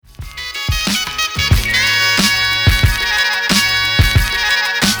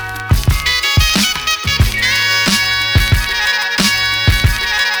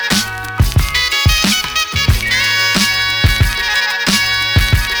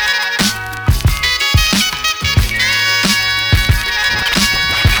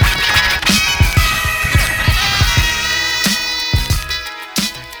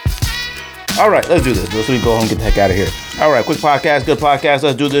All right, let's do this. So we can go home and get the heck out of here. All right, quick podcast, good podcast.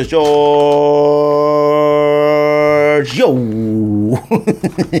 Let's do this, George. Yo.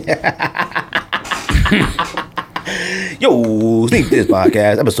 Yo, Sneak This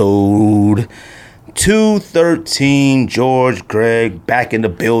Podcast, episode 213. George, Greg, back in the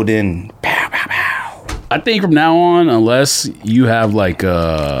building. Pow, pow, pow. I think from now on, unless you have like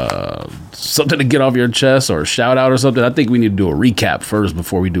something to get off your chest or a shout out or something, I think we need to do a recap first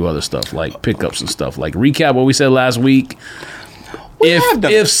before we do other stuff like pickups and stuff. Like recap what we said last week.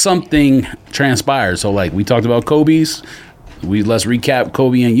 If something transpires. So like we talked about Kobe's, let's recap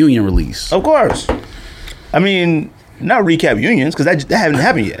Kobe and Union release. Of course. I mean, not recap Unions because that hasn't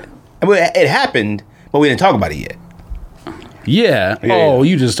happened yet. I mean, it happened, but we didn't talk about it yet. Yeah. Oh,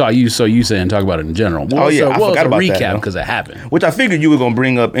 you just talk. You saying talk about it in general. Well, I forgot about that. Recap because it happened, which I figured you were gonna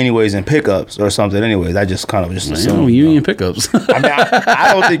bring up anyways in pickups or something. Anyways, I just kind of assumed Union pickups. I mean,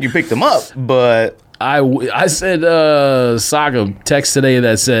 I don't think you picked them up, but I said Saga text today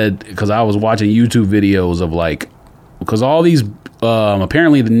that said because I was watching YouTube videos of like because all these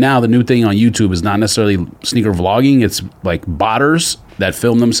apparently now the new thing on YouTube is not necessarily sneaker vlogging. It's like botters that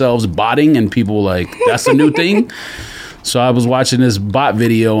film themselves botting and people like that's the new thing. So I was watching this bot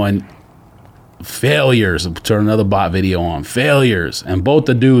video and failures. Turn another bot video on. Failures. And both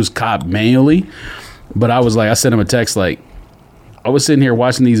the dudes copped manually. But I sent him a text like, I was sitting here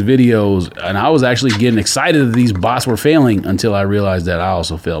watching these videos and I was actually getting excited that these bots were failing until I realized that I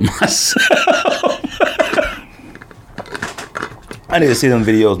also failed myself. I need to see them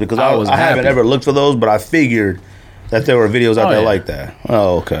videos because I haven't ever looked for those, but I figured that there were videos out there like that.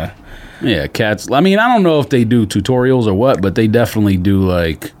 Oh, okay. Yeah, cats. I mean, I don't know if they do tutorials or what, but they definitely do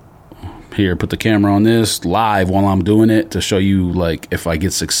like, here, put the camera on this live while I'm doing it to show you like if I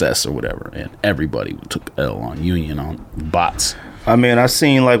get success or whatever. And everybody took L on Union on bots. I mean, I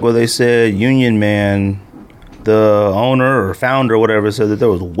seen like what they said, Union Man, the owner or founder or whatever, said that there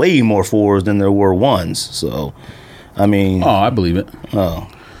was way more fours than there were ones. So, I mean. Oh, I believe it. Oh,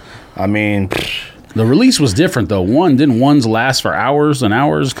 I mean. The release was different though. Didn't ones last for hours and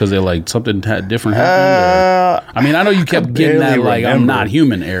hours because they like something different happened? I mean, I know you kept getting that like I'm not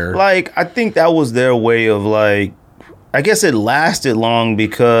human error. Like I think that was their way of like. I guess it lasted long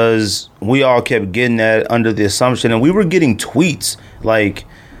because we all kept getting that under the assumption, and we were getting tweets like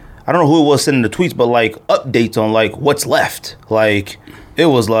I don't know who it was sending the tweets, but like updates on like what's left. Like it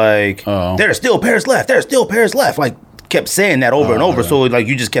was like there's still pairs left. There's still pairs left. Like. Kept saying that over and over, so like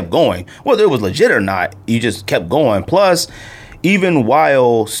you just kept going. Whether it was legit or not, you just kept going. Plus, even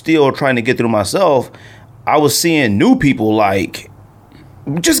while still trying to get through myself, I was seeing new people like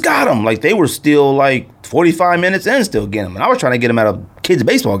just got them. Like they were still like 45 minutes in, still getting them. And I was trying to get them at a kids'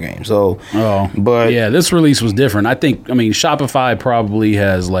 baseball game. So, but yeah, this release was different. I mean, Shopify probably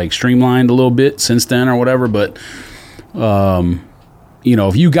has like streamlined a little bit since then or whatever, but. You know,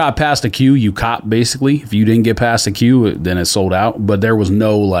 if you got past the queue, you cop basically. If you didn't get past the queue, then it sold out. But there was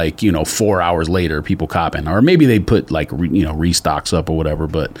no like, 4 hours later, people copping. Or maybe they put like, restocks up or whatever.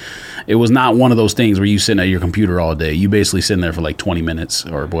 But it was not one of those things where you sitting at your computer all day. You basically sitting there for like 20 minutes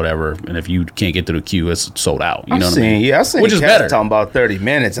or whatever. And if you can't get to the queue, it's sold out. You know what I mean? Yeah, I seen which is better. Talking about 30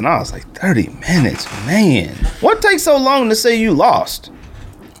 minutes. And I was like, 30 minutes, man. What takes so long to say you lost?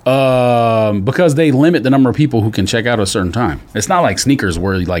 Because they limit the number of people who can check out at a certain time. It's not like sneakers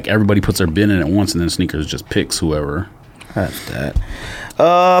where like everybody puts their bin in at once and then sneakers just picks whoever. That's that.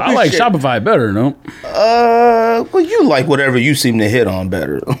 I like Shopify better, no? Well, you like whatever you seem to hit on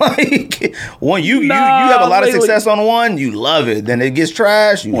better. Like when you have a lot of success on one, you love it. Then it gets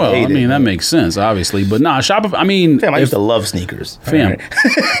trash, you hate it. I mean, that makes sense, obviously. But nah, Shopify, I mean... Fam, I used to love sneakers. Fam. Right.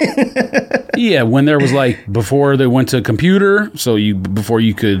 Yeah, when there was like, before they went to computer, before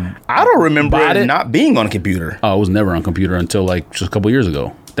you could... I don't remember it not being on a computer. Oh, it was never on computer until like just a couple years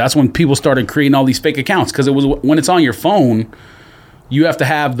ago. That's when people started creating all these fake accounts because it was when it's on your phone... You have to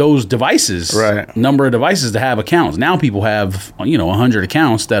have those devices, right? Number of devices to have accounts. Now people have, 100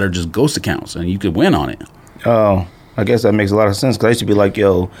 accounts that are just ghost accounts, and you could win on it. Oh, I guess that makes a lot of sense. Because I used to be like,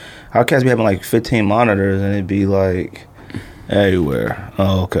 yo, how cats be having like 15 monitors, and it'd be like everywhere.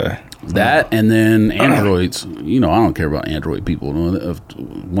 Oh, okay. That and then Androids. I don't care about Android people.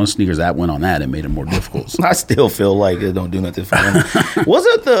 Once Sneakers app went on that, it made it more difficult. I still feel like it don't do nothing for them. Was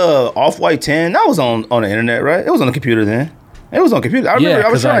it the Off-White 10? That was on the internet, right? It was on the computer then. It was on computer. I remember I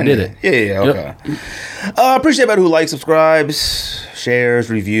was trying it. Yeah, okay. Appreciate everybody who likes, subscribes, shares,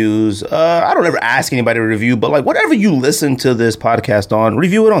 reviews. I don't ever ask anybody to review, but like whatever you listen to this podcast on,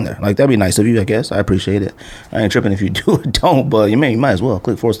 review it on there. Like that'd be nice of you, I guess. I appreciate it. I ain't tripping if you do or don't, but you might as well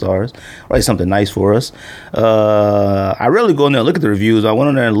click 4 stars, write something nice for us. I rarely go in there and look at the reviews. I went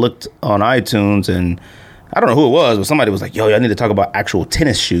in there and looked on iTunes, and I don't know who it was, but somebody was like, yo, I need to talk about actual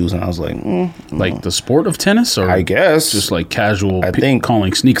tennis shoes. And I was like, like the sport of tennis, or I guess just like casual, I think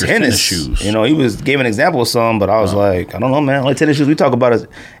calling sneakers tennis shoes. You know, he gave an example of some, but I was like, I don't know, man. Like tennis shoes, we talk about is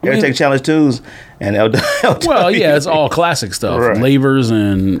AirTech Challenge 2s and LW. Well, yeah, it's all classic stuff. Right. Lavers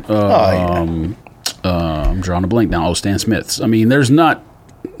and I'm drawing a blank now. Stan Smiths. I mean, there's not.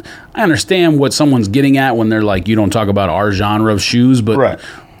 I understand what someone's getting at when they're like, you don't talk about our genre of shoes, but. Right.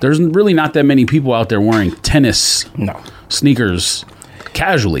 There's really not that many people out there wearing tennis sneakers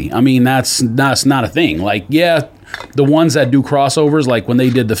casually. I mean, that's not a thing. Like, yeah, the ones that do crossovers, like when they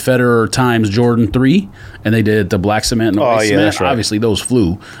did the Federer times Jordan 3 and they did the black cement and the white cement, that's right. Obviously those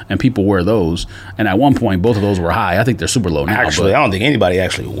flew and people wear those. And at one point, both of those were high. I think they're super low now. Actually, I don't think anybody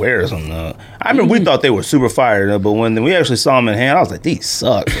actually wears them. I remember we thought they were super fire, but when we actually saw them in hand, I was like, these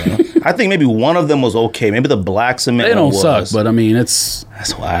suck. I think maybe one of them was okay. Maybe the black cement they don't one suck, but I mean, that's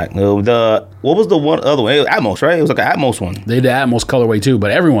whack. What was the other one? It was Atmos, right? It was like an Atmos one. They did Atmos colorway too, but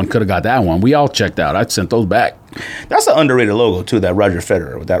everyone could have got that one. We all checked out. I sent those back. That's an underrated logo too. That Roger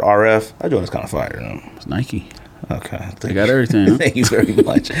Federer with that RF. That joint is kind of fire. It's Nike. Okay, they got everything. Huh? Thank you very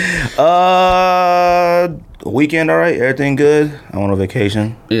much. Weekend, all right. Everything good. I went on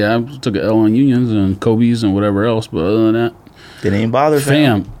vacation. Yeah, I took an L on Unions and Kobe's and whatever else, but other than that, didn't even bother.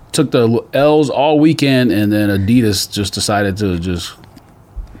 Fam. Took the L's all weekend, and then Adidas just decided to just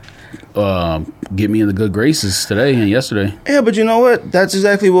get me in the good graces today and yesterday. Yeah, but you know what? That's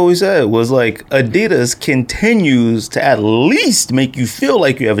exactly what we said. Was like Adidas continues to at least make you feel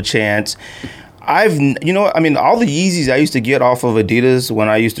like you have a chance. All the Yeezys I used to get off of Adidas when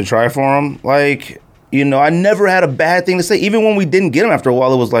I used to try for them, like, you know, I never had a bad thing to say. Even when we didn't get them after a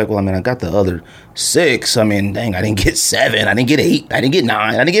while, it was like, well, I mean, I got the other 6. I mean, dang, I didn't get 7. I didn't get 8. I didn't get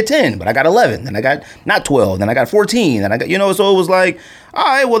 9. I didn't get 10. But I got 11. Then I got not 12. Then I got 14. Then I got, you know, so it was like, all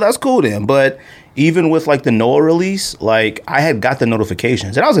right, well, that's cool then. But even with like the Noah release, like I had got the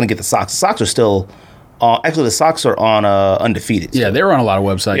notifications. And I was going to get the socks. The socks are still... actually, the socks are on Undefeated. Yeah, they're on a lot of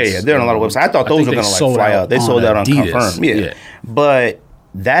websites. Yeah, they're on a lot of websites. I thought those were going to like fly out. They sold out on Confirm. Yeah. But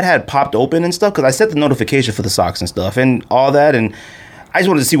that had popped open and stuff because I set the notification for the socks and stuff and all that. And I just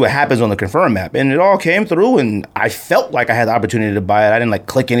wanted to see what happens on the Confirm app. And it all came through and I felt like I had the opportunity to buy it. I didn't like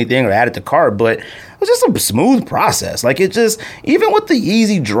click anything or add it to cart, but it was just a smooth process. Like it just, even with the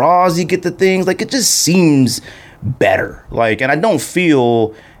easy draws, you get the things, like it just seems better. Like, and I don't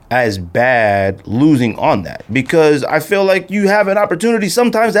feel as bad losing on that because I feel like you have an opportunity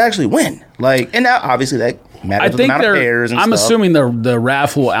sometimes to actually win. Like, and now obviously that matters with the amount of pairs and I'm stuff. assuming the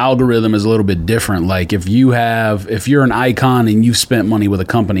raffle algorithm is a little bit different. Like if you're an icon and you've spent money with a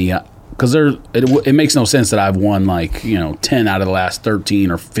company, because it makes no sense that I've won like, you know, 10 out of the last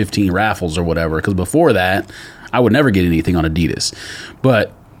 13 or 15 raffles or whatever. Because before that, I would never get anything on Adidas.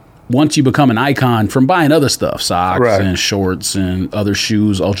 But once you become an icon from buying other stuff, socks and shorts and other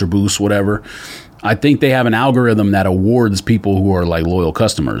shoes, Ultra Boost, whatever, I think they have an algorithm that awards people who are like loyal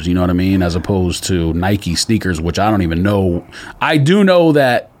customers, you know what I mean? As opposed to Nike sneakers, which I don't even know. I do know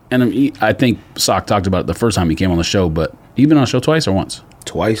that, and I think Sock talked about it the first time he came on the show, but you've been on the show twice or once?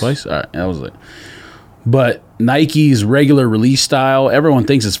 Twice. All right, that was it. But Nike's regular release style, everyone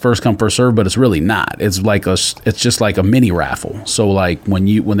thinks it's first come first serve, but it's really not. It's just like a mini raffle. So like when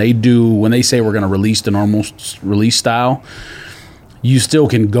they say we're going to release the normal release style, you still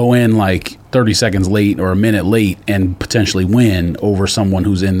can go in like 30 seconds late or a minute late and potentially win over someone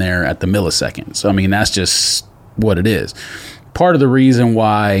who's in there at the millisecond. So I mean that's just what it is. Part of the reason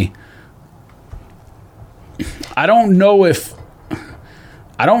why I don't know if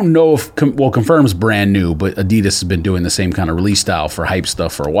Confirm's brand new, but Adidas has been doing the same kind of release style for hype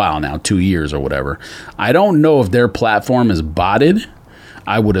stuff for a while now, 2 years or whatever. I don't know if their platform is botted.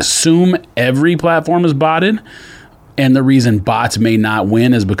 I would assume every platform is botted. And the reason bots may not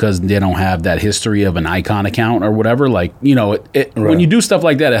win is because they don't have that history of an icon account or whatever. Like, you know, when you do stuff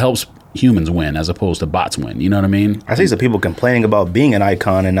like that, it helps humans win as opposed to bots win. You know what I mean? I see some people complaining about being an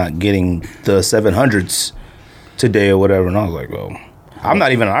icon and not getting the 700s today or whatever. And I was like, well... I'm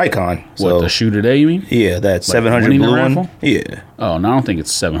not even an icon. So. What, the shoe today, you mean? Yeah, that like 700 blue one. Yeah. Oh, no, I don't think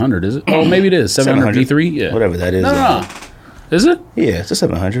it's 700, is it? Oh, maybe it is. 700 V3? Yeah. Whatever that is. No. Is it? Yeah, it's a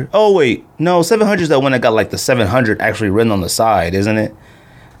 700. Oh, wait. No, 700 is that one that got like the 700 actually written on the side, isn't it?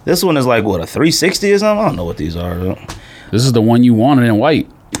 This one is like, what, a 360 or something? I don't know what these are. Though. This is the one you wanted in white.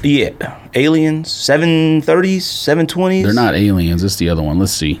 Yeah, aliens, 730s, 720s. They're not aliens. It's the other one.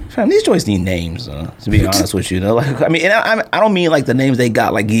 Let's see. Fam, these joints need names. To be honest with you, like I mean, and I don't mean like the names they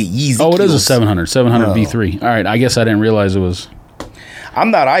got, like Yeezy. Oh, it is a 700 V3. All right, I guess I didn't realize it was.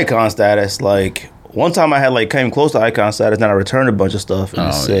 I'm not icon status. Like one time I had like came close to icon status, then I returned a bunch of stuff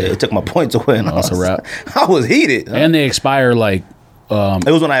and it took my points away. And that's a wrap. I was heated, and they expire like.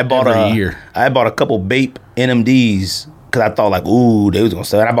 It was when I bought a year. I bought a couple Bape NMDs. Because I thought like, ooh, they was gonna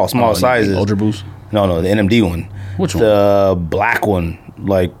sell it. I bought small sizes. Ultra Boost? No, the NMD one. Which one? The black one.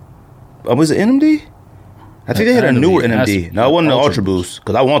 Like, was it NMD? I think they had a newer NMD. No, it wasn't the Ultra Boost.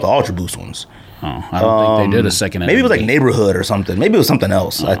 Because I want the Ultra Boost ones. Oh, I don't think they did a second NMD. Maybe it was like Neighborhood or something. Maybe it was something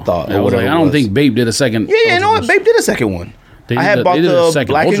else, I thought. I was like, I don't think Bape did a second. Yeah, you know what? Bape did a second one. I had bought the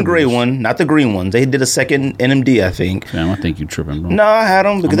black and gray one, not the green one. They did a second NMD, I think. Damn, I think you tripping, bro. No, I had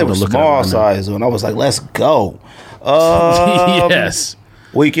them because they were small size. And I was like, let's go. Yes.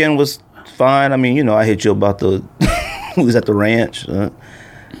 Weekend was fine. I mean, you know, I hit you about the we was at the ranch. He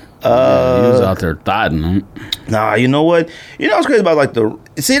was out there thotting. Nah, you know what? You know what's crazy about like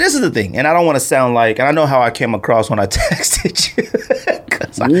see, this is the thing, and I don't want to sound like, and I know how I came across when I texted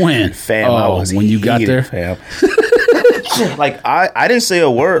you. When? Fam, I was when you got there? Fam. Like I didn't say a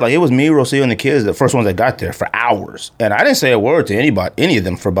word. Like it was me, Rocio, and the kids, the first ones that got there for hours, and I didn't say a word to any of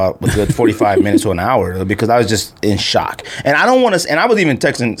them for about a good 45 minutes to an hour because I was just in shock. And I don't want to. And I was even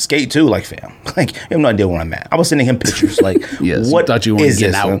texting Skate too, like fam, like you have no idea where I'm at. I was sending him pictures, like yes, what thought you wanted to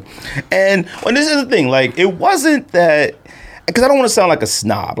get out. And when this is the thing, like it wasn't that. Because I don't want to sound like a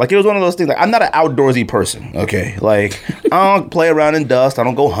snob. Like, it was one of those things. Like, I'm not an outdoorsy person, okay? Like, I don't play around in dust. I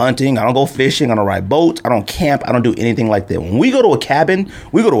don't go hunting. I don't go fishing. I don't ride boats. I don't camp. I don't do anything like that. When we go to a cabin,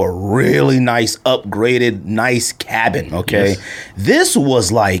 we go to a really nice, upgraded, nice cabin, okay? Yes. This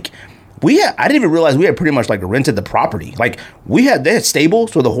was like... I didn't even realize we had pretty much like rented the property. Like they had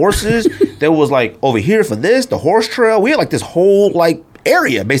stables for the horses. There was like over here for this, the horse trail. We had like this whole like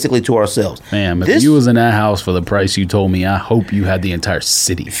area basically to ourselves. Fam, if you was in that house for the price you told me, I hope you had the entire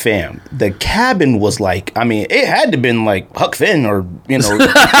city. Fam, the cabin was like, I mean, it had to been like Huck Finn or, you know,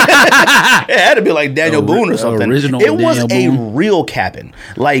 it had to be like Daniel Boone or something. It was a real cabin.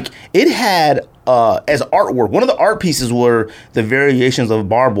 Like it had as artwork, one of the art pieces were the variations of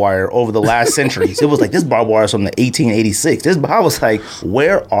barbed wire over the last centuries. It was like this barbed wire is from the 1886. I was like,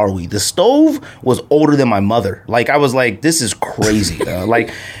 where are we? The stove was older than my mother. Like I was like, this is crazy.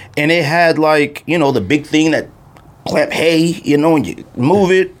 Like, and it had like, you know, the big thing that clamp hay, you know, and you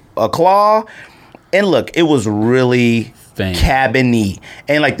move it, a claw. And look, it was really cabin-y.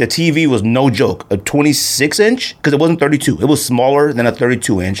 And like the TV was no joke, a 26-inch, because it wasn't 32. It was smaller than a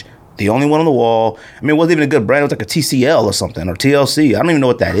 32-inch. The only one on the wall. I mean, it wasn't even a good brand. It was like a TCL or something, or TLC. I don't even know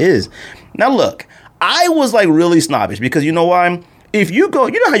what that is. Now, look, I was like really snobbish because you know why? If you go,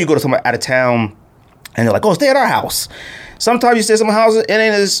 you know how you go to somewhere out of town and they're like, oh, stay at our house. Sometimes you stay at some house, it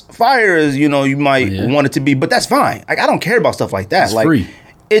ain't as fire as, you know, you might want it to be, but that's fine. Like, I don't care about stuff like that. It's like, free.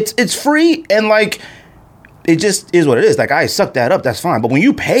 It's free, and like, it just is what it is. Like, I suck that up, that's fine. But when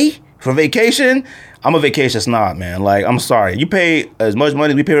you pay for vacation, I'm a vacation snob, man. Like, I'm sorry. You pay as much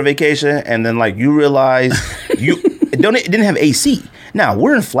money as we pay for vacation, and then, like, you realize it didn't have AC. Now,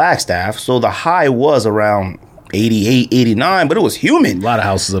 we're in Flagstaff, so the high was around 88, 89, but it was humid. A lot of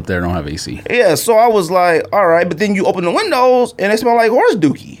houses up there don't have AC. Yeah, so I was like, all right, but then you open the windows, and it smelled like horse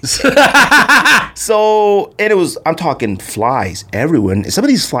dookie. So, and it was, I'm talking flies everywhere. And some of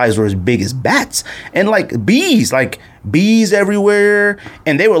these flies were as big as bats. And, like, bees everywhere.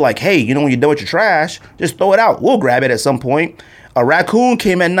 And they were like, hey, you know, when you're done with your trash, just throw it out. We'll grab it at some point. A raccoon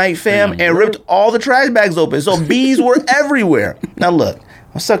came at night, fam, and ripped all the trash bags open. So bees were everywhere. Now, look,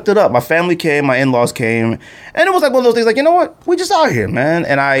 I sucked it up. My family came, my in-laws came, and it was like one of those things like, you know what? We just out here, man.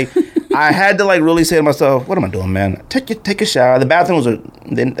 And I had to like really say to myself, what am I doing, man? Take a shower. The bathrooms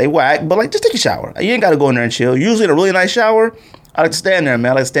they whack, but like just take a shower. You ain't got to go in there and chill. Usually in a really nice shower, I like to stand there,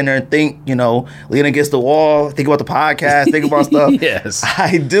 man. I like to stand there and think, you know, lean against the wall, think about the podcast, think about stuff. Yes.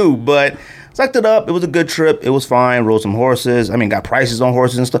 I do, but sucked it up. It was a good trip. It was fine. Rode some horses. I mean, got prices on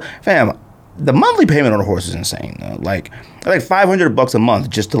horses and stuff. Fam, the monthly payment on a horse is insane. Like $500 a month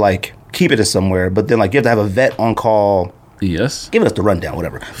just to like keep it somewhere. But then like you have to have a vet on call. Yes. Giving us the rundown,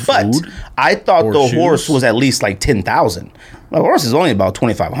 whatever. But I thought the horse was at least like 10,000. The horse is only about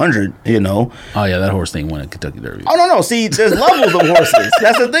 2,500, you know. Oh, yeah, that horse thing won at Kentucky Derby. Oh, no. See, there's levels of horses.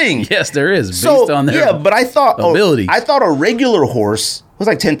 That's the thing. Yes, there is. Based on their but I thought ability. I thought a regular horse was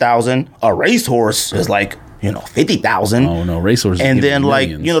like 10,000. A race horse is like $50,000. Oh no, racehorses. And then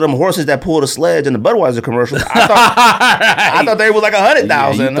millions. them horses that pull the sledge in the Budweiser commercials. I thought they were like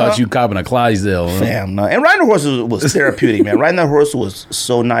 $100,000. You thought you copping a Clydesdale. Huh? Damn, no. And riding a horse was therapeutic, man. Riding that horse was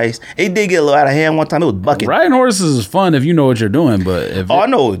so nice. It did get a little out of hand one time. It was bucking. Riding horses is fun if you know what you're doing, but I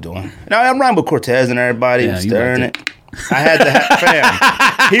know what we're doing. Now I'm riding with Cortez and everybody was staring it. I had to fam.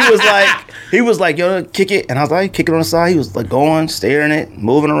 He was like, yo, kick it. And I was like, kick it on the side. He was like going, staring it,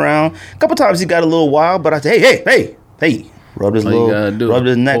 moving around. A couple times he got a little wild, but I said, hey. Rubbed his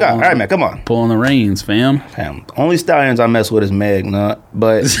neck. All right, man, come on. Pulling the reins, fam. Only stallions I mess with is Meg, nut.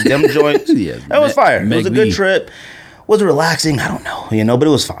 But them joints, that was fire. It was a good trip. Was it relaxing? I don't know, but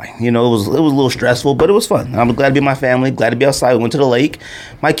it was fine. It was a little stressful, but it was fun. I'm glad to be with my family, glad to be outside. We went to the lake.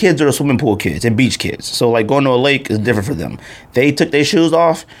 My kids are swimming pool kids and beach kids. So, like, going to a lake is different for them. They took their shoes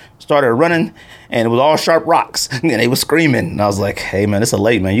off, started running, and it was all sharp rocks. And they were screaming. And I was like, hey, man, it's a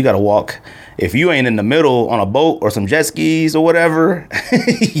lake, man. You got to walk. If you ain't in the middle on a boat or some jet skis or whatever,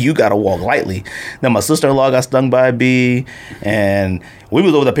 you got to walk lightly. Then my sister-in-law got stung by a bee, and we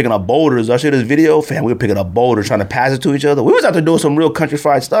was over there picking up boulders. I showed this video, fam. We were picking up boulders, trying to pass it to each other. We was out there doing some real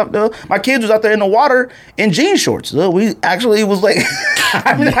countrified stuff, though. My kids was out there in the water in jean shorts. Though. We actually was like,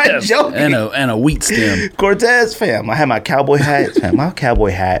 I'm not joking. And a wheat stem. Cortez, fam. I had my cowboy hat. Fam, my cowboy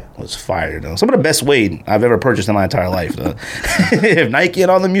hat was fire, though. Some of the best suede I've ever purchased in my entire life, though. If Nike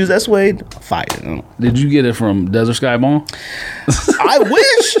and all them use that suede, fire. Though. Did you get it from Desert Sky Mall?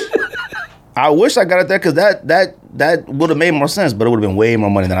 I wish I got it there because that would have made more sense, but it would have been way more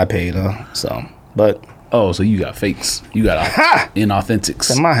money than I paid. So you got fakes. You got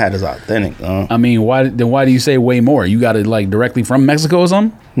inauthentics. My hat is authentic. I mean, why do you say way more? You got it like directly from Mexico or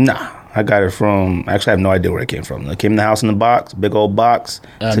something? Nah, I got it from. Actually, I have no idea where it came from. It came in the house in the box, big old box.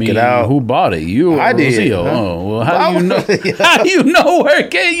 Took it out. Who bought it? You? I did. Oh, well, how do you know? How do you know where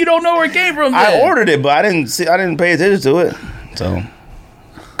it came? You don't know where it came from. Then. I ordered it, but I didn't pay attention to it. So.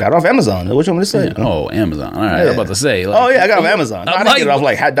 Got it off Amazon. What you want me to say? Yeah. Oh, Amazon. All right. I was about to say. I got it off Amazon. I didn't get it off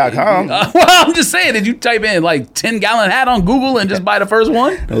like hat.com. Well, I'm just saying, did you type in like 10-gallon hat on Google and just buy the first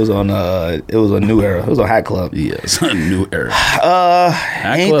one? It was on New Era. It was on Hat Club. Yes, a New Era.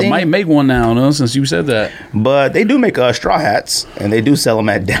 Hat Club might make one now, no, since you said that. But they do make straw hats, and they do sell them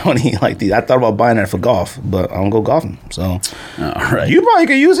at Downey. Like these. I thought about buying that for golf, but I don't go golfing. So, all right. You probably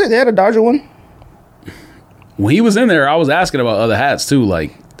could use it. They had a Dodger one. When he was in there, I was asking about other hats too,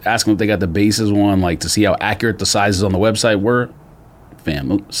 like asking if they got the bases one, like to see how accurate the sizes on the website were.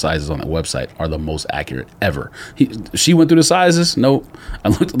 Fam, sizes on that website are the most accurate ever. She went through the sizes. Nope. I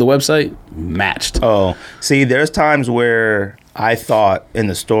looked at the website, matched. Oh, see, there's times where I thought in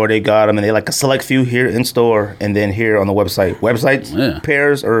the store they got them, and they like a select few here in store, and then here on the website.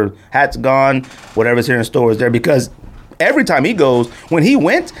 Pairs or hats gone, whatever's here in store is there, because every time he goes, when he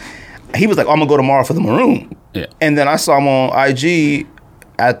went, he was like, I'm gonna go tomorrow for the maroon. Yeah. And then I saw him on IG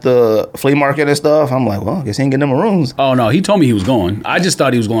at the flea market and stuff. I'm like, well, I guess he ain't getting the maroons. Oh, no, he told me he was going. I just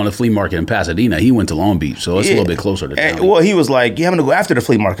thought he was going to the flea market in Pasadena. He went to Long Beach, so it's a little bit closer to town. Well, he was like, yeah, I'm going to go after the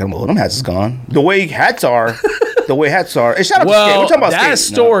flea market. I'm like, well, them hats is gone. The way hats are, it's shout out to Skate. We're talking about that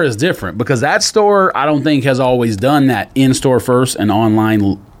Skate. Store is different, because that store, I don't think, has always done that in-store first and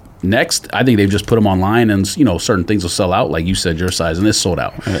online next. I think they've just put them online, and certain things will sell out. Like you said, your size, and it's sold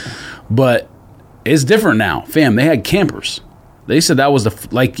out. Yeah. But it's different now. Fam, they had campers. They said that was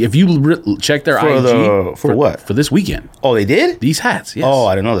if you check their IG. For what? For this weekend. Oh, they did? These hats, yes. Oh,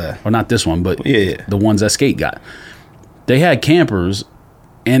 I didn't know that. Or not this one, but yeah. The ones that Skate got. They had campers,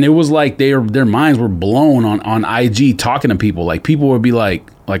 and it was like their minds were blown on IG talking to people. Like, people would be like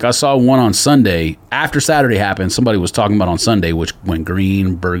I saw one on Sunday. After Saturday happened, somebody was talking about on Sunday, which went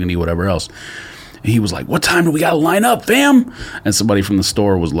green, burgundy, whatever else. He was like, what time do we got to line up, fam? And somebody from the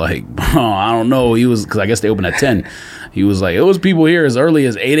store was like, I don't know. He was, because I guess they opened at 10. He was like, it was people here as early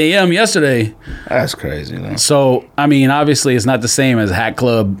as 8 a.m. yesterday. That's crazy, man. So, I mean, obviously it's not the same as Hat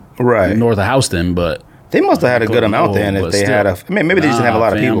Club north of Houston, but... They must have had a good amount then if they had maybe they just didn't have a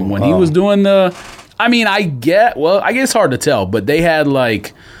lot of people. When he was doing I guess it's hard to tell, but they had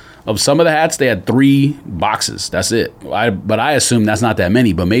of some of the hats, they had 3 boxes. That's it. But I assume that's not that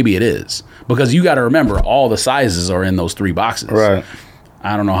many, but maybe it is. Because you got to remember, all the sizes are in those 3 boxes. Right.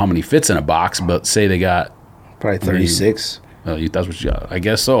 I don't know how many fits in a box, but say they got... Probably 36. That's what you got. I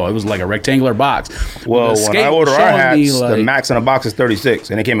guess so. It was like a rectangular box. Well, when I order our hats, the max in a box is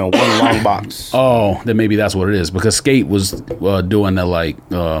 36, and it came in one long box. Oh, then maybe that's what it is. Because Skate was doing the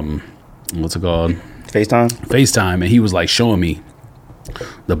what's it called? FaceTime, and he was showing me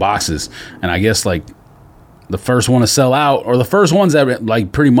the boxes, and I guess the first one to sell out, or the first ones that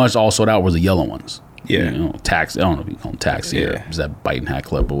pretty much all sold out, were the yellow ones. Yeah. Taxi. I don't know if you call them taxi or is that Biting Hat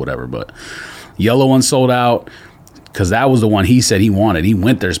Club or whatever, but Yellow one sold out because that was the one he said he wanted. He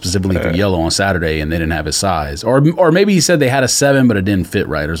went there specifically for yellow on Saturday, and they didn't have his size. Or maybe he said they had a 7, but it didn't fit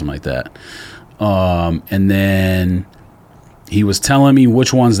right or something like that. And then he was telling me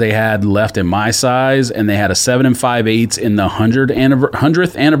which ones they had left in my size, and they had a 7 5/8 in the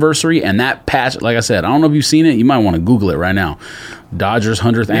 100th anniversary. And that patch, like I said, I don't know if you've seen it. You might want to Google it right now. Dodgers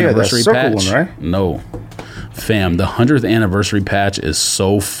 100th anniversary patch. One, right? No, fam, the 100th anniversary patch is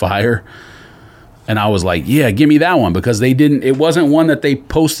so fire. And I was like, yeah, give me that one, because it wasn't one that they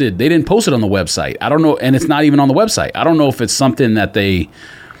posted. They didn't post it on the website. I don't know. And it's not even on the website. I don't know if it's something that they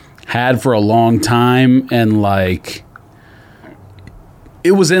had for a long time, and like,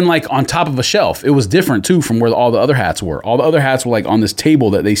 it was in like on top of a shelf. It was different too from where all the other hats were. All the other hats were like on this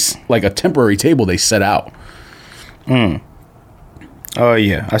table that like a temporary table they set out. Oh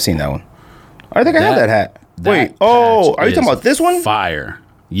yeah, I've seen that one. I think I have that hat. Wait, are you talking about this one? Fire.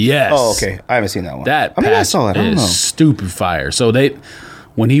 Yes. Oh, okay. I haven't seen that one. That patch I saw it. I don't know. Stupid fire. So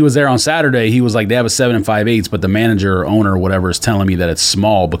when he was there on Saturday, he was like, they have a 7 5/8, but the manager or owner or whatever is telling me that it's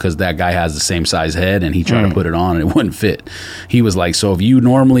small because that guy has the same size head, and he tried to put it on and it wouldn't fit. He was like, so if you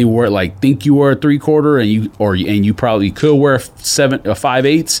normally think you were a 3/4 and you probably could wear a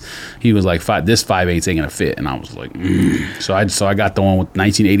 5/8, he was like, this 5/8 ain't gonna fit. And I was like, So I got the one with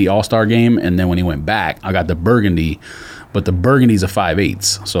 1980 All-Star game, and then when he went back, I got the burgundy, but the burgundy's a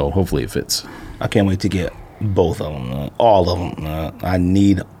 5/8, so hopefully it fits. I can't wait to get both of them, all of them. I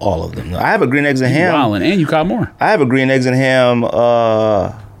need all of them. I have a green eggs and ham. Wow, and you caught more. I have a green eggs and ham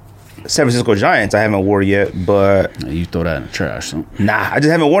San Francisco Giants. I haven't worn yet, but You throw that in the trash. So. Nah, I just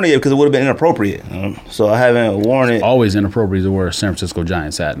haven't worn it yet because it would have been inappropriate. So I haven't worn it. It's always inappropriate to wear a San Francisco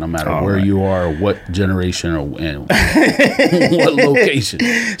Giants hat, no matter where you are, or what generation, or and what location.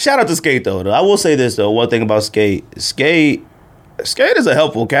 Shout out to Skate though. I will say this though. One thing about Skate is a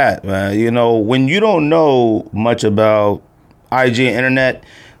helpful cat, man. You know, when you don't know much about IG and internet,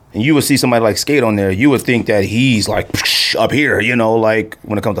 and you would see somebody like Skate on there, you would think that he's like up here, you know, like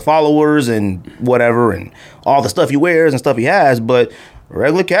when it comes to followers and whatever, and all the stuff he wears and stuff he has. But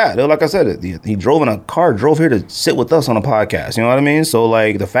regular cat, like I said, he drove here to sit with us on a podcast. You know what I mean? So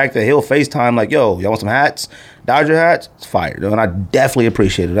like the fact that he'll FaceTime like, yo, y'all want some hats? Dodger hats? It's fire, though. And I definitely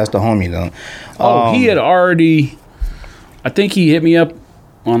appreciate it. That's the homie, though. He had already... I think he hit me up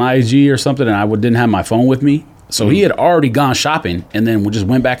on IG or something, and I didn't have my phone with me. So he had already gone shopping, and then we just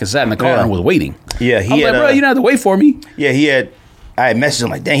went back and sat in the car and was waiting. Yeah, I was like, bro, you don't have to wait for me. Yeah, I had messaged him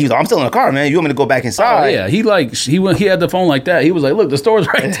like, dang, he was like, I'm still in the car, man. You want me to go back inside? Oh, yeah. He had the phone like that. He was like, look, the store's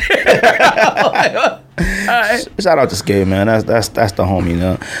right there. All right. Shout out to Skate, man. That's the homie,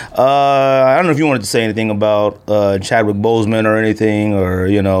 I don't know if you wanted to say anything about Chadwick Boseman or anything, or,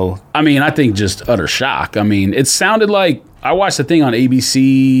 you know. I mean, I think just utter shock. I mean, it sounded like I watched the thing on ABC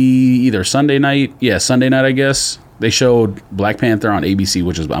either Sunday night. Yeah, Sunday night, I guess. They showed Black Panther on ABC,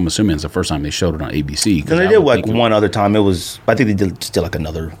 which is, I'm assuming, it's the first time they showed it on ABC. And they did like one other time. I think they did still like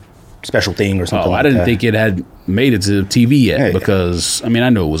another special thing or something. I didn't think it had made it to TV yet because I mean,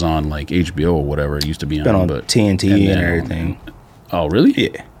 I know it was on like HBO or whatever it used to be on. Been on TNT and everything. Oh, really?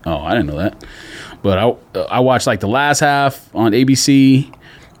 Yeah. Oh, I didn't know that. But I watched like the last half on ABC.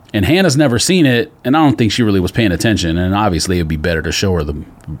 And Hannah's never seen it, and I don't think she really was paying attention. And obviously, it'd be better to show her the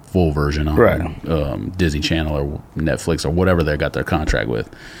full version on Disney Channel or Netflix or whatever they got their contract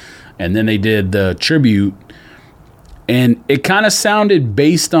with. And then they did the tribute, and it kind of sounded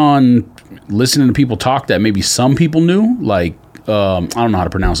based on listening to people talk that maybe some people knew. Like, I don't know how to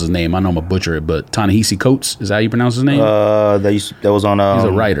pronounce his name. I know I'm a butcher it, but Ta-Nehisi Coates, is that how you pronounce his name? That was on... He's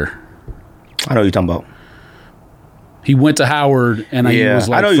a writer. I know what you're talking about. He went to Howard, and he was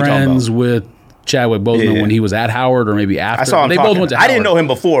like friends with Chadwick Boseman when he was at Howard, or maybe after. I saw him they talking. Both went to Howard. I didn't know him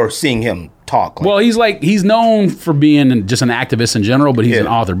before seeing him talk. Well, he's known for being just an activist in general, but he's an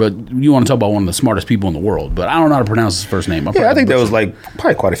author. But you want to talk about one of the smartest people in the world. But I don't know how to pronounce his first name. I think there was like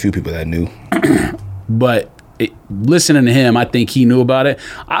probably quite a few people that knew. But listening to him, I think he knew about it.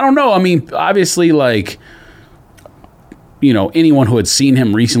 I don't know. I mean, obviously, like... You know, anyone who had seen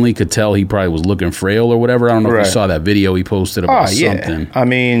him recently could tell he probably was looking frail or whatever. I don't know if you saw that video he posted about something. I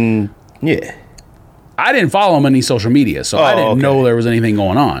mean, yeah. I didn't follow him on any social media, so I didn't know there was anything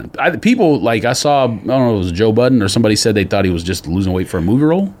going on. People, like, I saw, I don't know, it was Joe Budden or somebody said they thought he was just losing weight for a movie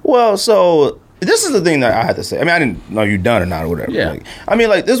role. Well, so this is the thing that I had to say. I mean, I didn't know you done or not or whatever. Yeah. Like, I mean,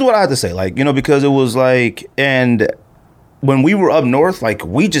 like, this is what I had to say, like, you know, because it was like, and when we were up north, like,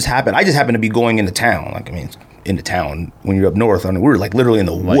 I just happened to be going into town. Like, I mean, into town when you're up north. I mean, we were like literally in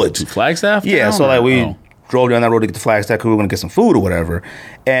the woods. Flagstaff? Yeah, so like drove down that road to get the Flagstaff because we were going to get some food or whatever.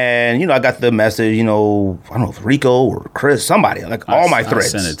 And, I got the message, I don't know if Rico or Chris, somebody, like all my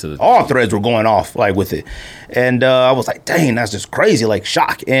threads. All threads were going off like with it. And I was like, dang, that's just crazy, like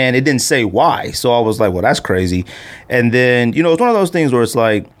shock. And it didn't say why. So I was like, well, that's crazy. And then, it's one of those things where it's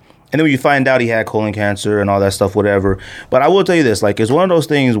like, and then when you find out he had colon cancer and all that stuff, whatever. But I will tell you this, like, it's one of those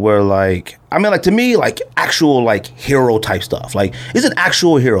things where, like, to me, like, actual, like, hero type stuff. Like, he's an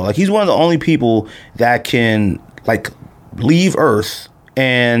actual hero. Like, he's one of the only people that can, like, leave Earth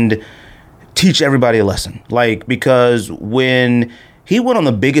and teach everybody a lesson. Like, because when he went on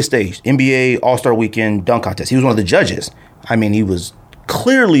the biggest stage, NBA All-Star Weekend dunk contest, he was one of the judges. He was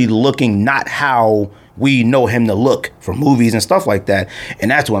clearly looking not how we know him to look for movies and stuff like that. And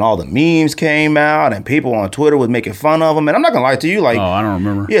that's when all the memes came out and people on Twitter was making fun of him. And I'm not going to lie to you. Like, oh, I don't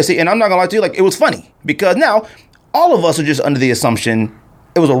remember. Yeah, see, and I'm not going to lie to you. Like, it was funny because now all of us are just under the assumption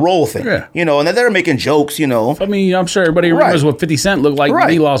it was a role thing. Yeah. And then they're making jokes, I'm sure everybody remembers what 50 Cent looked like when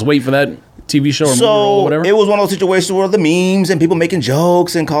he lost weight for that TV show or movie or whatever. It was one of those situations where the memes and people making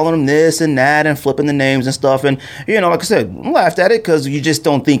jokes and calling them this and that and flipping the names and stuff. And, like I said, laughed at it because you just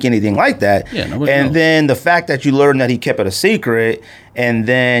don't think anything like that. Yeah, nobody knows. Then the fact that you learn that he kept it a secret and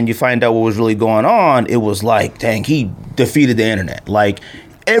then you find out what was really going on, it was like, dang, he defeated the internet. Like,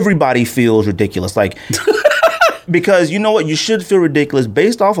 everybody feels ridiculous. Like... Because you know what, you should feel ridiculous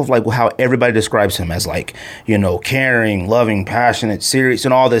based off of like how everybody describes him as like, caring, loving, passionate, serious,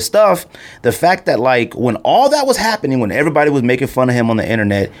 and all this stuff. The fact that like when all that was happening, when everybody was making fun of him on the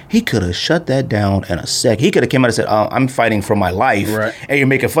internet, he could have shut that down in a sec. He could have came out and said, I'm fighting for my life, and you're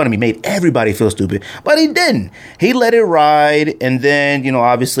making fun of me. Made everybody feel stupid, but he didn't. He let it ride, and then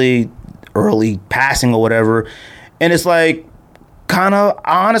obviously early passing or whatever, and it's like kind of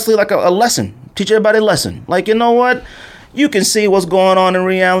honestly like a lesson. Teach everybody a lesson. Like, you know what? You can see what's going on in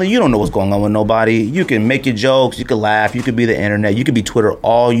reality. You don't know what's going on with nobody. You can make your jokes. You can laugh. You could be the internet. You could be Twitter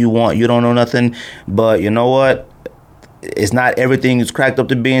all you want. You don't know nothing. But you know what? It's not everything it's cracked up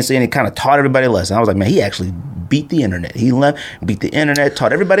to be and saying. It kind of taught everybody a lesson. I was like, man, he actually beat the internet. He beat the internet,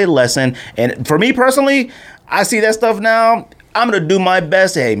 taught everybody a lesson. And for me personally, I see that stuff now. I'm going to do my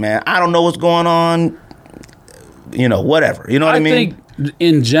best. Hey, man, I don't know what's going on. Whatever. You know what I mean? I think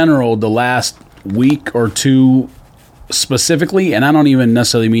in general, the last week or two specifically, and I don't even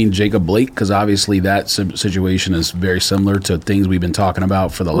necessarily mean Jacob Blake, because obviously that situation is very similar to things we've been talking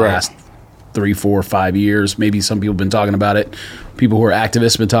about for the last 3, 4, 5 years. Maybe some people have been talking about it. People who are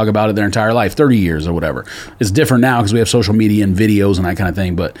activists have been talking about it their entire life, 30 years or whatever. It's different now because we have social media and videos and that kind of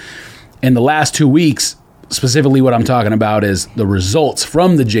thing. But in the last 2 weeks, specifically what I'm talking about is the results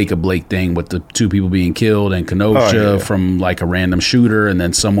from the Jacob Blake thing with the 2 people being killed in Kenosha from like a random shooter and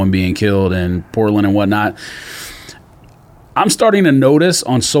then someone being killed in Portland and whatnot. I'm starting to notice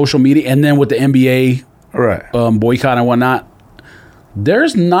on social media and then with the NBA boycott and whatnot,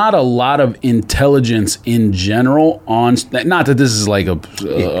 there's not a lot of intelligence in general on, not that this is like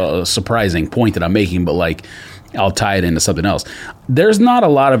a surprising point that I'm making, but like I'll tie it into something else. There's not a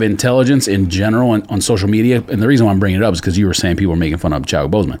lot of intelligence in general on social media, and the reason why I'm bringing it up is because you were saying people are making fun of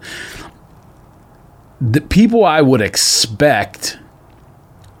Chadwick Boseman. The people I would expect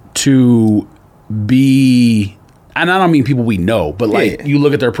to be, and I don't mean people we know, but like you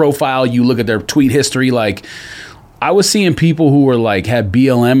look at their profile, you look at their tweet history, like I was seeing people who were like had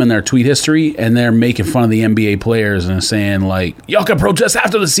BLM in their tweet history and they're making fun of the NBA players and saying like, y'all can protest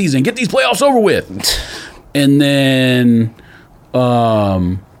after the season, get these playoffs over with. And then, what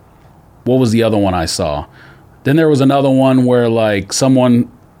was the other one I saw? Then there was another one where like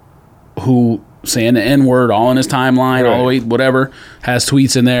someone who saying the N-word all in his timeline, all the way, whatever, has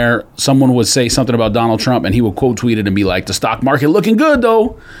tweets in there. Someone would say something about Donald Trump and he would quote tweet it and be like, the stock market looking good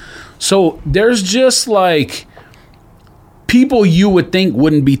though. So there's just like people you would think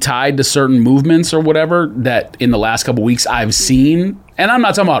wouldn't be tied to certain movements or whatever that in the last couple weeks I've seen. And I'm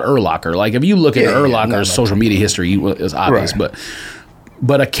not talking about Urlacher. Like, if you look at Urlacher's social media history, it's obvious.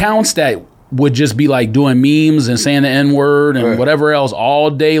 But accounts that would just be, like, doing memes and saying the N-word and whatever else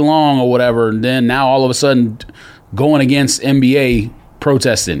all day long or whatever, and then now all of a sudden going against NBA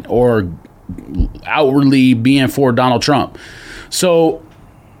protesting or outwardly being for Donald Trump. So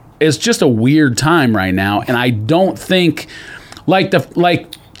it's just a weird time right now. And I don't think,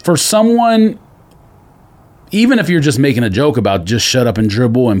 for someone... Even if you're just making a joke about just shut up and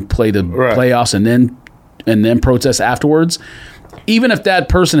dribble and play the playoffs and then protest afterwards, even if that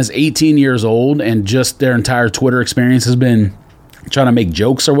person is 18 years old and just their entire Twitter experience has been trying to make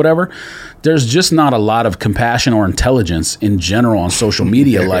jokes or whatever. There's just not a lot of compassion or intelligence in general on social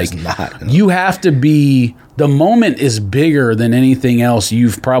media. You have to be, the moment is bigger than anything else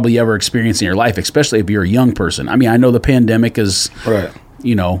you've probably ever experienced in your life, especially if you're a young person. I mean, I know the pandemic is,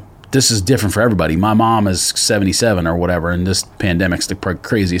 this is different for everybody. My mom is 77 or whatever, and this pandemic's the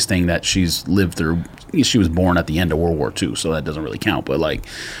craziest thing that she's lived through. She was born at the end of World War II, so that doesn't really count. But, like,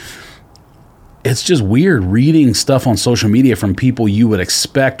 it's just weird reading stuff on social media from people you would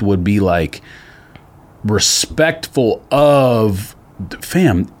expect would be, like, respectful of,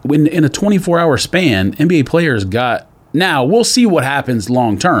 fam, in a 24-hour span, NBA players got, now, we'll see what happens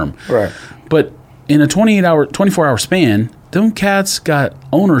long term. Right. But in a 24-hour span, them cats got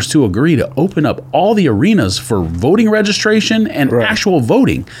owners to agree to open up all the arenas for voting registration and actual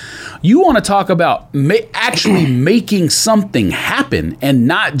voting. You want to talk about actually making something happen and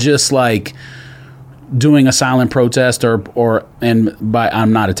not just like doing a silent protest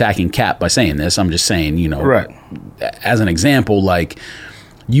I'm not attacking Cap by saying this. I'm just saying, as an example, like,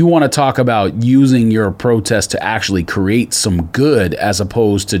 you want to talk about using your protest to actually create some good as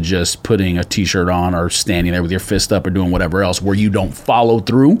opposed to just putting a T-shirt on or standing there with your fist up or doing whatever else where you don't follow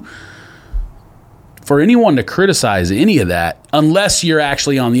through. For anyone to criticize any of that, unless you're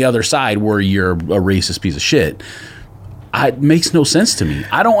actually on the other side where you're a racist piece of shit, it makes no sense to me.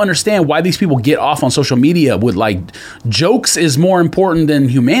 I don't understand why these people get off on social media with, like, jokes is more important than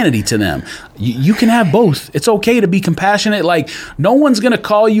humanity to them. You can have both. It's okay to be compassionate. Like, no one's going to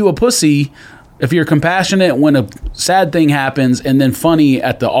call you a pussy if you're compassionate when a sad thing happens and then funny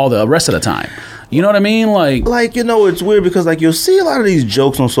at all the rest of the time. You know what I mean? It's weird because, like, you'll see a lot of these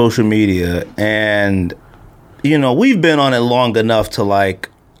jokes on social media and, we've been on it long enough to, like,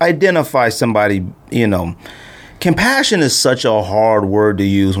 identify somebody, Compassion is such a hard word to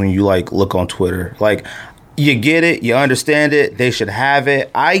use when you, like, look on Twitter. Like, you get it, you understand it, they should have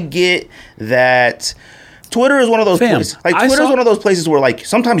it. I get that Twitter is one of those places. Like, Twitter is one of those places where, like,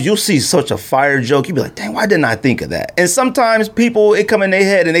 sometimes you'll see such a fire joke, you'll be like, dang, why didn't I think of that? And sometimes people, it come in their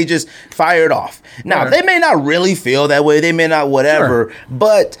head and they just fire it off. Now, they may not really feel that way, they may not whatever,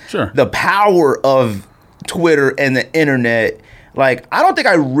 but the power of Twitter and the internet, like, I don't think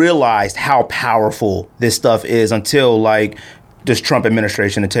I realized how powerful this stuff is until, like, this Trump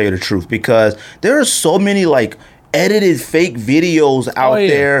administration, to tell you the truth, because there are so many, like, edited fake videos out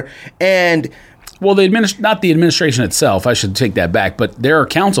there. And well, not the administration itself, I should take that back, but there are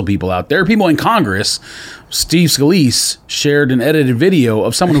council people out there, people in Congress. Steve Scalise shared an edited video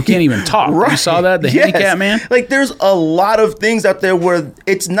of someone who can't even talk. You saw that? The handicap man? Like, there's a lot of things out there where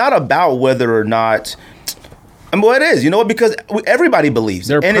it's not about whether or not, well, it is, because everybody believes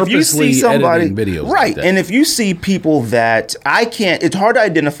it. And if you see somebody, videos right, and if you see people that it's hard to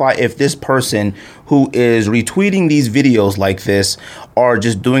identify if this person who is retweeting these videos like this are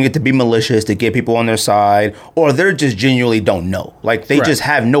just doing it to be malicious, to get people on their side, or they're just genuinely don't know. Like, they just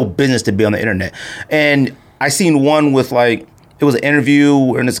have no business to be on the internet. And I seen one with, like, it was an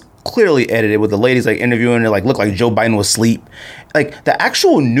interview, and it's clearly edited with the ladies, like, interviewing, it, like, looked like Joe Biden was asleep. Like, the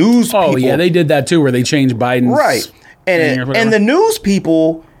actual news people. Oh, yeah, they did that too, where they changed Biden's. Right. And the news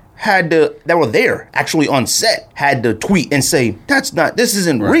people that were there actually on set had to tweet and say, this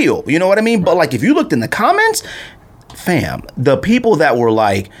isn't real. You know what I mean? Right. But, like, if you looked in the comments, fam, the people that were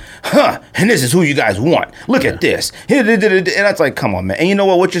like, and this is who you guys want. Look at this. And that's like, come on, man. And you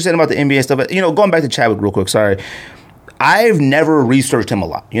know what you're saying about the NBA stuff, going back to Chadwick real quick, sorry. I've never researched him a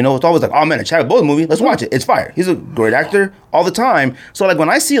lot. It's always like, oh man, a Chadwick Boseman movie, let's watch it. It's fire. He's a great actor all the time. So, like, when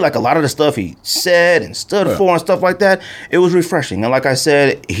I see, like, a lot of the stuff he said and stood for and stuff like that, it was refreshing. And like I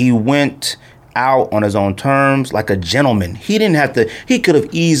said, he went out on his own terms like a gentleman. He didn't have to, he could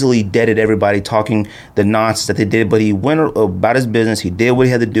have easily deaded everybody talking the nonsense that they did, but he went about his business. He did what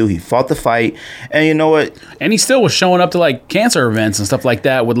he had to do. He fought the fight. And you know what? And he still was showing up to, like, cancer events and stuff like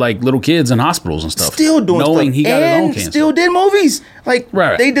that with, like, little kids in hospitals and stuff. Still doing knowing stuff. He got his own cancer. Still did movies. Like,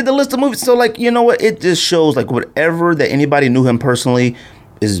 they did the list of movies. So, like, you know what? It just shows, like, whatever that anybody knew him personally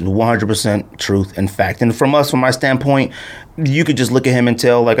is 100% truth and fact. And from my standpoint, you could just look at him and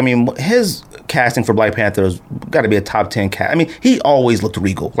tell, like, I mean, his casting for Black Panther has got to be a top 10 cast. I mean, he always looked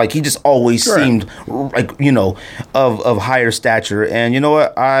regal. Like, he just always seemed like, of higher stature. And you know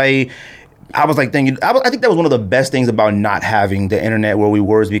what? I was like thinking, I think that was one of the best things about not having the internet where we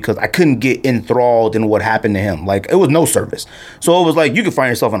were, is because I couldn't get enthralled in what happened to him. Like, it was no service. So it was like you could find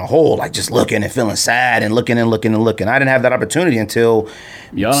yourself in a hole, like, just looking and feeling sad and looking and looking and looking. I didn't have that opportunity until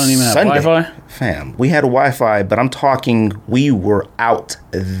y'all don't even Sunday. have Wi-Fi? Fam, we had Wi-Fi, but I'm talking, we were out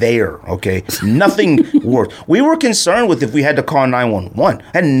there, okay? Nothing worked. We were concerned with if we had to call 911.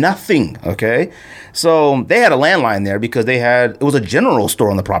 And nothing, okay? So they had a landline there because it was a general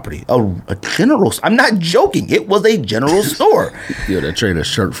store on the property. A general, I'm not joking. It was a general store. You would have traded a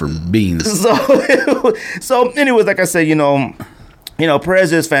shirt for beans. So anyways, like I said,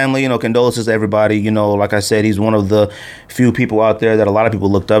 Perez's family, condolences to everybody. Like I said, he's one of the few people out there that a lot of people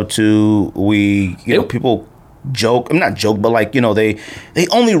looked up to. People joke. I'm not joke, but they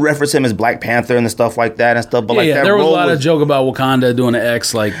only reference him as Black Panther and the stuff like that and stuff. But that there was a lot of joke about Wakanda doing an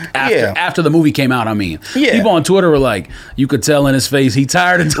X after the movie came out. I mean, yeah. People on Twitter were like, you could tell in his face he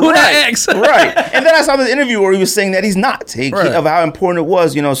tired of doing an X. Right. And then I saw this interview where he was saying that he's not of how important it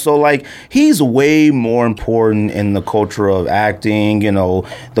was. So he's way more important in the culture of acting.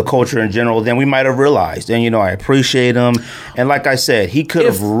 The culture in general than we might have realized. And I appreciate him. And like I said, he could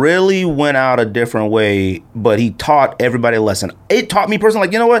have really went out a different way, but he taught everybody a lesson. It taught me personally,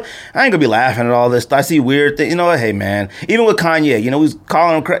 I ain't gonna be laughing at all this stuff. I see weird things. Hey, man. Even with Kanye, he's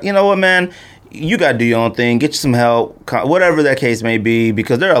calling him, you know what, man? You gotta do your own thing. Get you some help, whatever that case may be,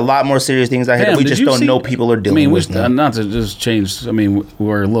 because there are a lot more serious things out here that we just don't know people are dealing with. Not to just change.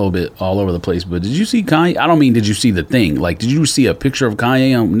 We're a little bit all over the place, but did you see Kanye? I don't mean did you see the thing? Did you see a picture of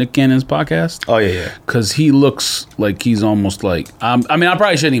Kanye on Nick Cannon's podcast? Oh yeah. Because he looks like he's almost like. I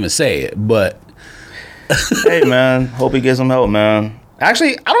probably shouldn't even say it, but. Hey man, hope he gets some help, man.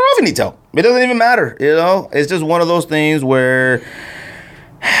 Actually, I don't know if he needs help. It doesn't even matter, It's just one of those things where,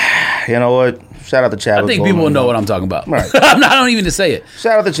 you know what? Shout out to Chadwick. I think Boseman, people will know what I'm talking about. Right. I don't even to say it.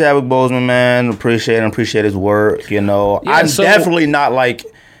 Shout out to Chadwick Boseman, man. Appreciate his work. I'm definitely not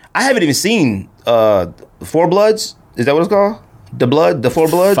I haven't even seen Four Bloods. Is that what it's called? The Four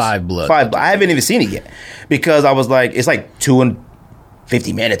Bloods? Five Bloods. I haven't even seen it yet because I was like, it's 2 and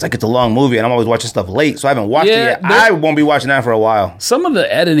 50 minutes. It's a long movie, and I'm always watching stuff late, so I haven't watched it yet. I won't be watching that for a while. Some of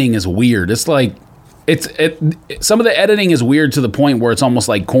the editing is weird. It's some of the editing is weird to the point where it's almost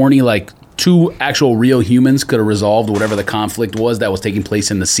corny. Two actual real humans could have resolved whatever the conflict was that was taking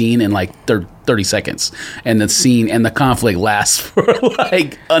place in the scene in 30 seconds, and the scene and the conflict lasts for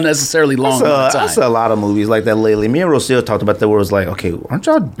unnecessarily long time. I saw a lot of movies like that lately. Me and Rocio talked about that where it was okay, aren't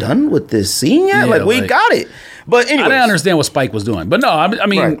y'all done with this scene yet? We got it. But anyways, I didn't understand what Spike was doing. But no,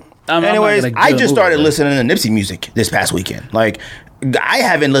 Right. Anyways, I just started listening to Nipsey music this past weekend. I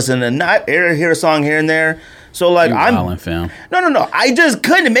haven't listened to not hear a song here and there. So I'm violent, fam. No. I just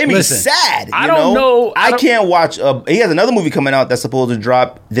couldn't. It made me sad. I don't know. I can't watch. He has another movie coming out that's supposed to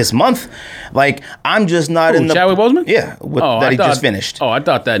drop this month. I'm just not in the Chadwick Boseman. Yeah, he just finished. Oh, I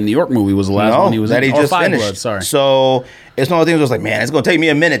thought that New York movie was the last one he was that in. He just finished. Blood, sorry. So it's one of the things. I was man, it's gonna take me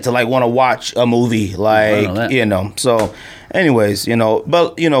a minute to want to watch a movie. So, anyways,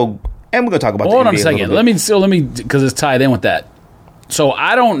 but and we're gonna talk about. Hold on a second. Let me because it's tied in with that. So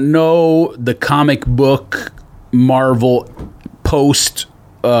I don't know the comic book Marvel post,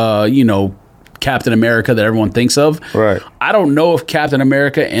 Captain America that everyone thinks of. Right. I don't know if Captain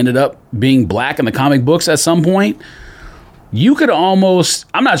America ended up being black in the comic books at some point. You could almost.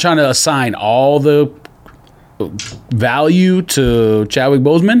 I'm not trying to assign all the value to Chadwick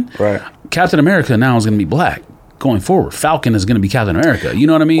Boseman. Right. Captain America now is going to be black going forward. Falcon is going to be Captain America. You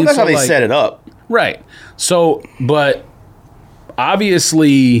know what I mean? Well, that's how they set it up. Right. So, but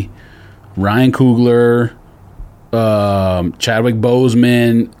obviously, Ryan Coogler, Chadwick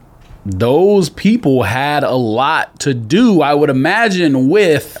Boseman, those people had a lot to do, I would imagine,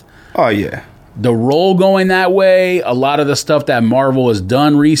 with the role going that way. A lot of the stuff that Marvel has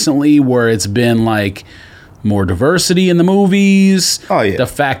done recently where it's been more diversity in the movies. The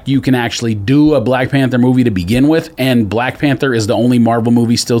fact you can actually do a Black Panther movie to begin with, and Black Panther is the only Marvel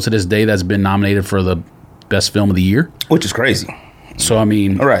movie still to this day that's been nominated for the best film of the year. Which is crazy. So, I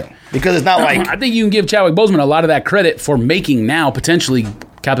mean... Right. Because it's not I think you can give Chadwick Boseman a lot of that credit for making now potentially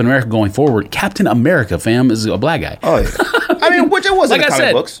Captain America going forward. Captain America, fam, is a black guy. Oh, yeah. Which it was in the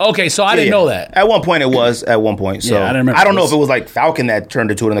comic books. Okay, so I didn't know that. At one point it was. So I didn't remember. I don't know if it was Falcon that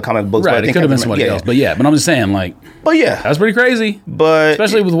turned into it in the comic books. Right, but it could have been somebody else. But but I'm just saying, But yeah. That's pretty crazy. But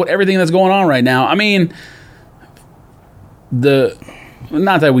especially with everything that's going on right now. I mean,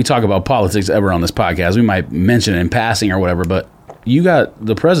 not that we talk about politics ever on this podcast. We might mention it in passing or whatever, but you got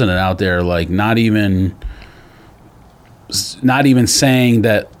the president out there not even saying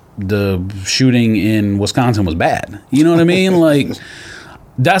that the shooting in Wisconsin was bad. You know what I mean?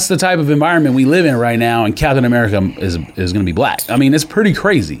 That's the type of environment we live in right now, and Captain America is going to be black. I mean, it's pretty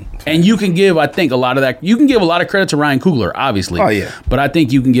crazy. And you can give, I think, a lot of that. You can give a lot of credit to Ryan Coogler, obviously. Oh, yeah. But I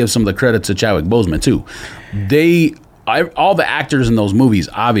think you can give some of the credit to Chadwick Boseman, too. All the actors in those movies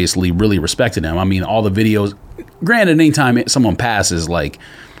obviously really respected him. I mean, all the videos. Granted, anytime someone passes,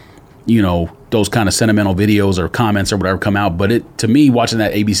 those kind of sentimental videos or comments or whatever come out. But to me, watching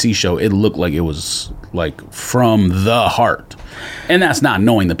that ABC show, it looked like it was like from the heart. And that's not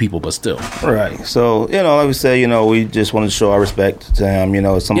knowing the people, but still. Right. So, like we said, we just wanted to show our respect to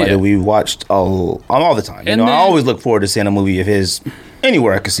him. Somebody that we watched all the time. I always look forward to seeing a movie of his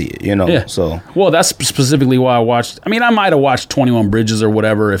anywhere I could see it, Yeah. So. Well, that's specifically why I watched. I mean, I might have watched 21 Bridges or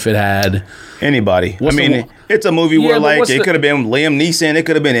whatever if it had anybody. It's a movie where it could have been Liam Neeson, it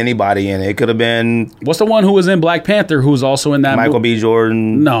could have been anybody, and it could have been. What's the one who was in Black Panther who's also in that? Michael B.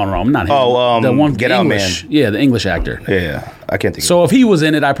 Jordan. No, I'm not him. Oh, the one Get English, Out Man. Yeah, the English actor. Yeah, I can't think. So if he was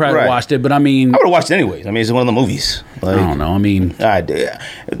in it, I probably watched it. But I mean, I would have watched it anyways. It's one of the movies. I don't know. I did.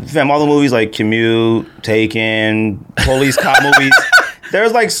 Fam, all the movies like Commute, Taken, police cop movies.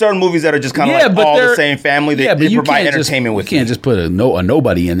 There's like certain movies that are just kind of all the same family that they provide entertainment with. You can't just put a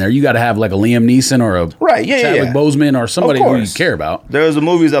nobody in there. You got to have like a Liam Neeson or a Chadwick Boseman or somebody who you care about. There's the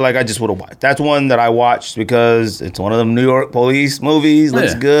movies that I just would have watched. That's one that I watched because it's one of them New York police movies.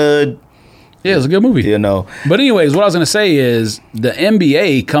 Looks good. Yeah, it's a good movie. But anyways, what I was going to say is the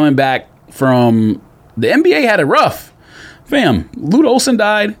NBA coming back from the NBA had it rough. Fam, Lute Olson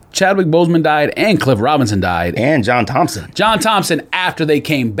died, Chadwick Boseman died, and Cliff Robinson died. And John Thompson. John Thompson after they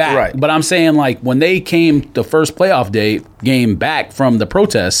came back. Right. But I'm saying, when they came the first playoff game back from the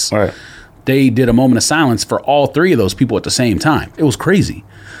protests, they did a moment of silence for all three of those people at the same time. It was crazy.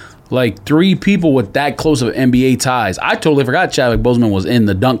 Like, three people with that close of NBA ties. I totally forgot Chadwick Boseman was in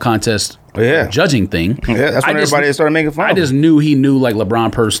the dunk contest judging thing. Yeah, that's when everybody started making fun of him. I just knew he knew,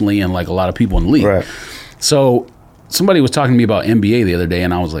 LeBron personally and, a lot of people in the league. Right. So somebody was talking to me about NBA the other day,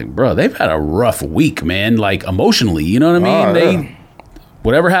 and I was like, bro, they've had a rough week, man, emotionally. You know what I mean?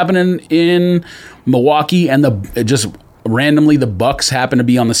 Whatever happened in Milwaukee, and just randomly the Bucks happened to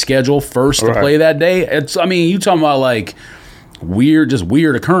be on the schedule first to play that day. You talking about weird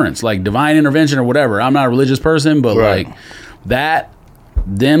occurrence, like divine intervention or whatever. I'm not a religious person, but that.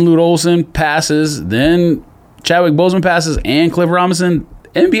 Then Lute Olson passes, then Chadwick Boseman passes, and Cliff Robinson.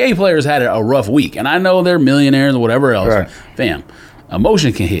 NBA players had a rough week, and I know they're millionaires or whatever else. Right. Fam,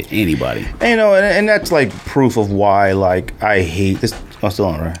 emotion can hit anybody. And that's proof of why I hate this. I'm still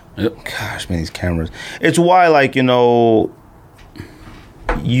on, right? Yep. Gosh, man, these cameras. It's why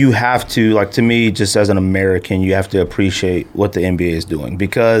you have to to me, just as an American, you have to appreciate what the NBA is doing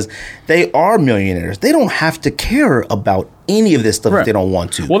because they are millionaires. They don't have to care about any of this stuff if they don't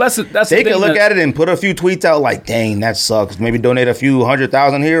want to. Well, that's they can look at it and put a few tweets out dang, that sucks. Maybe donate a few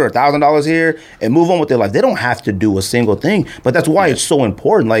 $100,000 here or $1,000 here and move on with their life. They don't have to do a single thing, but that's why it's so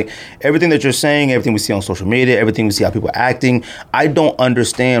important. Everything that you're saying, everything we see on social media, everything we see how people are acting, I don't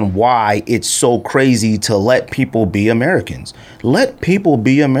understand why it's so crazy to let people be Americans. Let people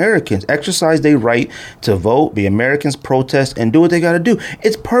be Americans. Exercise their right to vote, be Americans, protest, and do what they got to do.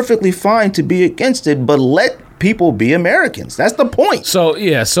 It's perfectly fine to be against it, but let people be Americans. That's the point. So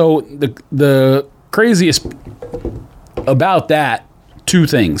the craziest about that, two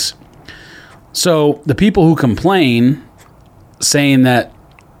things. So the people who complain, saying that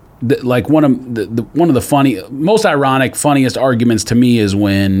one of the most ironic, funniest arguments to me is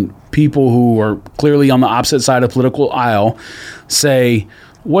when people who are clearly on the opposite side of the political aisle say,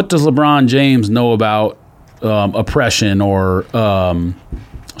 "What does LeBron James know about oppression or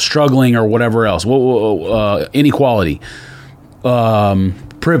struggling or whatever else, inequality,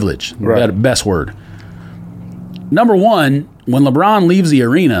 privilege, best word." Number one, when LeBron leaves the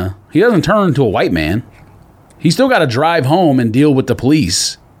arena, he doesn't turn into a white man. He's still got to drive home and deal with the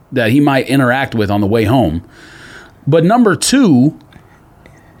police that he might interact with on the way home. But number two,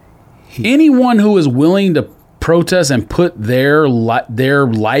 anyone who is willing to protest and put their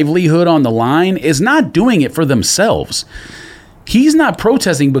livelihood on the line is not doing it for themselves. He's not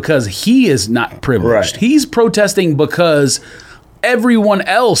protesting because he is not privileged. Right. He's protesting because everyone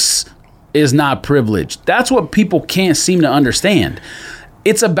else is not privileged. That's what people can't seem to understand.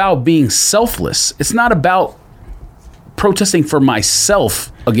 It's about being selfless. It's not about protesting for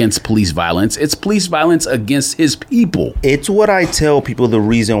myself against police violence. It's police violence against his people. It's what I tell people the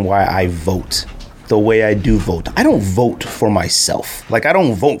reason why I vote the way I do vote. I don't vote for myself. I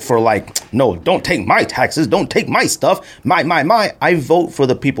don't vote for no, don't take my taxes, don't take my stuff, my. I vote for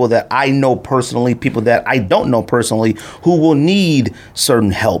the people that I know personally, people that I don't know personally, who will need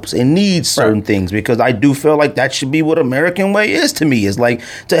certain helps and need certain things, because I do feel like that should be what American way is to me, is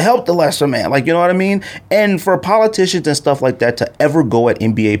to help the lesser man, you know what I mean? And for politicians and stuff like that to ever go at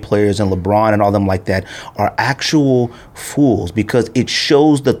NBA players and LeBron and all them like that are actual fools, because it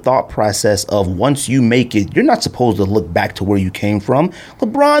shows the thought process of once once you make it, you're not supposed to look back to where you came from.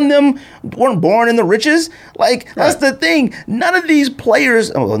 LeBron them weren't born in the riches. Like, that's the thing. None of these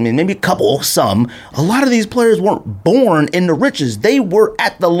players, I mean, maybe a couple, some, a lot of these players weren't born in the riches. They were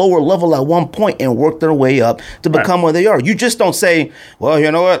at the lower level at one point and worked their way up to become where they are. You just don't say, well,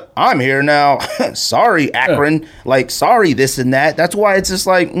 you know what? I'm here now. Sorry, Akron. Like, sorry, this and that. That's why it's just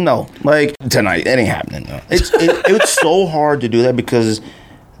like, no. Like, tonight, it ain't happening. No. It's so hard to do that because,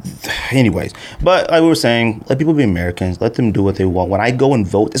 anyways. But like we were saying, let people be Americans. Let them do what they want. When I go and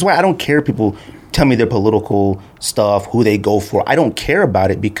vote, that's why I don't care if people tell me their political stuff, who they go for. I don't care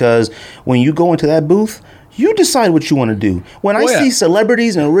about it because when you go into that booth, you decide what you want to do. When I see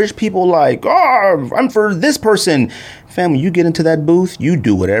celebrities and rich people like, oh, I'm for this person. Family, you get into that booth, you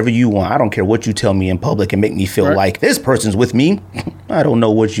do whatever you want. I don't care what you tell me in public and make me feel like this person's with me. I don't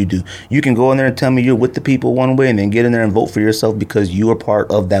know what you do. You can go in there and tell me you're with the people one way and then get in there and vote for yourself because you are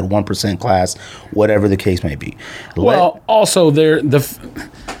part of that 1% class, whatever the case may be. Also, the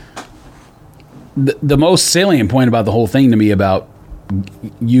most salient point about the whole thing to me about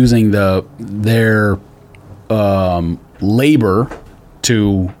using their labor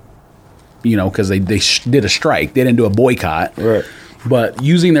to, because they did a strike. They didn't do a boycott. Right. But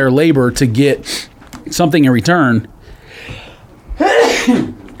using their labor to get something in return.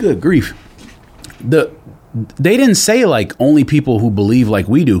 Good grief. They didn't say like only people who believe like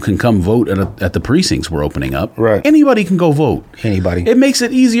we do can come vote at the precincts we're opening up. Right. Anybody can go vote. Anybody. It makes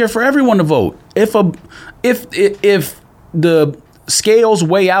it easier for everyone to vote. If the scales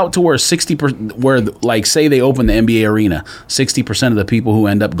weigh out to where 60%, where like say they open the NBA arena, 60% of the people who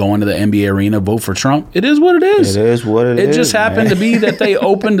end up going to the NBA arena vote for Trump. It is what it is. It is what it is. It just happened to be that they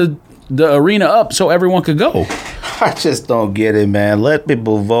opened the arena up so everyone could go. I just don't get it, man. Let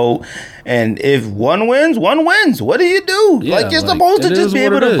people vote. And if one wins, one wins. What do you do? Yeah, you're supposed to just be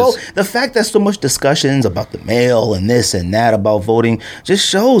able to vote. The fact that so much discussions about the mail and this and that about voting just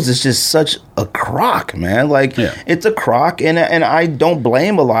shows it's just such a crock, man. It's a crock. And I don't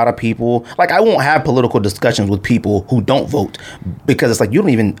blame a lot of people. Like, I won't have political discussions with people who don't vote because it's like you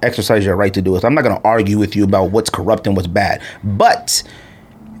don't even exercise your right to do it. So I'm not going to argue with you about what's corrupt and what's bad. But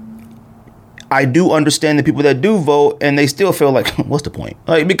I do understand the people that do vote and they still feel like, what's the point?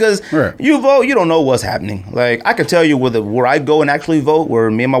 Like, because you vote, you don't know what's happening. Like, I can tell you where I go and actually vote, where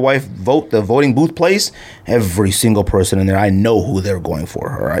me and my wife vote, the voting booth place, every single person in there, I know who they're going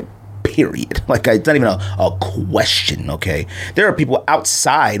for, all right? Period. Like, it's not even a question, okay? There are people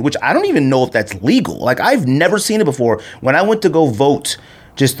outside, which I don't even know if that's legal. Like, I've never seen it before. When I went to go vote,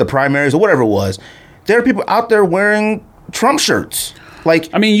 just the primaries or whatever it was, there are people out there wearing Trump shirts. Like,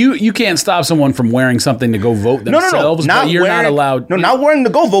 I mean, you can't stop someone from wearing something to go vote themselves, but you're not allowed. No, not wearing to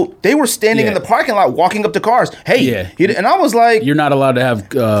go vote. They were standing in the parking lot, walking up to cars. Hey, and I was like, you're not allowed to have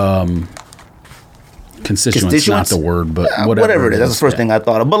constituents. Not the word, but whatever it is. That's the first thing I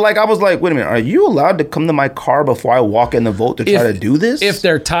thought of. But like, I was like, wait a minute, are you allowed to come to my car before I walk in the vote to try to do this? If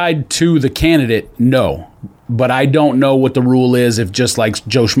they're tied to the candidate, no. But I don't know what the rule is if just like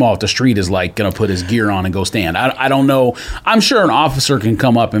Joe Schmo off the street is like going to put his gear on and go stand. I don't know. I'm sure an officer can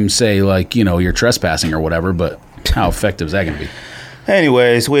come up and say like, you're trespassing or whatever, but how effective is that going to be?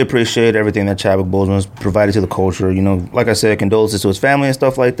 Anyways, we appreciate everything that Chadwick Boseman has provided to the culture. Like I said, condolences to his family and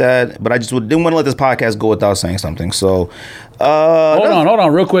stuff like that. But I just didn't want to let this podcast go without saying something. So, hold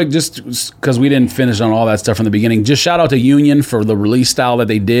on, real quick, just because we didn't finish on all that stuff from the beginning. Just shout out to Union for the release style that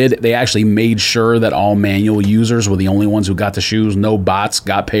they did. They actually made sure that all manual users were the only ones who got the shoes. No bots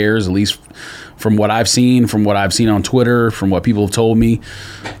got pairs, at least from what I've seen on Twitter, from what people have told me.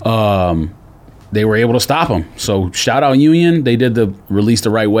 They were able to stop them. So shout out Union. They did the release the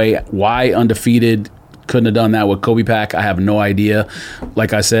right way. Why Undefeated couldn't have done that with Kobe Pack, I have no idea.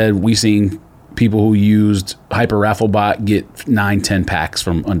 Like I said, we seen people who used Hyper Raffle Bot get 9-10 packs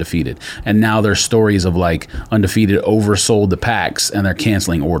from Undefeated. And now there's stories of like Undefeated oversold the packs and they're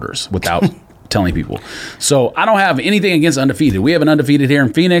canceling orders without telling people. So I don't have anything against Undefeated. We have an Undefeated here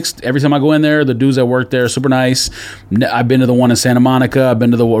in Phoenix. Every time I go in there, the dudes that work there are super nice. I've been to the one in Santa Monica. I've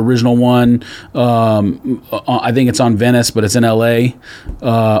been to the original one. I think it's on Venice, but it's in LA.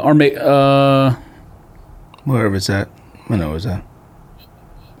 Wherever it's at. I know it's at.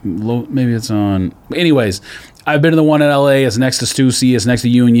 Maybe it's on. Anyways, I've been to the one in LA. It's next to Stussy. It's next to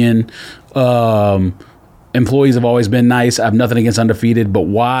Union. Employees have always been nice. I have nothing against Undefeated, but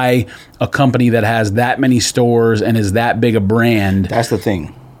why a company that has that many stores and is that big a brand? That's the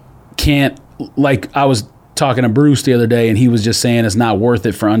thing. Can't, like, I was talking to Bruce the other day, and he was just saying it's not worth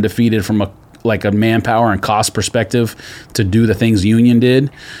it for Undefeated from a manpower and cost perspective to do the things Union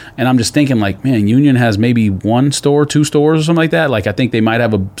did. And I'm just thinking, like, man, Union has maybe one store, two stores or something like that. Like, I think they might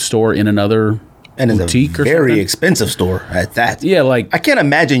have a store in another And it's boutique a or very something. expensive store at that. Yeah, like I can't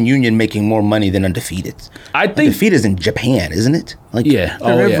imagine Union making more money than Undefeated. I think Undefeated's in Japan, isn't it? Like yeah,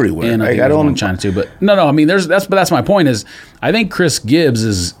 they're everywhere. And like, I don't in China too. But no. I mean, that's my point. Is I think Chris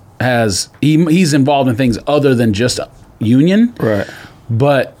Gibbs he's involved in things other than just Union, right?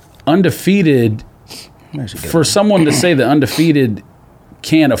 But Undefeated, for someone to say that Undefeated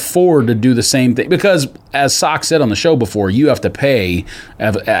can't afford to do the same thing, because as Sock said on the show before, you have to pay,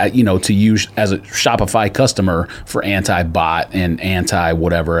 to use as a Shopify customer for anti-bot and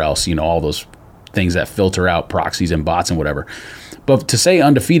anti-whatever else, all those things that filter out proxies and bots and whatever. But to say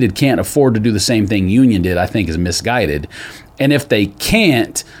Undefeated can't afford to do the same thing Union did, I think is misguided. And if they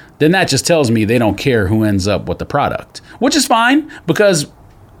can't, then that just tells me they don't care who ends up with the product, which is fine, because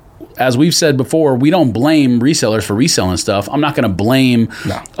as we've said before, we don't blame resellers for reselling stuff. I'm not going to blame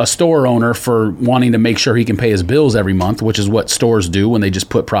a store owner for wanting to make sure he can pay his bills every month, which is what stores do when they just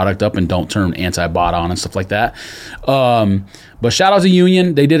put product up and don't turn anti-bot on and stuff like that. But shout out to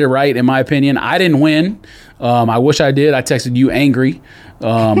Union. They did it right, in my opinion. I didn't win. I wish I did. I texted you angry,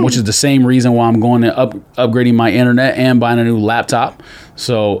 which is the same reason why I'm going to upgrading my internet and buying a new laptop.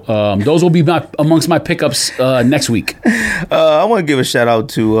 So those will be amongst my pickups next week. I want to give a shout out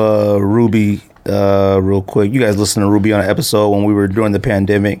to Ruby real quick. You guys listened to Ruby on an episode when we were during the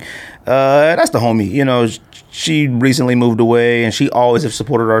pandemic. That's the homie. She recently moved away, and she always has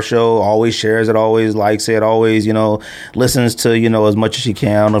supported our show, always shares it, always likes it, always, listens to, as much as she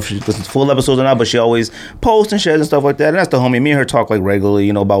can. I don't know if she listens to full episodes or not, but she always posts and shares and stuff like that. And that's the homie. Me and her talk like regularly,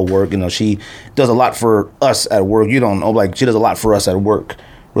 about work. She does a lot for us at work. You don't know, like she does a lot for us at work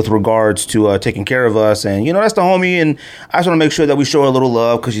with regards to taking care of us. And, that's the homie. And I just want to make sure that we show her a little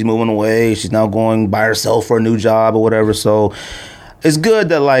love because she's moving away. She's now going by herself for a new job or whatever. So it's good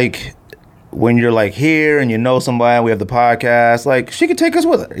that, like, when you're like here and somebody, we have the podcast, like she could take us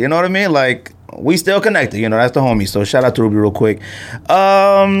with her. You know what I mean? Like we still connected. That's the homie. So shout out to Ruby real quick.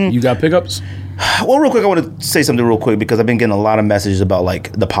 You got pickups? Well, real quick, I want to say something real quick because I've been getting a lot of messages about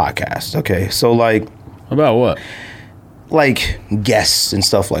like the podcast. Okay, so like about what? Like guests and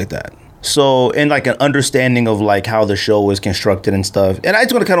stuff like that. So, and like an understanding of like how the show is constructed and stuff. And I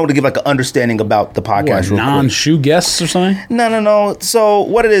just want to kind of give like an understanding about the podcast. What, non-shoe guests or something? No. So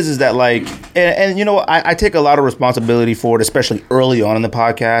what it is that like, and I take a lot of responsibility for it, especially early on in the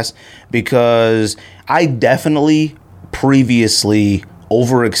podcast, because I definitely previously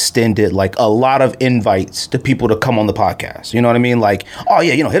overextended like a lot of invites to people to come on the podcast. You know what I mean? Like, oh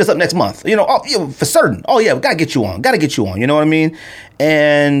yeah, hit us up next month. For certain. Oh yeah, we gotta get you on. You know what I mean?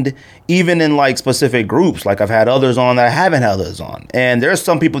 And even in like specific groups, like I've had others on that I haven't had others on. And there's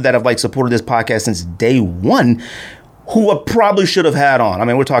some people that have like supported this podcast since day one who I probably should have had on. I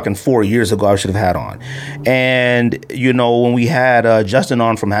mean, we're talking 4 years ago I should have had on. And, when we had Justin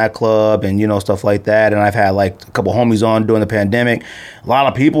on from Hat Club and, stuff like that, and I've had like a couple homies on during the pandemic, a lot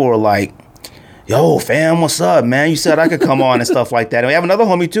of people were like, yo, fam, what's up, man? You said I could come on and stuff like that. And we have another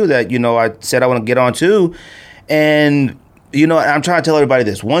homie too that, I said I want to get on too. And, I'm trying to tell everybody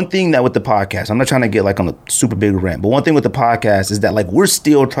this. One thing that with the podcast, I'm not trying to get like on a super big rant, but one thing with the podcast is that like we're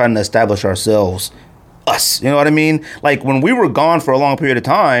still trying to establish ourselves. Us, you know what I mean? Like when we were gone for a long period of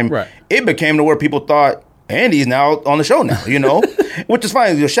time, right, it became to where people thought Andy's now on the show now, which is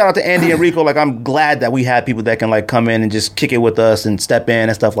fine. Shout out to Andy and Rico. Like I'm glad that we have people that can like come in and just kick it with us and step in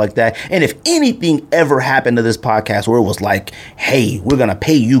and stuff like that. And if anything ever happened to this podcast where it was like, hey, we're going to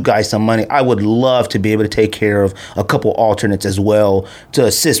pay you guys some money, I would love to be able to take care of a couple alternates as well to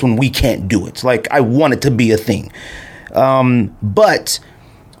assist when we can't do it. Like I want it to be a thing. But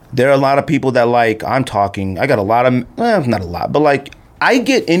there are a lot of people that like I got a lot of, not a lot, but like I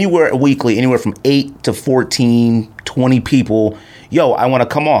get anywhere from 8 to 14, 20 people. Yo, I want to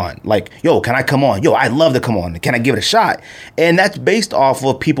come on. Like, yo, can I come on? Yo, I'd love to come on. Can I give it a shot? And that's based off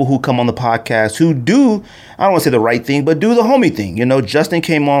of people who come on the podcast who do, I don't want to say the right thing, but do the homie thing. Justin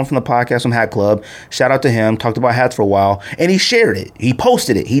came on from the podcast from Hat Club. Shout out to him. Talked about hats for a while. And he shared it. He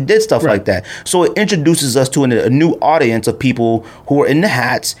posted it. He did stuff like that. So it introduces us to a new audience of people who are in the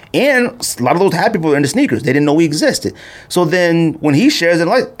hats. And a lot of those hat people are in the sneakers. They didn't know we existed. So then when he shares it,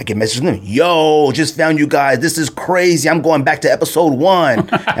 like, I get messages from him. Yo, just found you guys. This is crazy. I'm going back to episode 1.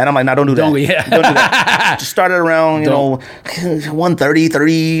 And I'm like, no, don't do that. Don't do that. Just start it around, 130,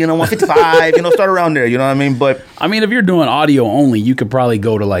 30, 155, start around there. You know what I mean? But I mean, if you're doing audio only, you could probably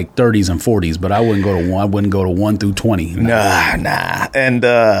go to like 30s and 40s, but I wouldn't go to 1 through 20. Nah. And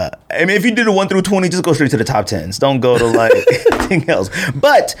I mean, if you do the 1 through 20, just go straight to the top 10s. Don't go to like anything else.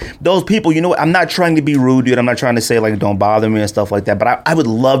 But those people, you know what? I'm not trying to be rude, dude. I'm not trying to say like don't bother me and stuff like that. But I would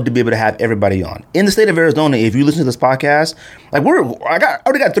love to be able to have everybody on. In the state of Arizona, if you listen to this podcast, like I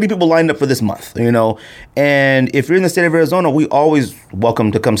already got 3 people lined up for this month, you know. And if you're in the state of Arizona, we always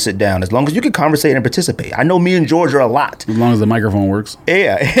welcome to come sit down as long as you can conversate and participate. I know me and George are a lot. As long as the microphone works.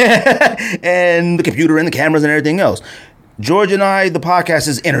 Yeah. And the computer and the cameras and everything else. George and I, the podcast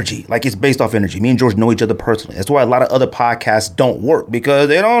is energy. Like, it's based off energy. Me and George know each other personally. That's why a lot of other podcasts don't work, because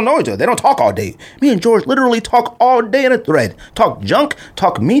they don't know each other. They don't talk all day. Me and George literally talk all day in a thread. Talk junk,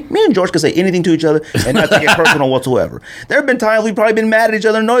 talk me. Me and George can say anything to each other and not take it personal whatsoever. There have been times we've probably been mad at each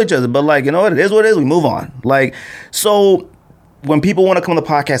other and know each other, but like, you know what? It is what it is. We move on. Like, so when people want to come on the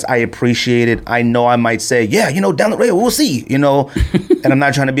podcast, I appreciate it. I know I might say, yeah, you know, down the road, we'll see, you know, and I'm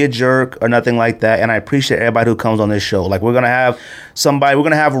not trying to be a jerk or nothing like that. And I appreciate everybody who comes on this show. Like, we're going to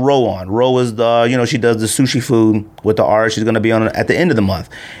have Ro on. Ro is she does the sushi food with the art. She's going to be on at the end of the month.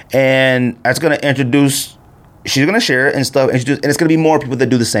 And that's going to introduce, she's going to share it and stuff. And it's going to be more people that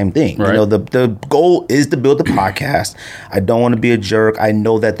do the same thing. Right. You know, the goal is to build the podcast. I don't want to be a jerk. I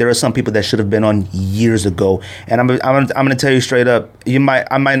know that there are some people that should have been on years ago. And I'm going to tell you straight up,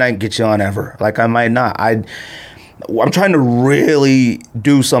 I might not get you on ever. Like, I might not. I'm trying to really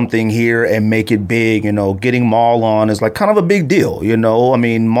do something here and make it big. You know, getting Maul on is like kind of a big deal. You know, I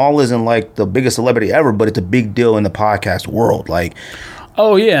mean, Maul isn't like the biggest celebrity ever, but it's a big deal in the podcast world. Like,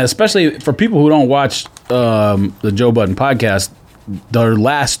 oh yeah, especially for people who don't watch the Joe Budden podcast. Their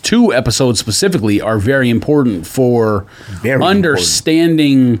last 2 episodes specifically are very important for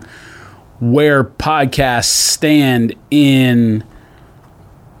understanding where podcasts stand in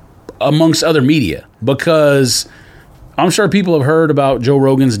amongst other media, because I'm sure people have heard about Joe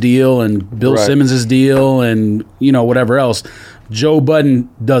Rogan's deal and Bill Simmons' deal and, you know, whatever else. Joe Budden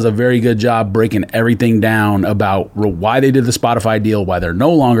does a very good job breaking everything down about why they did the Spotify deal, why they're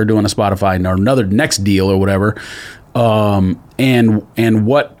no longer doing a Spotify or another next deal or whatever, and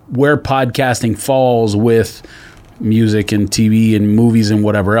where podcasting falls with music and TV and movies and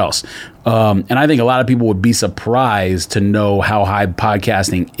whatever else. And I think a lot of people would be surprised to know how high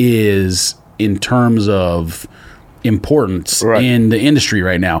podcasting is in terms of importance in the industry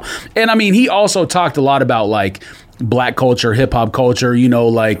right now. And I mean, he also talked a lot about like black culture, hip hop culture, you know,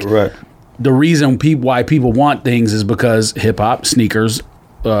 like the reason why people want things is because hip hop, sneakers,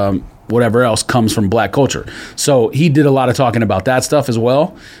 whatever else comes from black culture. So he did a lot of talking about that stuff as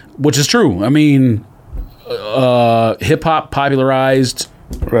well, which is true. I mean, hip hop popularized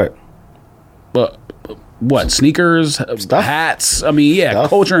what, sneakers, stuff, hats. I mean,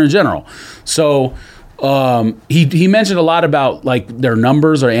 culture in general. So he mentioned a lot about like their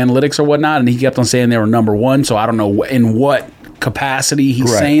numbers or analytics or whatnot, and he kept on saying they were number 1. So I don't know in what capacity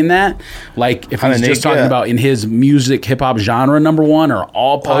he's saying that. Like if he's just talking about in his music hip hop genre number 1 or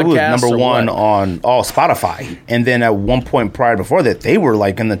all podcasts. Number 1 on all Spotify, and then at one point prior before that, they were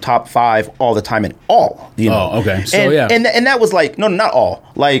like in the top 5 all the time in all. You know? Oh, okay. So and that was like no, not all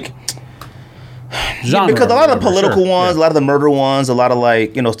like. Genre, because a lot of the political ones, a lot of the murder ones, a lot of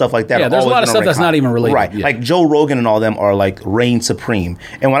like, you know, stuff like that. Yeah, there's a lot of stuff that's not even related. Right. Yeah. Like Joe Rogan and all them are like reign supreme.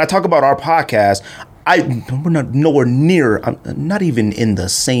 And when I talk about our podcast, we're not nowhere near, I'm not even in the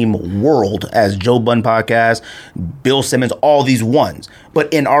same world as Joe Budden podcast, Bill Simmons, all these ones.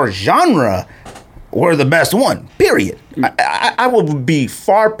 But in our genre, we're the best one, period. I would be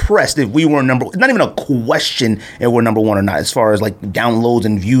far pressed if we were not even a question if we're number 1 or not, as far as like downloads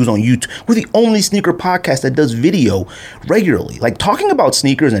and views on YouTube. We're the only sneaker podcast that does video regularly. Like, talking about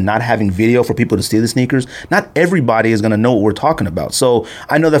sneakers and not having video for people to see the sneakers, not everybody is going to know what we're talking about. So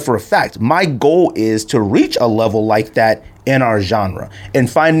I know that for a fact. My goal is to reach a level like that in our genre, and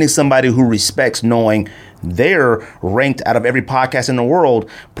finding somebody who respects knowing they're ranked out of every podcast in the world,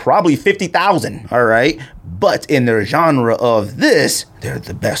 probably 50,000, all right? But in their genre of this, they're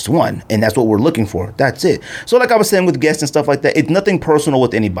the best one. And that's what we're looking for. That's it. So like I was saying with guests and stuff like that, it's nothing personal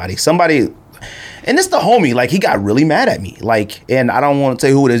with anybody. Somebody, and it's the homie, like he got really mad at me. Like, and I don't want to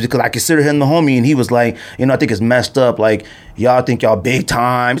say who it is because I consider him the homie, and he was like, you know, I think it's messed up. Like, y'all think y'all big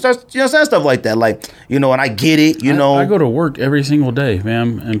time. Starts, you know, saying stuff like that. Like, you know, and I get it, you know. I go to work every single day,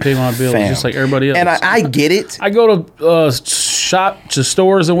 fam, and pay my bills just like everybody else. And I get it. I go to shop to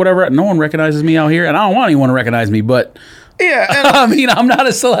stores and whatever. No one recognizes me out here, and I don't want anyone to recognize me, but yeah, I mean, I'm not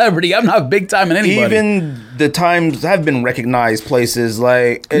a celebrity. I'm not big time in anybody. Even the times I've been recognized places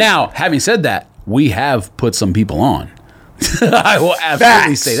like... Now, having said that, we have put some people on. I will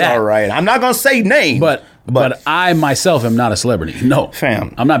absolutely say that. All right. I'm not going to say names. But But I myself am not a celebrity. No,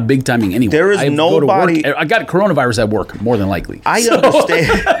 fam, I'm not big timing anyone. There is nobody. I got coronavirus at work, more than likely. I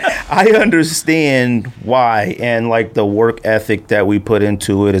understand. I understand why, and like the work ethic that we put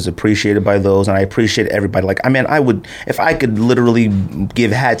into it is appreciated by those, and I appreciate everybody. Like, I mean, I would, if I could literally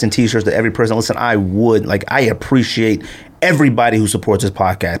give hats and T-shirts to every person. Listen, I would. Like, I appreciate everybody who supports this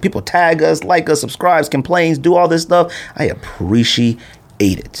podcast. People tag us, like us, subscribes, complains, do all this stuff. I appreciate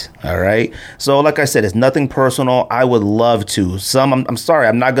it. All right. So like I said, it's nothing personal. I would love to. I'm sorry.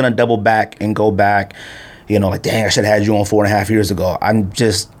 I'm not going to double back and go back. You know, like, dang, I should have had you on 4.5 years ago. I'm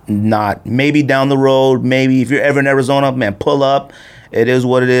just not. Maybe down the road, maybe if you're ever in Arizona, man, pull up. It is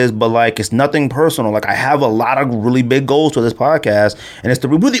what it is. But like, it's nothing personal. Like, I have a lot of really big goals for this podcast. And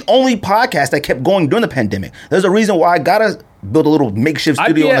we're the only podcast that kept going during the pandemic. There's a reason why I got to build a little makeshift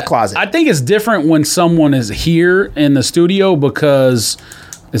studio in the closet. I think it's different when someone is here in the studio because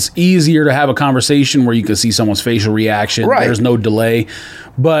it's easier to have a conversation where you can see someone's facial reaction. Right. There's no delay.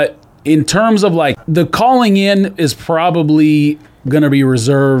 But in terms of like the calling in is probably going to be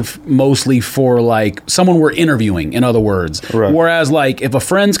reserved mostly for like someone we're interviewing, in other words. Right. Whereas like if a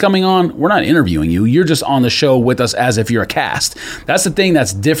friend's coming on, we're not interviewing you. You're just on the show with us as if you're a cast. That's the thing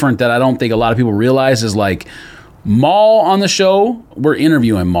that's different that I don't think a lot of people realize is like Maul on the show, we're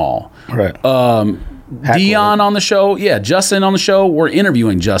interviewing Maul. Right. Dion on the show, yeah. Justin on the show, we're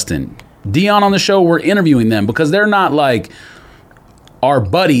interviewing Justin. Dion on the show, we're interviewing them because they're not like our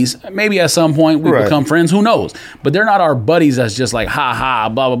buddies. Maybe at some point we become friends, who knows? But they're not our buddies that's just like, ha ha,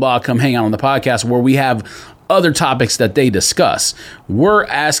 blah, blah, blah, come hang out on the podcast where we have other topics that they discuss. We're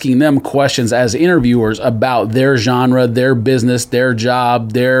asking them questions as interviewers about their genre, their business, their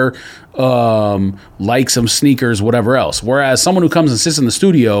job, their likes of sneakers, whatever else. Whereas someone who comes and sits in the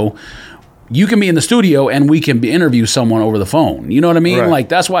studio, you can be in the studio and we can interview someone over the phone. You know what I mean? Right. Like,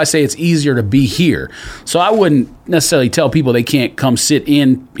 that's why I say it's easier to be here. So I wouldn't necessarily tell people they can't come sit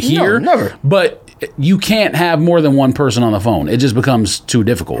in here. No, never. But you can't have more than one person on the phone. It just becomes too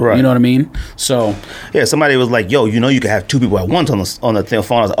difficult. Right. You know what I mean? So yeah, somebody was like, "Yo, you know, you can have two people at once on the phone."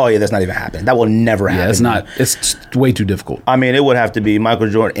 I was like, "Oh yeah, that's not even happening. That will never happen." Yeah, it's not. It's way too difficult. I mean, it would have to be Michael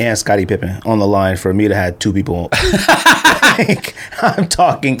Jordan and Scottie Pippen on the line for me to have two people. Like, I'm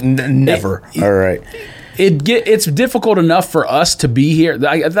talking never. All right. It's difficult enough for us to be here.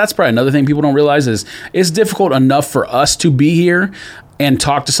 That's probably another thing people don't realize is it's difficult enough for us to be here and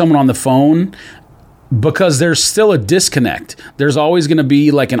talk to someone on the phone because there's still a disconnect. There's always going to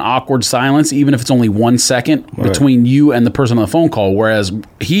be like an awkward silence, even if it's only 1 second between you and the person on the phone call. Whereas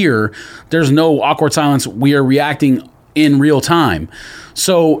here, there's no awkward silence. We are reacting in real time.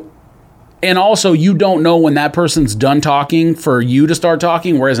 So, and also, you don't know when that person's done talking for you to start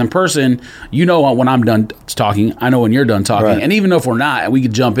talking. Whereas in person, you know when I'm done talking. I know when you're done talking. Right. And even if we're not, we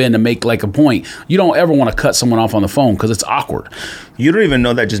could jump in and make like a point. You don't ever want to cut someone off on the phone because it's awkward. You don't even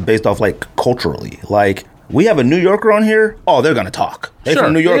know that just based off like culturally. Like, we have a New Yorker on here. Oh, they're going to talk. They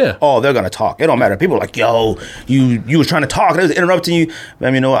from New York. Yeah. Oh, they're going to talk. It don't matter. People are like, yo, you was trying to talk. They was interrupting you. I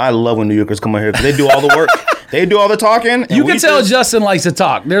mean, you know, I love when New Yorkers come on here because they do all the work. They do all the talking. You can tell Justin likes to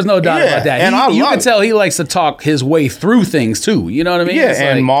talk. There's no doubt about that. And you can tell he likes to talk his way through things too. You know what I mean? Yeah,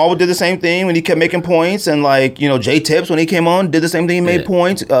 and Maul did the same thing when he kept making points. And like, you know, Jay Tips when he came on did the same thing. He made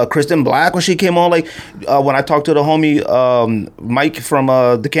points. Kristen Black when she came on, like when I talked to the homie Mike from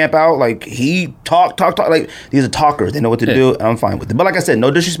the camp out, like he talk. Like, these are talkers. They know what to do. And I'm fine with it. But like I said,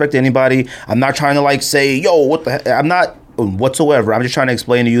 no disrespect to anybody. I'm not trying to like say, yo, what the heck? I'm not whatsoever. I'm just trying to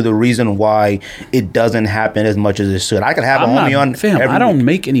explain to you the reason why it doesn't happen as much as it should. I could have a homie on. Fam, I don't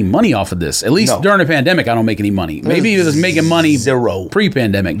make any money off of this. At least during the pandemic, I don't make any money. Maybe it was making money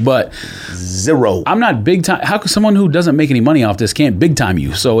pre-pandemic, but zero. I'm not big time. How could someone who doesn't make any money off this can't big time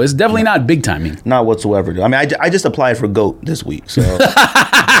you? So it's definitely not big timing. Not whatsoever. I mean, I just applied for GOAT this week, so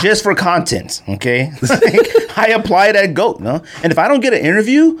just for content, okay? I applied at GOAT, no? And if I don't get an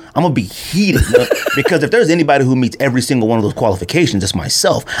interview, I'm gonna be heated, no? Because if there's anybody who meets every single one of those qualifications, it's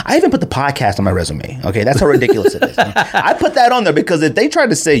myself. I even put the podcast on my resume. Okay, that's how ridiculous it is. I put that on there because if they try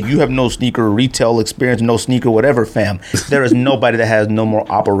to say you have no sneaker retail experience, no sneaker whatever, fam, there is nobody that has no more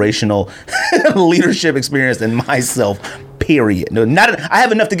operational leadership experience than myself. Period. No, I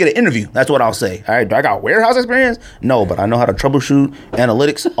have enough to get an interview. That's what I'll say. All right, do I got warehouse experience? No, but I know how to troubleshoot,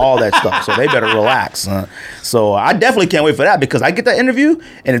 analytics, all that stuff. So they better relax. So I definitely can't wait for that because I get that interview,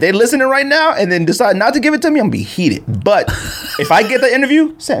 and if they listening right now and then decide not to give it to me, I'm gonna be heated. But if I get the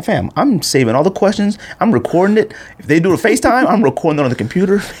interview, fam, I'm saving all the questions. I'm recording it. If they do a FaceTime, I'm recording it on the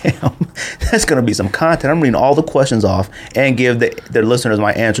computer. Fam, that's gonna be some content. I'm reading all the questions off and give their listeners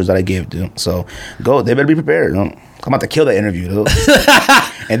my answers that I gave to them. So they better be prepared. I'm about to kill that interview, though.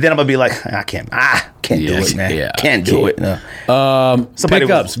 And then I'm gonna be like, I can't do it, man. Yeah, can't do it. No.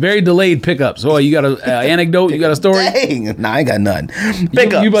 Pickups, very delayed pickups. Oh, you got an anecdote? You got a story? Dang, nah, I ain't got none.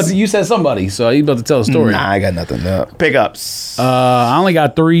 Pickups. You said somebody, so you about to tell a story. Nah, I got nothing. No. Pickups. I only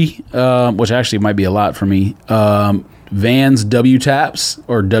got 3, which actually might be a lot for me. Vans W-Taps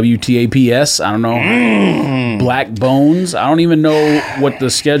or WTAPS. I don't know. Black Bones. I don't even know what the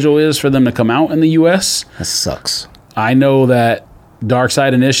schedule is for them to come out in the U.S. That sucks. I know that Dark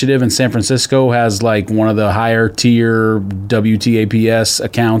Side Initiative in San Francisco has like one of the higher tier WTAPS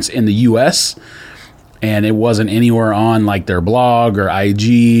accounts in the U.S., and it wasn't anywhere on like their blog or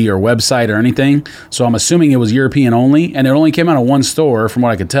IG or website or anything. So I'm assuming it was European only, and it only came out of one store from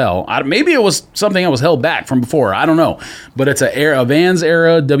what I could tell. Maybe it was something that was held back from before. I don't know. But it's a Vans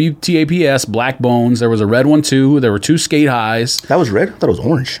era WTAPS Black Bones. There was a red one too. There were 2 skate highs. That was red? I thought it was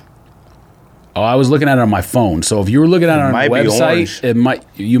orange. Oh, I was looking at it on my phone. So if you were looking at it on a website,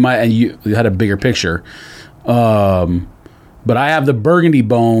 you had a bigger picture. But I have the Burgundy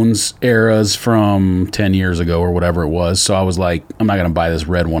Bones eras from 10 years ago or whatever it was. So I was like, I'm not going to buy this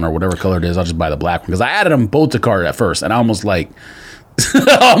red one or whatever color it is. I'll just buy the black one. Because I added them both to cart at first. And I almost went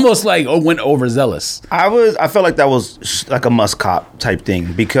overzealous. I felt like that was like a must cop type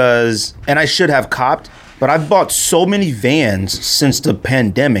thing. And I should have copped. But I've bought so many Vans since the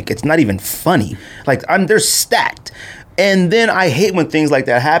pandemic. It's not even funny. Like, they're stacked. And then I hate when things like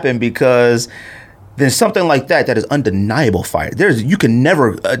that happen because there's something like that is undeniable fire. You can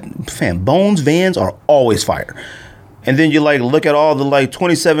never, Bones, Vans are always fire. And then you like look at all the like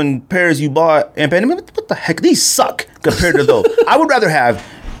 27 pairs you bought and what the heck? These suck compared to those. I would rather have.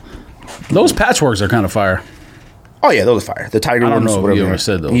 Those patchworks are kind of fire. Oh yeah, those are fire. The tiger ones, whatever. I don't know if you ever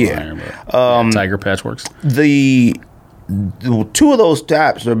said those. Yeah. Fire, but, tiger patchworks. The 2 of those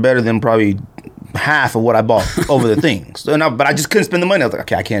taps are better than probably half of what I bought over the things. But I just couldn't spend the money. I was like,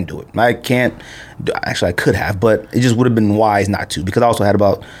 okay, I can't do it. I can't. Actually, I could have, but it just would have been wise not to because I also had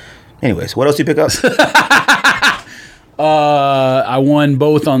about. Anyways, what else do you pick up? I won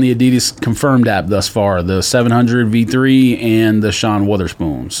both on the Adidas Confirmed app thus far, the 700 V3 and the Sean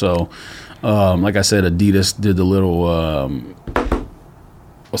Wotherspoon. So, like I said, Adidas did the little,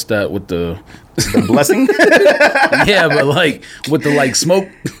 what's that with the blessing? Yeah, but like with the like smoke.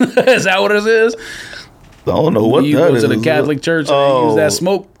 Is that what it is? I don't know what you that go is. to the Catholic Church and they use that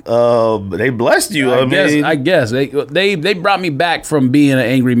smoke. They blessed you. I guess they brought me back from being an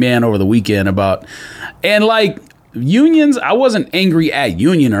angry man over the weekend and like unions. I wasn't angry at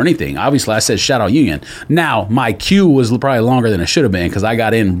union or anything. Obviously, I said shout out union. Now my queue was probably longer than it should have been because I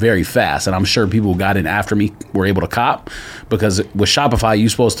got in very fast, and I'm sure people who got in after me were able to cop because with Shopify you're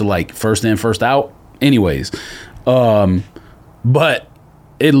supposed to like first in first out. Anyways, but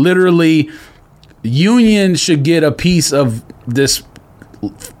it literally. Union should get a piece of this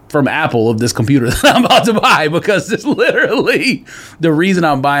from Apple of this computer that I'm about to buy because it's literally the reason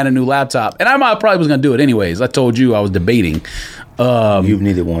I'm buying a new laptop. And I probably was going to do it anyways. I told you I was debating. You've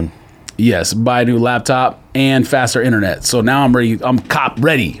needed one. Yes, buy a new laptop and faster internet. So now I'm ready. I'm cop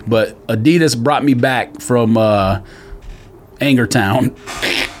ready. But Adidas brought me back from Anger Town.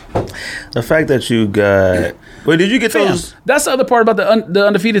 The fact that you got... Wait, did you get those? That's the other part about the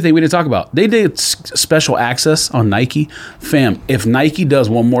undefeated thing we didn't talk about. They did special access on Nike. Fam, if Nike does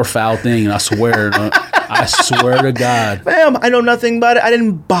one more foul thing, I swear to God. Fam, I know nothing about it. I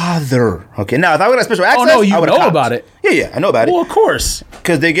didn't bother. Okay, now if I would have special access, oh no, you I know copped. About it. Yeah, I know about it. Well, of course.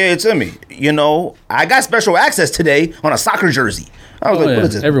 Because they gave it to me. You know, I got special access today on a soccer jersey. I was like, what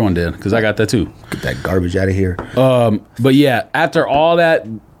is this? Everyone did, because I got that too. Get that garbage out of here. But yeah, after all that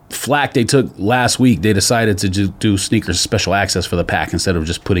flack they took last week, they decided to just do sneakers special access for the pack instead of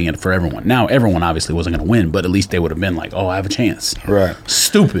just putting it for everyone. Now, everyone obviously wasn't going to win, but at least they would have been like, oh, I have a chance. Right.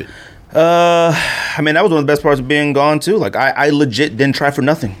 Stupid. I mean, that was one of the best parts of being gone, too. Like, I legit didn't try for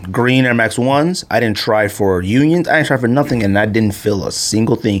nothing. Green Air Max 1s. I didn't try for unions. I didn't try for nothing, and I didn't feel a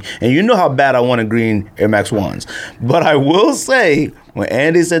single thing. And you know how bad I wanted Green Air Max 1s. But I will say, when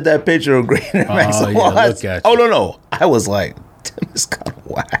Andy sent that picture of Green Air Max 1s, no. I was like, it's kind of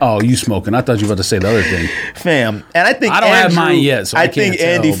whack. Oh, you smoking. I thought you were about to say the other thing. Fam. And I think I don't have mine yet, so I think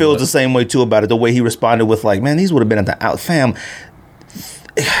Andy feels the same way, too, about it. The way he responded with, like, man, these would have been at the out. Fam.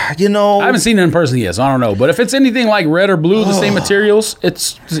 You know, I haven't seen it in person yet, so I don't know. But if it's anything like red or blue, the same materials,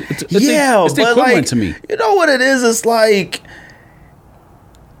 it's the equivalent to me. You know what it is? It's like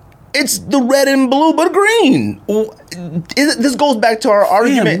it's the red and blue, but green. This goes back to our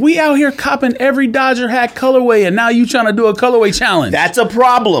argument. Damn, we out here copping every Dodger hat colorway, and now you trying to do a colorway challenge. That's a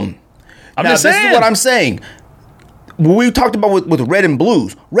problem. I'm just saying. This is what I'm saying. We talked about with red and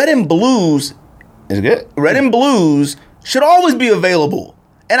blues. Red and blues is good. Red and blues should always be available.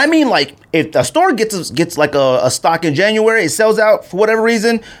 And I mean, like, if a store gets like a stock in January, it sells out for whatever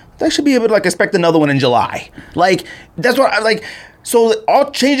reason, they should be able to like expect another one in July. Like, that's what I like. So all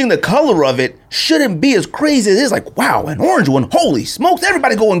changing the color of it shouldn't be as crazy as it is. Like, wow, an orange one, holy smokes,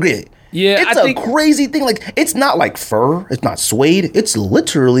 everybody going grid. Yeah, it's a crazy thing. Like, it's not like fur, it's not suede, it's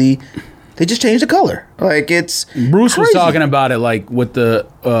literally they just changed the color. Like, it's Bruce crazy. was talking about it like with the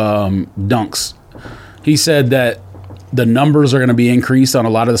dunks. He said that the numbers are going to be increased on a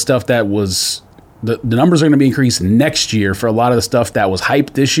lot of the stuff that was the numbers are going to be increased next year for a lot of the stuff that was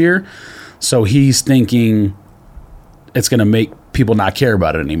hyped this year. So he's thinking it's going to make people not care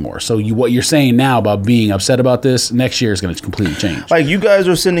about it anymore. So what you're saying now about being upset about this, next year is going to completely change. Like, you guys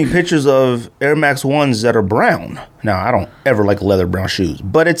are sending pictures of Air Max 1s that are brown. Now, I don't ever like leather brown shoes,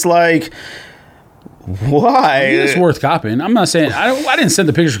 but it's like, why? It's worth copying. I'm not saying I didn't send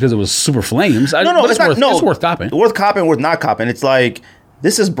the picture because it was super flames. No, it's not. It's worth copying. Worth copying, worth not copying. It's like,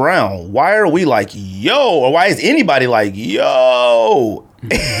 this is brown. Why are we like, yo? Or why is anybody like, yo?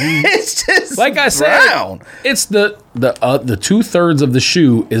 It's just like I brown. said, it's the 2/3 of the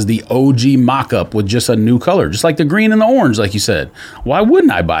shoe is the OG mock-up with just a new color, just like the green and the orange, like you said. Why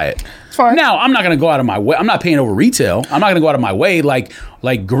wouldn't I buy it? It's fine. Now, I'm not going to go out of my way. I'm not paying over retail. I'm not going to go out of my way. Like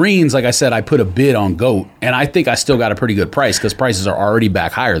greens, like I said, I put a bid on GOAT, and I think I still got a pretty good price because prices are already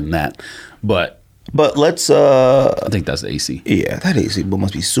back higher than that. But let's I think that's the AC. Yeah, that AC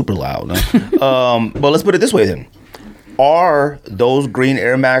must be super loud. Huh? But let's put it this way then. Are those green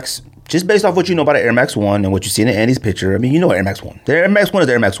Air Max, just based off what you know about an Air Max 1 and what you see in Andy's picture, I mean, you know Air Max 1. The Air Max 1 is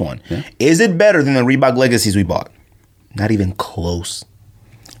the Air Max 1. Yeah. Is it better than the Reebok Legacies we bought? Not even close.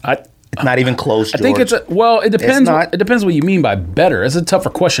 It's not even close, George. I think it depends. It depends what you mean by better. It's a tougher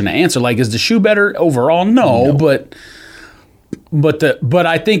question to answer. Like, is the shoe better overall? No. But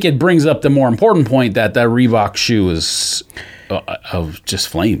I think it brings up the more important point that Reebok shoe is of just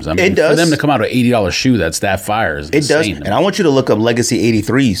flames. I mean, it does. For them to come out with an $80 shoe that's that fire is insane. It does. And I want you to look up Legacy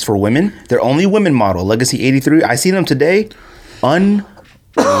 83s for women. They're only women model. Legacy 83. I see them today.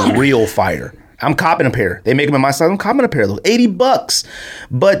 Unreal fire. I'm copping a pair. They make them in my size. I'm copping a pair of those. $80.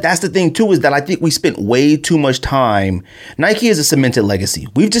 But that's the thing, too, is that I think we spent way too much time. Nike is a cemented legacy.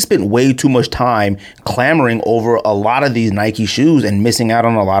 We've just spent way too much time clamoring over a lot of these Nike shoes and missing out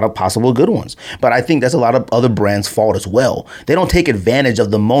on a lot of possible good ones. But I think that's a lot of other brands' fault as well. They don't take advantage of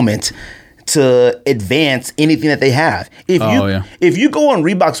the moment to advance anything that they have. If you go on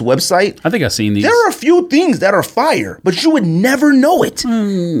Reebok's website, I think I've seen these. There are a few things that are fire, but you would never know it.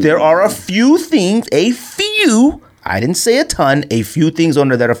 There are a few things, I didn't say a ton, a few things on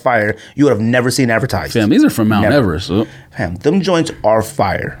there that are fire you would have never seen advertised. Fam, these are from Mount Everest. So. Fam, them joints are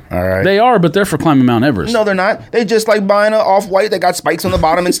fire, all right? They are, but they're for climbing Mount Everest. No, they're not. They just like buying an off-white that got spikes on the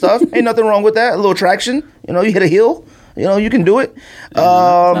bottom and stuff. Ain't nothing wrong with that. A little traction. You know, you hit a hill. You know, you can do it. It's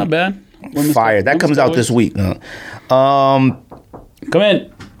not bad. Fire. That comes out this week. Come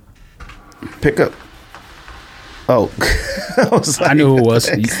in. Pick up. Oh. I knew who it was.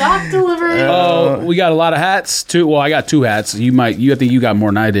 Stock delivery. We got a lot of hats too. Well, I got 2 hats. I think you got more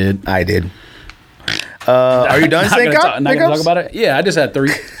than I did. I did. Are you done? Not gonna talk about it. Yeah, I just had 3.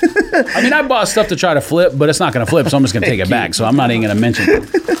 I mean, I bought stuff to try to flip, but it's not going to flip, so I'm just going to take it back. So I'm not even going to mention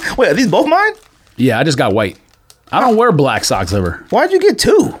it. Wait, are these both mine? Yeah, I just got white. I don't wear black socks ever. Why'd you get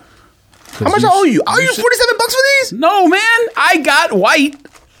 2? How much I owe you? I owe you $47 for these? No, man. I got white.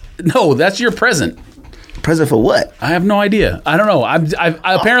 No, that's your present. Present for what? I have no idea. I don't know.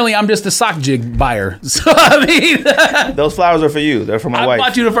 Apparently, I'm just a sock jig buyer. So, I mean... Those flowers are for you. They're for my wife. I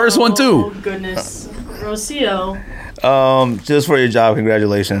bought you the first one, too. Oh, goodness. Rocio. Just for your job,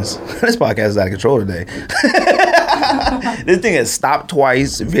 congratulations. This podcast is out of control today. This thing has stopped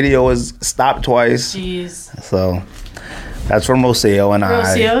twice. Video has stopped twice. Jeez. So... That's from Rocio and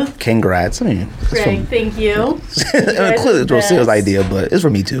Rocio. I. Congrats. I mean, Greg, thank you. Clearly it's Rocio's idea, but it's for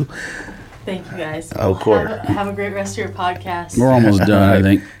me too. Thank you, guys. Of course. Have a great rest of your podcast. We're almost done, I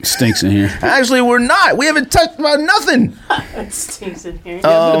think. Stinks in here. Actually, we're not. We haven't touched about nothing. It stinks in here.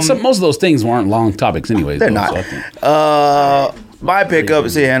 Most of those things weren't long topics anyways. They're not. My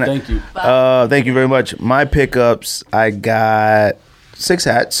pickups, Hannah. Thank you. Thank you very much. My pickups, I got 6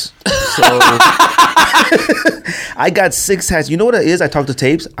 hats. So I got 6 hats. You know what it is? I talked to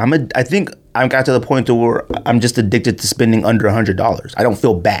Tapes. I think I got to the point to where I'm just addicted to spending under $100. I don't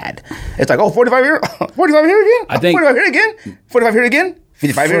feel bad. It's like, 45 here, 45 here again. I think 45 here again. 45 here again.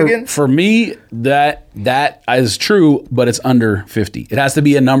 55 here again. For me, that is true, but it's under 50. It has to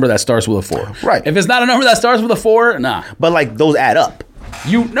be a number that starts with a 4. Right. If it's not a number that starts with a 4, nah. But like those add up.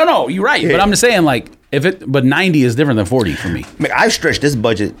 You're right. Yeah. But I'm just saying, like, But 90 is different than 40 for me. I mean, I stretched this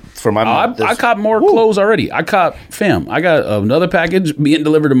budget for my month. I caught more clothes already. I got another package being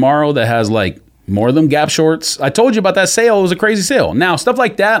delivered tomorrow that has like more of them Gap shorts. I told you about that sale. It was a crazy sale. Now, stuff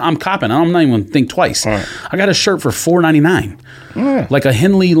like that, I'm copping. I'm not even think twice. Right. I got a shirt for $4.99. Like a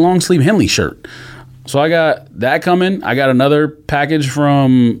Henley, long sleeve Henley shirt. So I got that coming. I got another package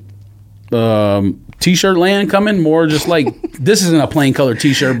from T-shirt land coming. More just like, this isn't a plain color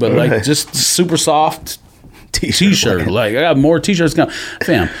T-shirt, but like just super soft T-shirt. Like I got more T-shirts coming.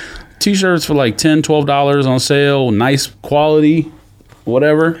 Fam, T-shirts for like $10, $12 on sale. Nice quality.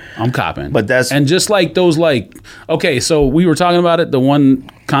 Whatever, I'm copping. But and just like those, like, okay, so we were talking about it. The one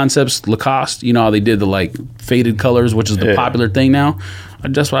concepts Lacoste, you know how they did the like faded colors, which is the popular thing now. I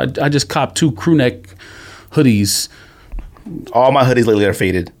just copped 2 crew neck hoodies. All my hoodies lately are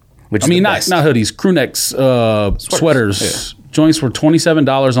faded. Which not hoodies, crew necks, sweaters. Yeah. Joints were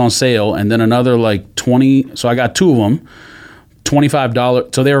 $27 on sale, and then another like 20. So I got 2 of them.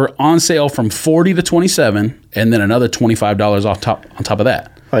 $25. So they were on sale from 40 to 27, and then another $25 on top of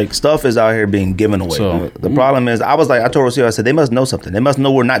that. Like stuff is out here being given away. So, the problem is, I told Rocio, I said they must know something. They must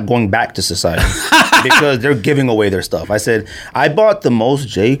know we're not going back to society because they're giving away their stuff. I said I bought the most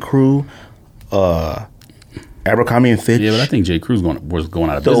J. Crew, Abercrombie and Fitch. Yeah, but I think J. Crew's was going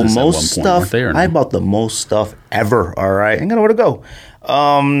out of business at one point. Stuff. I bought the most stuff ever. All right, ain't got nowhere to go.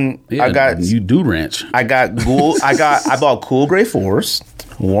 I got you Dude Ranch. I bought cool gray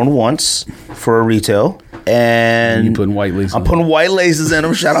 4s, worn once for retail, and you putting white laces. I'm putting white laces in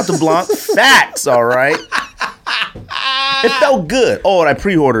them. Shout out to Blanc. Facts, all right. It felt good. Oh, and I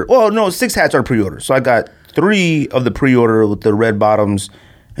pre-ordered. Well, no, 6 hats are pre-ordered. So I got 3 of the pre-order with the red bottoms,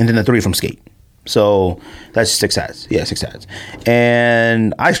 and then the 3 from Skate. So that's 6 hats. Yeah, 6 hats.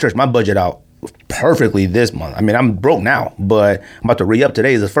 And I stretched my budget out perfectly this month. I mean, I'm broke now, but I'm about to re-up.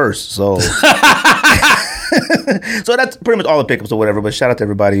 Today is the 1st, so so that's pretty much all the pickups or whatever. But shout out to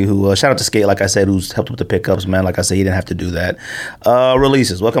everybody who shout out to Skate, like I said, who's helped with the pickups, man. Like I said, he didn't have to do that.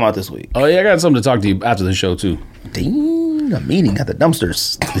 Releases, what come out this week? Oh yeah, I got something to talk to you after the show too. Dang, a meeting at the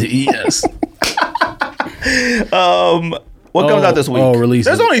dumpsters. Yes. What comes out this week? Releases.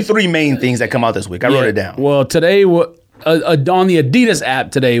 There's only 3 main things that come out this week. I wrote it down. Well, today on the Adidas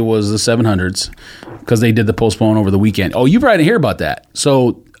app today was the 700s because they did the postpone over the weekend. Oh, you probably didn't hear about that.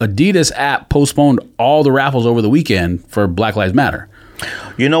 So Adidas app postponed all the raffles over the weekend for Black Lives Matter.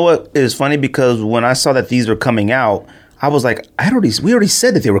 You know what is funny? Because when I saw that these were coming out, I was like, we already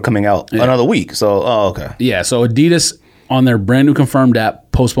said that they were coming out another week. So, okay. Yeah, so Adidas on their brand new confirmed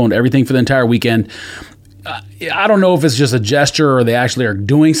app postponed everything for the entire weekend. I don't know if it's just a gesture or they actually are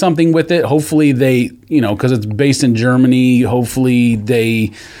doing something with it. Hopefully they, because it's based in Germany, hopefully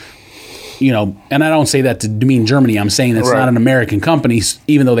they, and I don't say that to demean Germany. I'm saying it's not an American company,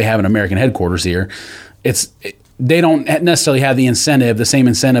 even though they have an American headquarters here. They don't necessarily have the same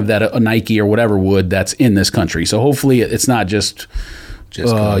incentive that a Nike or whatever would that's in this country. So hopefully it's not just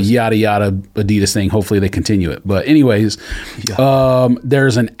yada yada Adidas thing. Hopefully they continue it. But anyways,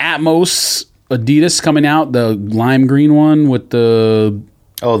 there's an Atmos Adidas coming out, the lime green one with the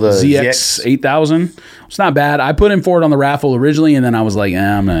ZX 8000. It's not bad. I put him for it on the raffle originally, and then I was like,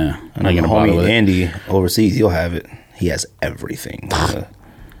 I'm not going to bother with it. Andy overseas, he'll have it. He has everything.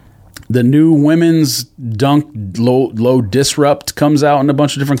 The new women's Dunk low Disrupt comes out in a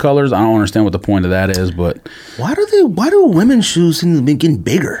bunch of different colors. I don't understand what the point of that is, but why do women's shoes seem to be getting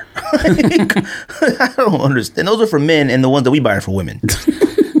bigger? I don't understand. Those are for men, and the ones that we buy are for women.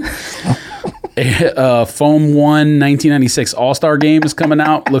 Foam 1 1996 All-Star Game is coming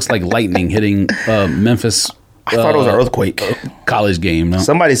out. Looks like lightning hitting Memphis. I thought it was an earthquake. College game. No?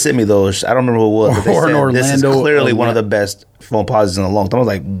 Somebody sent me those. I don't remember who it was. But they said, Orlando. This is clearly one of the best foam posits in a long time. I was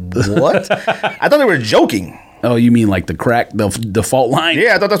like, what? I thought they were joking. Oh, you mean like the fault line?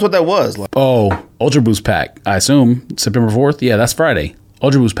 Yeah, I thought that's what that was. Ultra Boost Pack. I assume September 4th. Yeah, that's Friday.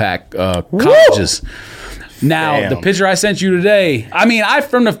 Ultra Boost Pack. Colleges. Now, the picture I sent you today, I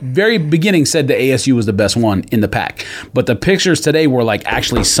from the very beginning said the ASU was the best one in the pack. But the pictures today were like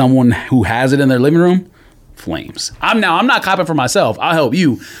actually someone who has it in their living room. Flames. I'm not copping for myself. I'll help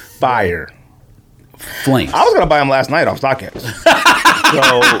you. Fire. Flames. I was going to buy them last night off StockX.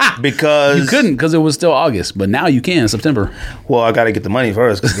 So, because you couldn't because it was still August, but now you can September. Well, I got to get the money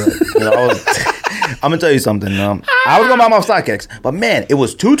first. I'm going to tell you something. I was going to buy them off StockX, but man, it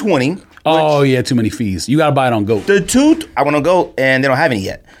was $220. Oh, yeah, too many fees. You got to buy it on GOAT. I want to go, and they don't have any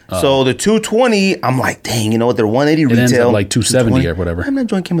yet. So the $220, I'm like, dang, you know what? They're $180 retail. Ends up like $270 or whatever. And that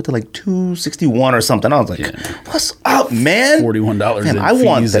joint came up to like $261 or something. I was like, up, man. $41. Man, I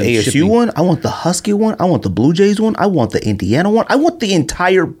want the ASU one. I want the Husky one. I want the Blue Jays one. I want the Indiana one. I want the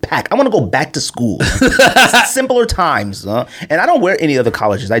entire pack. I want to go back to school. Simpler times. And I don't wear any other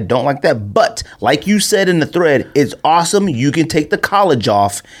colleges. I don't like that. But like you said in the thread, it's awesome. You can take the college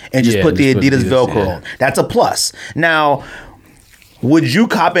off and just put the Adidas Velcro on. That's a plus. Now, would you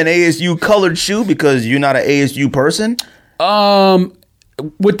cop an ASU colored shoe because you're not an ASU person?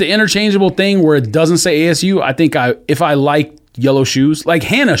 With the interchangeable thing where it doesn't say ASU, I think if I like yellow shoes, like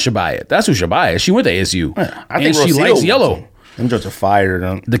Hannah should buy it. That's who should buy it. She went to ASU. I think she likes yellow. Them just are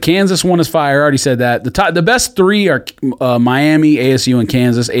fire. The Kansas one is fire. I already said that. The best three are Miami, ASU, and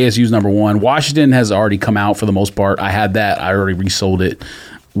Kansas. ASU's number one. Washington has already come out for the most part. I had that. I already resold it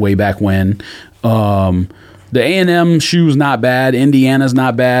way back when. The A&M shoe's not bad. Indiana's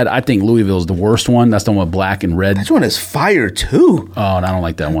not bad. I think Louisville's the worst one. That's the one with black and red. That one is fire, too. Oh, and I don't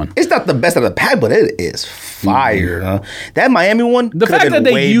like that one. It's not the best of the pack, but it is fire. That Miami one, the fact that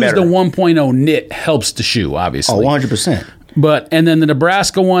they use the 1.0 knit helps the shoe, obviously. Oh, 100%. And then the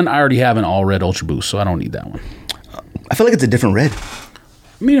Nebraska one, I already have an all red Ultra Boost, so I don't need that one. I feel like it's a different red.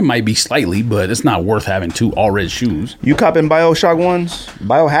 I mean, it might be slightly, but it's not worth having two all red shoes. You copping BioShock ones?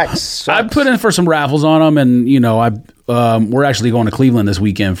 Biohacks? I put in for some raffles on them, and we're actually going to Cleveland this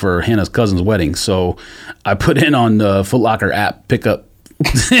weekend for Hannah's cousin's wedding. So I put in on the Foot Locker app pickup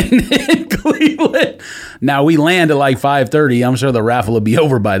in Cleveland. Now we land at like 5:30. I'm sure the raffle will be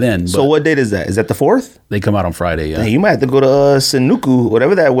over by then. So what date is that? Is that the 4th? They come out on Friday. Yeah. Dang, you might have to go to Sunoco,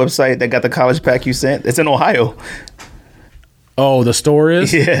 whatever that website that got the college pack you sent. It's in Ohio. Oh, the store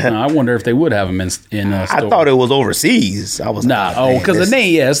is? Yeah. I wonder if they would have them in store. I thought it was overseas. I was because the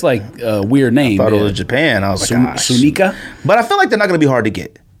name, it's like a weird name. I thought it was Japan. I was like, gosh. Sunika? But I feel like they're not going to be hard to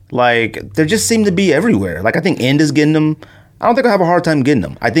get. Like, they just seem to be everywhere. Like, I think End is getting them. I don't think I'll have a hard time getting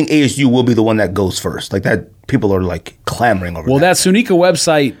them. I think ASU will be the one that goes first. Like, that people are, like, clamoring over that Sunika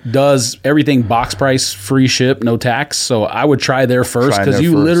website does everything box price, free ship, no tax. So I would try there first because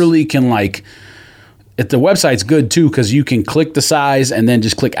you literally can, like... If the website's good too, because you can click the size and then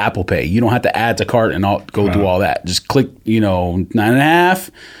just click Apple Pay. You don't have to add to cart and go do all that. Just click,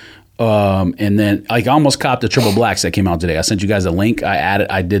 9.5. And then I almost copped the triple blacks that came out today. I sent you guys a link.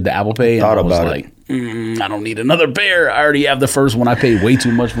 I did the Apple Pay. And I was like, I don't need another pair. I already have the first one I paid way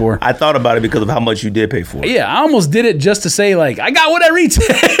too much for. I thought about it because of how much you did pay for it. Yeah, I almost did it just to say, like, I got what I retail.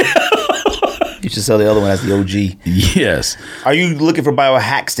 You should sell the other one as the OG. Yes. Are you looking for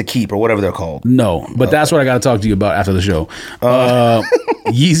biohacks to keep or whatever they're called? No, but that's what I got to talk to you about after the show.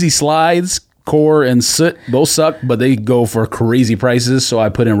 Yeezy slides, Core and Soot, both suck, but they go for crazy prices. So I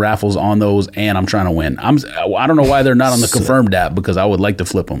put in raffles on those, and I'm trying to win. I don't know why they're not on the confirmed app because I would like to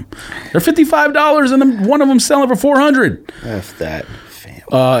flip them. They're $55, and one of them selling for $400. F that.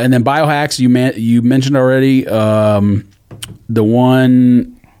 And then biohacks, you mentioned already. The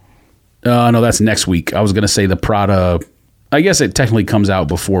one. No, that's next week. I was going to say the Prada. I guess it technically comes out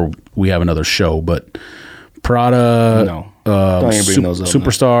before we have another show, but Prada, don't even bring those up,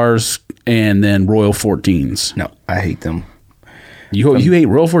 Superstars, and then Royal 14s. No, I hate them. You hate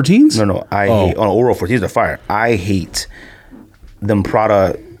Royal 14s? No, I hate. Oh, no, Royal 14s are fire. I hate them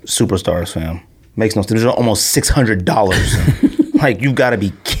Prada Superstars, fam. Makes no sense. They're almost $600. Like, you've got to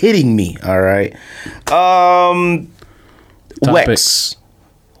be kidding me. All right. Wex.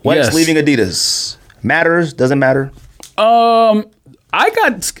 Wex leaving Adidas. Matters? Doesn't matter?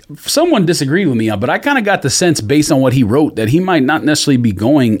 Someone disagreed with me, but I kind of got the sense based on what he wrote that he might not necessarily be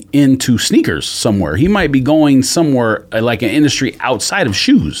going into sneakers somewhere. He might be going somewhere like an industry outside of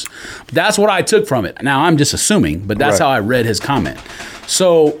shoes. That's what I took from it. Now, I'm just assuming, but that's how I read his comment.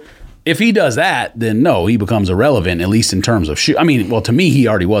 So if he does that, then no, he becomes irrelevant, at least in terms of shoes. I mean, well, to me, he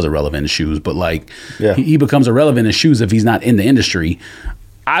already was irrelevant in shoes, but he becomes irrelevant in shoes if he's not in the industry.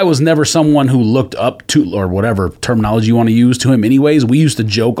 I was never someone who looked up to, or whatever terminology you want to use, to him anyways. We used to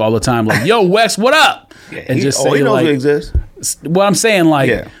joke all the time, like, yo, Wex, what up? And he knows we exist. What I'm saying,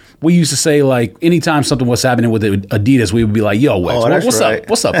 we used to say, like, anytime something was happening with Adidas, we would be like, yo, Wex, what's up?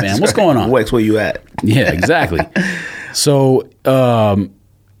 What's up, man? What's going on? Wex, where you at? Yeah, exactly. So,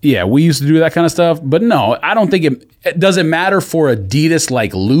 we used to do that kind of stuff. But no, I don't think it doesn't matter for Adidas,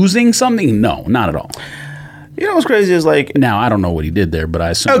 like, losing something. No, not at all. You know what's crazy is like... Now, I don't know what he did there, but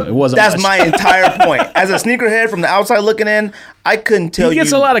I assume it wasn't That's much. my entire point. As a sneakerhead from the outside looking in, I couldn't tell you... He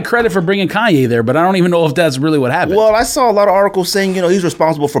gets a lot of credit for bringing Kanye there, but I don't even know if that's really what happened. Well, I saw a lot of articles saying, he's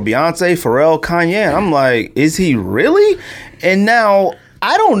responsible for Beyonce, Pharrell, Kanye. And I'm like, is he really? And now,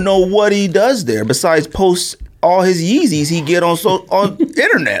 I don't know what he does there besides post all his Yeezys he get on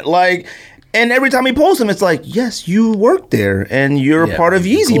internet. Like... And every time he posts them, it's like, yes, you work there, and you're a part of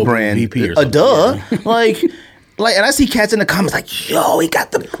Yeezy brand. VP or duh. Yeah. Like, and I see cats in the comments like, yo, he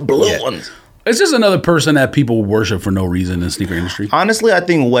got the blue ones. It's just another person that people worship for no reason in the sneaker industry. Honestly, I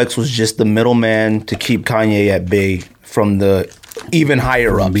think Wex was just the middleman to keep Kanye at bay from the even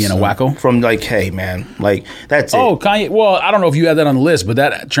higher ups. Being a wacko? From like, hey, man, like, that's Oh, it. Kanye. Well, I don't know if you had that on the list, but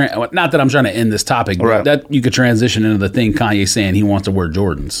that, not that I'm trying to end this topic, but Right. that you could transition into the thing Kanye saying he wants to wear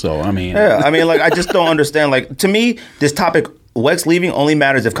Jordans. So, I mean. Yeah, I mean, like, I just don't understand. Like, to me, this topic, Wex leaving only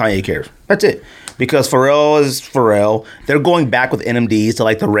matters if Kanye cares. That's it. Because Pharrell is Pharrell. They're going back with NMDs to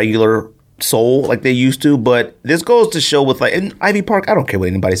like the regular soul like they used to. But this goes to show with like in Ivy Park, I don't care what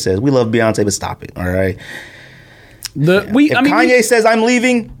anybody says. We love Beyonce, but stop it. All right. If Kanye says I'm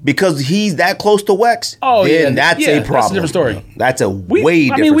leaving because he's that close to Wex, then that's a problem. That's a different story. That's a way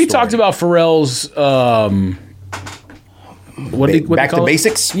different story. We talked about Pharrell's back to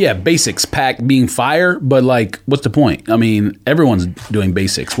basics? Yeah, basics pack being fire, but like, what's the point? I mean, everyone's doing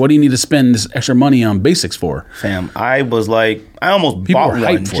basics. What do you need to spend this extra money on basics for? Fam, I was like, I almost bought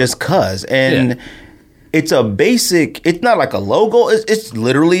one just cause. And it's a basic, it's not like a logo. It's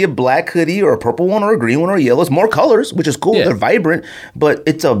literally a black hoodie or a purple one or a green one or a yellow. It's more colors, which is cool. Yeah. They're vibrant, but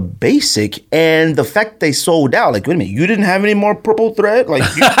it's a basic. And the fact they sold out, like, wait a minute, you didn't have any more purple thread? Like,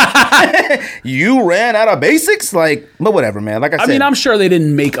 you ran out of basics? Like, but whatever, man. Like I said. I mean, I'm sure they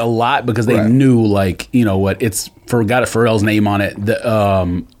didn't make a lot because they knew, like, you know what, got Pharrell's name on it.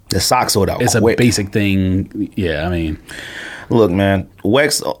 The socks sold out. It's a basic thing. Yeah, I mean. Look, man,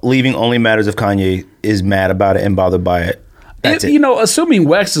 Wex leaving only matters if Kanye is mad about it and bothered by it. That's it. You know, assuming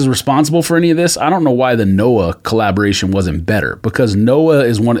Wex is responsible for any of this, I don't know why the Noah collaboration wasn't better. Because Noah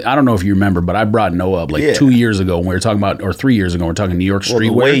is one. I don't know if you remember, but I brought Noah up like 2 years ago when we were talking about, or 3 years ago, we were talking New York streetwear. The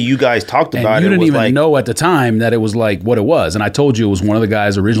way you guys talked about it, you didn't was even like, know at the time that it was like what it was. And I told you it was one of the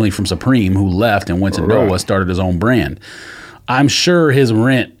guys originally from Supreme who left and went to Noah, started his own brand. I'm sure his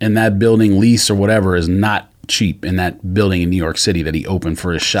rent in that building, lease or whatever, is not cheap in that building in New York City that he opened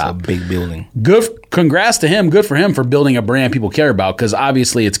for his shop. It's a big building. Congrats to him. Good for him for building a brand people care about, because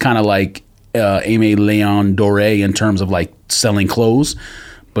obviously it's kind of like Aimé Leon Dore in terms of like selling clothes,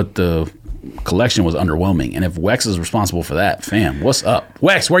 but the collection was underwhelming. And if Wex is responsible for that, fam, what's up?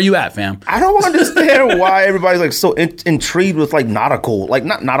 Wex, where you at, fam? I don't understand why everybody's like so intrigued with like nautical, like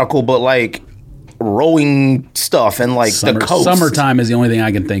not nautical, but like rowing stuff and like the coast. Summertime is the only thing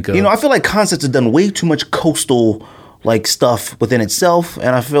I can think of. You know, I feel like Concepts has done way too much coastal like stuff within itself,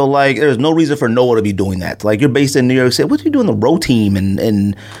 and I feel like there's no reason for Noah to be doing that. Like, you're based in New York City, what are you doing the row team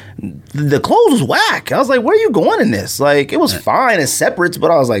and the clothes was whack. I was like, where are you going in this? Like, it was fine as separates,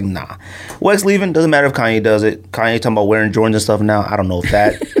 but I was like, nah. Wex leaving, doesn't matter if Kanye does it. Kanye talking about wearing Jordans and stuff now. I don't know if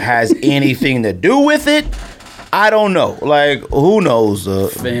that has anything to do with it. I don't know. Like, who knows?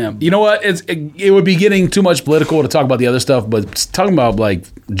 Fam. You know what? It would be getting too much political to talk about the other stuff, but talking about, like,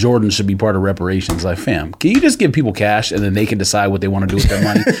 Jordan should be part of reparations. Like, fam, can you just give people cash and then they can decide what they want to do with their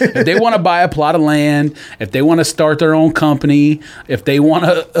money? If they want to buy a plot of land, if they want to start their own company, if they want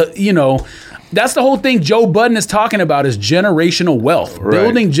to, that's the whole thing Joe Budden is talking about, is generational wealth. Right.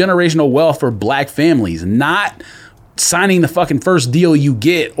 Building generational wealth for black families, not signing the fucking first deal you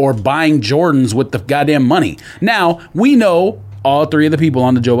get or buying Jordans with the goddamn money. Now, we know all three of the people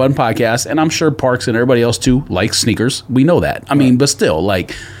on the Joe Budden podcast, and I'm sure Parks and everybody else too, like sneakers. We know that. I mean, but still,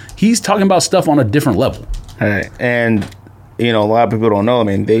 like, he's talking about stuff on a different level. All right. And, a lot of people don't know. I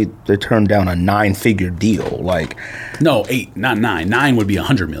mean, they turned down a 9-figure deal. Like, no, 8, not 9. 9 would be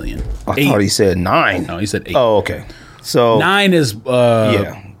 $100 million. I thought he said 9. No, he said 8. Oh, okay. So 9 is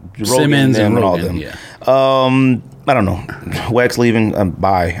Simmons and all them. Yeah. I don't know. Wex leaving,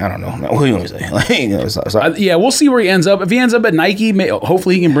 bye. I don't know. What do you want to say? We'll see where he ends up. If he ends up at Nike,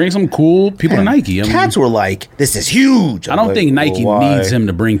 hopefully he can bring some cool people to Nike. Cats were like, this is huge. I don't think Nike needs him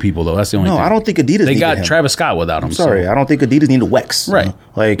to bring people, though. That's the only thing. No, I don't think Adidas They got him. Travis Scott without him. I don't think Adidas need a Wex. Right.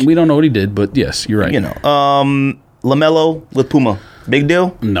 Like, we don't know what he did, but yes, you're right. LaMelo with Puma. Big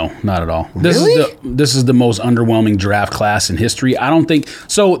deal? No, not at all. Really? This is the most underwhelming draft class in history. I don't think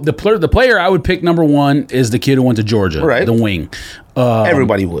so. The player I would pick number one is the kid who went to Georgia, right? The wing.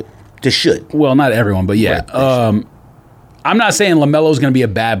 Everybody would. Just should. Well, not everyone, but yeah. Right, I'm not saying LaMelo's going to be a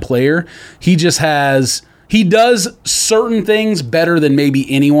bad player. He just has. He does certain things better than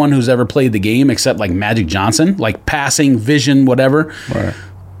maybe anyone who's ever played the game, except like Magic Johnson, like passing, vision, whatever. Right.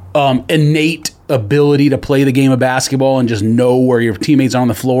 Innate ability to play the game of basketball and just know where your teammates are on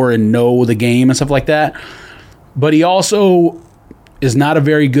the floor and know the game and stuff like that. But he also is not a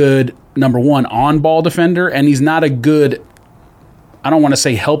very good, number one, on-ball defender, and he's not a good, I don't want to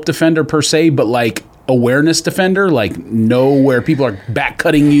say help defender per se, but like awareness defender, like know where people are back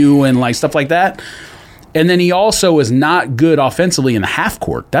cutting you and like stuff like that. And then he also is not good offensively in the half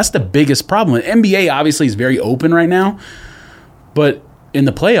court. That's the biggest problem. The NBA obviously is very open right now, but in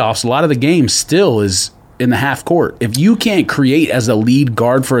the playoffs, a lot of the game still is in the half court. If you can't create as a lead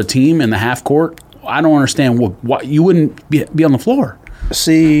guard for a team in the half court, I don't understand what you wouldn't be on the floor.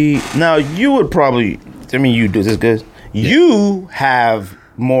 See, now you would probably, I mean, you do this good. You have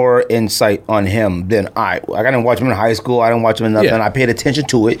more insight on him than I didn't watch him in high school. I didn't watch him in nothing. Yeah. I paid attention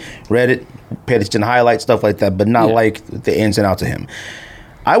to it, read it, paid attention to highlights, stuff like that, but not like the ins and outs of him.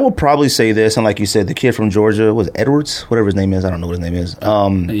 I will probably say this, and like you said, the kid from Georgia was Edwards, whatever his name is. I don't know what his name is. I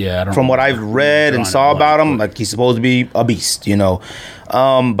don't from know. what I've read and saw about him, like he's supposed to be a beast, you know.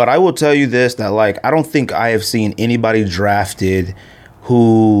 But I will tell you this, that like I don't think I have seen anybody drafted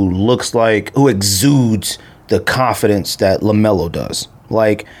who exudes the confidence that LaMelo does.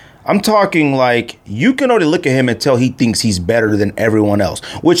 Like, I'm talking like you can already look at him and tell he thinks he's better than everyone else,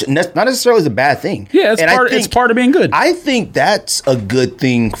 which not necessarily is a bad thing. Yeah, it's part of being good. I think that's a good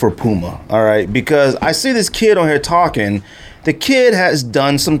thing for Puma, all right? Because I see this kid on here talking. The kid has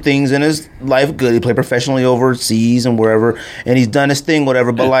done some things in his life good. He played professionally overseas and wherever, and he's done his thing,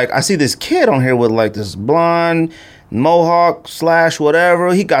 whatever. But, like, I see this kid on here with, like, this blonde mohawk /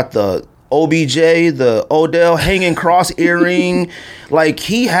 whatever. He got the OBJ, the Odell hanging cross earring. Like,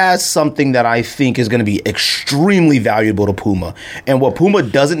 he has something that I think is going to be extremely valuable to Puma. And what Puma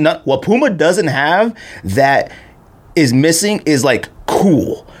doesn't have that is missing is, like,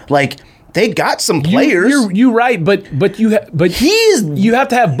 cool. Like, they got some players. You're right, but you have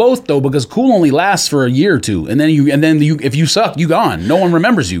to have both though, because cool only lasts for a year or two, and then if you suck, you gone. No one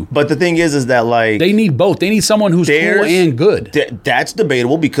remembers you. But the thing is that like they need both. They need someone who's cool and good. That's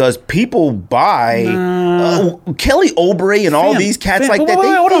debatable because people buy Kelly Oubre and all these cats like that.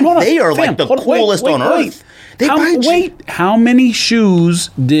 They are like the coolest on earth. How many shoes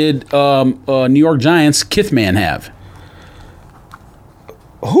did New York Giants Kithman have?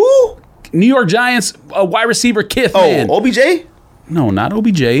 Who? New York Giants wide receiver Kithman. Oh, OBJ? No, not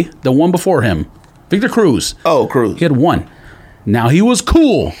OBJ. The one before him. Victor Cruz. Oh, Cruz. He had one. Now, he was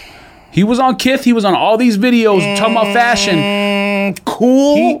cool. He was on Kith. He was on all these videos talking about fashion.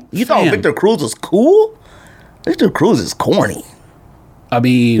 Cool? You thought Victor Cruz was cool? Victor Cruz is corny. I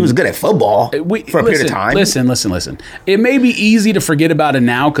mean, he was good at football for a period of time. Listen. It may be easy to forget about it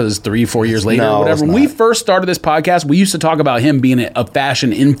now because 3-4 years later or whatever. When we first started this podcast, we used to talk about him being a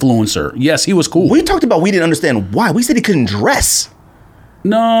fashion influencer. Yes, he was cool. We talked about we didn't understand why. We said he couldn't dress.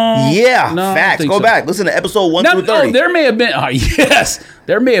 No. Yeah, facts. Go back. Listen to episode 1 through 30. No, there may have been,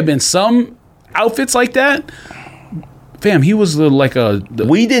 there may have been some outfits like that. Fam, he was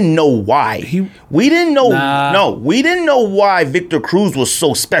we didn't know why. We didn't know why Victor Cruz was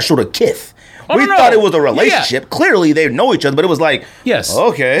so special to Kith. We thought it was a relationship. Yeah. Clearly, they know each other, but it was like, yes,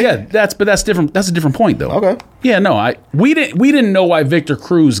 okay, yeah, that's different. That's a different point, though. Okay, yeah, no, we didn't know why Victor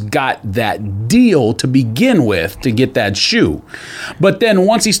Cruz got that deal to begin with to get that shoe, but then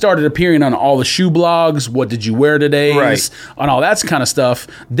once he started appearing on all the shoe blogs, what did you wear today, right, on all that kind of stuff,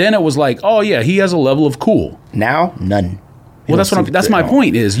 then it was like, oh yeah, he has a level of cool. Now, none. Well, that's my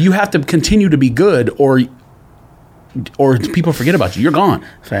point. Is you have to continue to be good, or people forget about you. You're gone,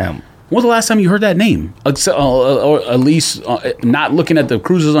 fam. When was the last time you heard that name? Or at least not looking at the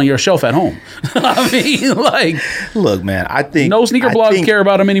cruises on your shelf at home. I mean, like... Look, man, I think... No sneaker blogs care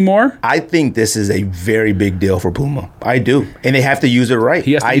about him anymore. I think this is a very big deal for Puma. I do. And they have to use it right.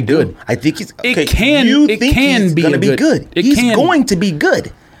 He has to be good. I think he's... Okay, it can be going to be good. He's going to be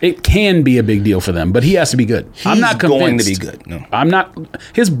good. It can be a big deal for them, but he has to be good. I'm not convinced. He's going to be good. No. I'm not...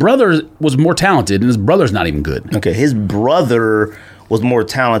 His brother was more talented, and his brother's not even good. Okay, his brother... was more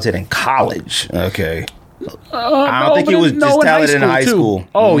talented in college. Okay, I don't think he was just talented in high school.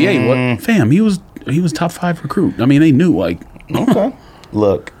 Oh yeah, he was. Fam, he was top 5 recruit. I mean, they knew like. Okay,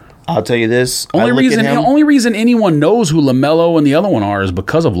 look, I'll tell you this. The only reason anyone knows who LaMelo and the other one are is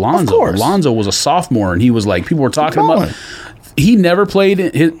because of Lonzo. Of course. Lonzo was a sophomore, and he was like people were talking about. He never played.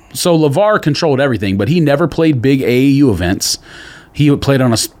 So LeVar controlled everything, but he never played big AAU events. He played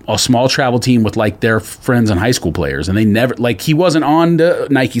on a small travel team with like their friends and high school players, and they never he wasn't on the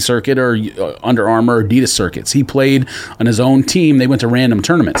Nike circuit or Under Armour or Adidas circuits. He played on his own team. They went to random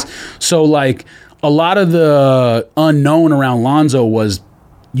tournaments. So like a lot of the unknown around Lonzo was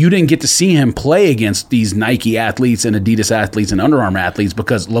you didn't get to see him play against these Nike athletes and Adidas athletes and Under Armour athletes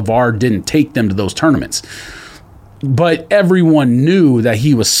because LeVar didn't take them to those tournaments. But everyone knew that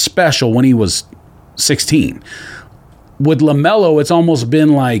he was special when he was 16. With LaMelo, it's almost been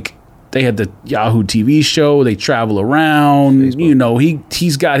like they had the Yahoo TV show. They travel around. Facebook. You know,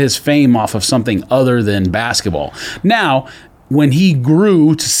 he's got his fame off of something other than basketball. Now, when he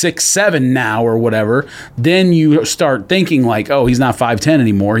grew to 6'7" now or whatever, then you start thinking like, oh, he's not 5'10"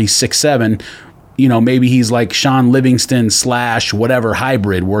 anymore. He's 6'7". You know, maybe he's like Sean Livingston / whatever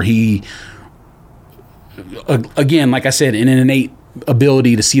hybrid, where he, again, like I said, in an innate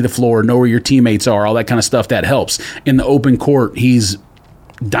ability to see the floor, know where your teammates are, all that kind of stuff, that helps. In the open court, he's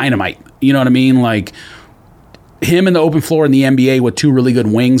dynamite. You know what I mean? Like, him in the open floor in the NBA with 2 really good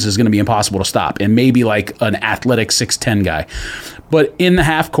wings is going to be impossible to stop, and maybe like an athletic 6'10" guy. But in the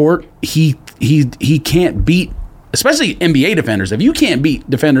half court, he can't beat, especially NBA defenders. If you can't beat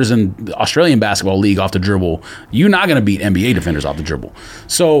defenders in the Australian Basketball League off the dribble, you're not going to beat NBA defenders off the dribble.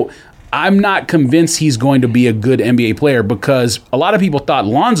 So I'm not convinced he's going to be a good NBA player, because a lot of people thought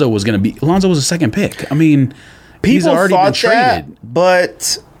Lonzo was going to be. Lonzo was a second pick. I mean, he's already been traded.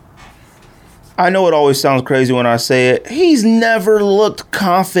 But I know it always sounds crazy when I say it. He's never looked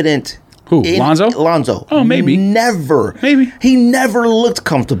confident. Who, Lonzo? Lonzo. Oh, maybe. Never. Maybe. He never looked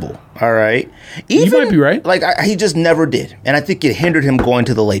comfortable. All right. You might be right. Like, he just never did. And I think it hindered him going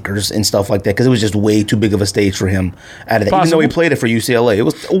to the Lakers and stuff like that, because it was just way too big of a stage for him out of that. Even though he played it for UCLA, it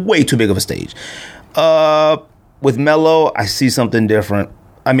was way too big of a stage. With Melo, I see something different.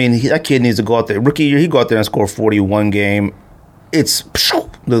 I mean, that kid needs to go out there. Rookie year, he go out there and score 41 game. It's to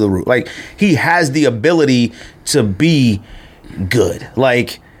the roof. Like, he has the ability to be good.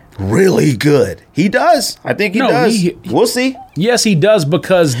 Like, really good. He does. I think he does. We'll see. Yes, he does,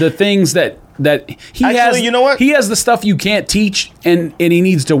 because the things that he has, you know what? He has the stuff you can't teach, and he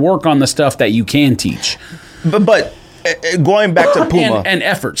needs to work on the stuff that you can teach. But going back to Puma and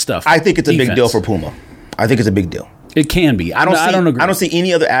effort stuff, I think it's a big deal for Puma. I think it's a big deal. It can be. I don't agree. I don't see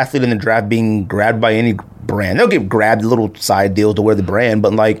any other athlete in the draft being grabbed by any brand. They'll get grabbed little side deals to wear the brand,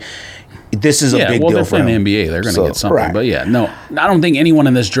 but like, this is a big deal for him. They're from the NBA. They're going to get something. Right. But yeah, no, I don't think anyone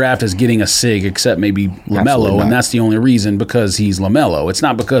in this draft is getting a SIG except maybe LaMelo, and that's the only reason, because he's LaMelo. It's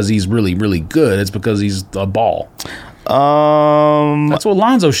not because he's really, really good. It's because he's a ball. That's what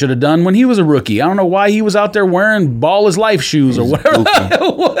Lonzo should have done when he was a rookie. I don't know why he was out there wearing Ball is Life shoes or whatever.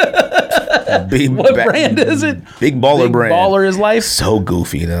 What brand is it? Big Baller brand. Baller is Life. So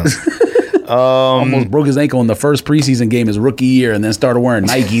goofy, though. Almost broke his ankle in the first preseason game his rookie year, and then started wearing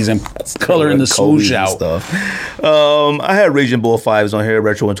Nikes and coloring the swoosh out. Stuff. I had Raging Bull 5s on here,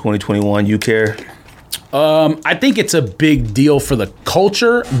 retro in 2021. You care? I think it's a big deal for the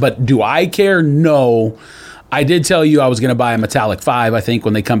culture, but do I care? No. I did tell you I was going to buy a metallic 5, I think,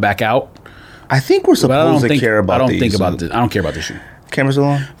 when they come back out. I think we're supposed to care about these. I don't care about this shoe. Cameras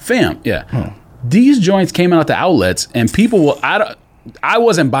along? Fam, yeah. These joints came out at the outlets, and people will... I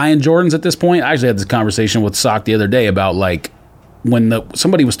wasn't buying Jordans at this point. I actually had this conversation with Sock the other day about, like, when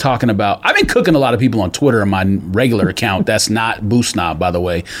somebody was talking about... I've been cooking a lot of people on Twitter on my regular account. That's not Boost Snob, by the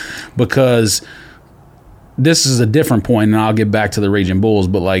way, because this is a different point, and I'll get back to the Raging Bulls,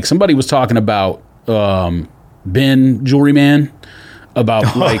 but, like, somebody was talking about Ben Jewelry Man,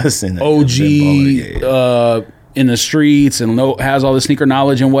 about, like, OG in the streets and has all the sneaker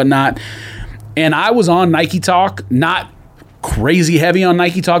knowledge and whatnot. And I was on Nike Talk, not crazy heavy on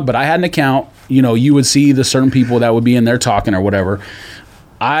Nike Talk, but I had an account. You know, you would see the certain people that would be in there talking or whatever.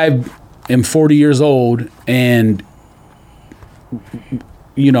 I am 40 years old, and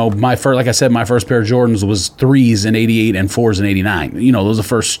you know, my first pair of Jordans was 3s in 88 and 4s in 89. You know, those are the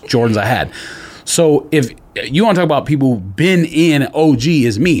first Jordans I had. So if you want to talk about people who've been in OG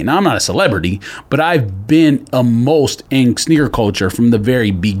is me. Now, I'm not a celebrity, but I've been immersed in sneaker culture from the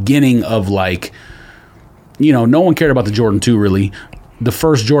very beginning of, like, you know, no one cared about the Jordan 2 really. The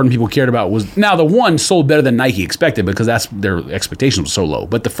first Jordan people cared about was, now the 1 sold better than Nike expected because that's their expectations were so low.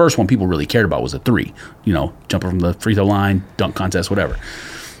 But the first one people really cared about was the 3, you know, jumping from the free throw line, dunk contest, whatever.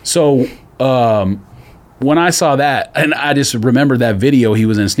 So when I saw that, and I just remembered that video, he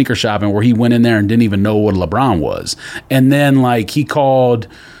was in sneaker shopping where he went in there and didn't even know what LeBron was. And then, like, he called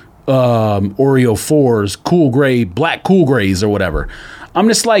Oreo 4s cool gray, black cool grays or whatever. I'm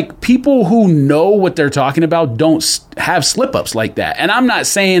just like, people who know what they're talking about don't have slip-ups like that. And I'm not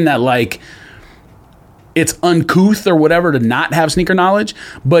saying that, like, it's uncouth or whatever to not have sneaker knowledge,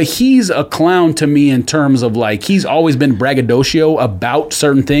 but he's a clown to me in terms of, like, he's always been braggadocio about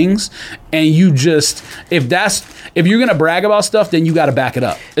certain things, and you just, if you're gonna brag about stuff, then you got to back it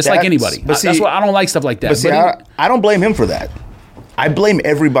up. It's like anybody. That's why I don't like stuff like that. But see, I don't blame him for that. I blame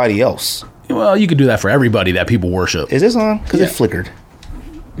everybody else. Well, you could do that for everybody that people worship. Is this on? Because it flickered.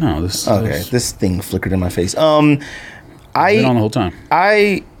 No, this thing flickered in my face. Been on the whole time.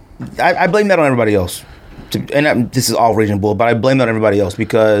 I blame that on everybody else. this is all Raging Bull, but I blame it on everybody else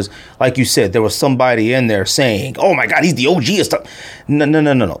because, like you said, there was somebody in there saying, "Oh my God, he's the OG and stuff."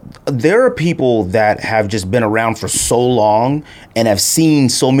 No. There are people that have just been around for so long and have seen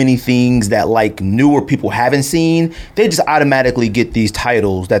so many things that like newer people haven't seen. They just automatically get these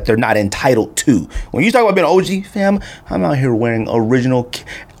titles that they're not entitled to. When you talk about being an OG, fam, I'm out here wearing original.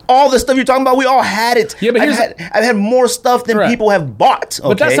 All the stuff you're talking about, we all had it. Yeah, but I've had more stuff than people have bought. Okay?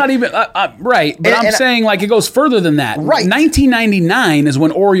 But that's not even right. But I'm saying like it goes further than that. Right. 1999 is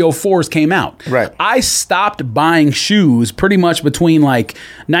when Oreo 4s came out. Right. I stopped buying shoes pretty much between like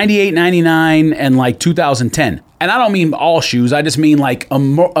 98, 99 and like 2010. And I don't mean all shoes. I just mean like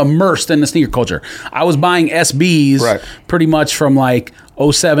immersed in the sneaker culture. I was buying SBs pretty much from like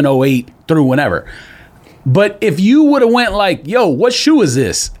 07, 08 through whenever. But if you would have went like, yo, what shoe is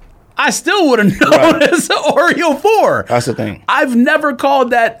this? I still would have known it's an Oreo 4. That's the thing. I've never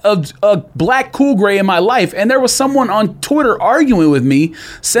called that a black cool gray in my life. And there was someone on Twitter arguing with me,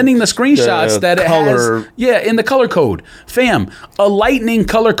 sending the screenshots that it has. Yeah, in the color code. Fam, a lightning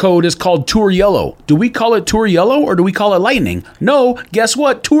color code is called Tour Yellow. Do we call it Tour Yellow or do we call it lightning? No, guess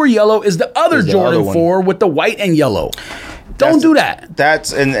what? Tour Yellow is the other Jordan 4 with the white and yellow. Don't do that.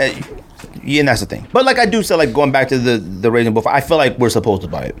 Yeah, and that's the thing. But like I do say, like going back to the Raging Bull, I feel like we're supposed to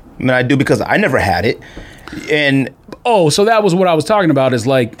buy it. I mean, I do because I never had it. And so that was what I was talking about is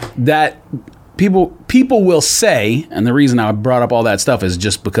like that people will say, and the reason I brought up all that stuff is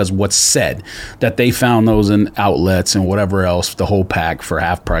just because what's said, that they found those in outlets and whatever else, the whole pack for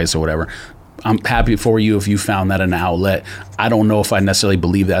half price or whatever. I'm happy for you if you found that in an outlet. I don't know if I necessarily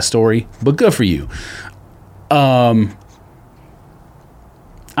believe that story, but good for you.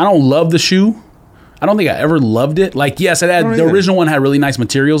 I don't love the shoe. I don't think I ever loved it. Like, yes, the original one had really nice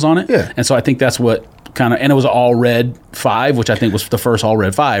materials on it. Yeah. And so I think that's what kind of, and it was an all red 5, which I think was the first all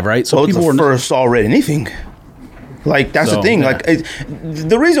red 5, right? So people were first all red anything. Like, that's the thing. Yeah. Like,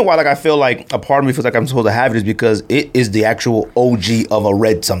 the reason why, like, I feel like a part of me feels like I'm supposed to have it is because it is the actual OG of a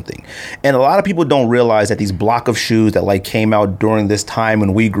red something. And a lot of people don't realize that these block of shoes that, like, came out during this time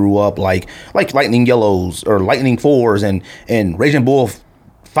when we grew up, like Lightning Yellows or Lightning 4s and Raging Bull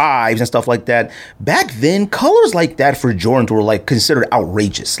 5s and stuff like that. Back then, colors like that for Jordans were like considered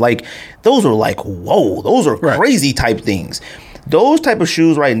outrageous. Like those were like, whoa, those are crazy type things. Those type of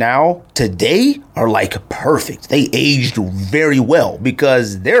shoes right now, today, are like perfect. They aged very well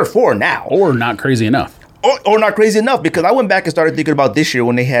because they're for now. Or not crazy enough. Or not crazy enough, because I went back and started thinking about this year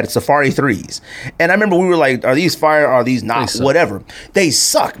when they had Safari 3s. And I remember we were like, are these fire? Are these not? Whatever. They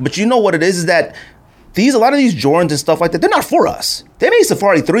suck. But you know what it is that a lot of these Jordans and stuff like that, they're not for us. They made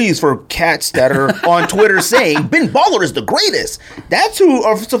Safari 3s for cats that are on Twitter saying Ben Baller is the greatest. That's who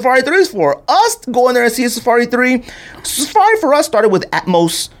are Safari 3s for. Us to go in there and see a Safari 3. Safari for us started with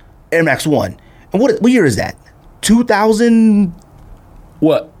Atmos Air Max 1. And what year is that? 2000?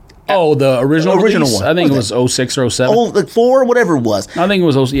 What? Oh, the original one. I think it was 06 or 07. Oh, like 4, whatever it was. I think it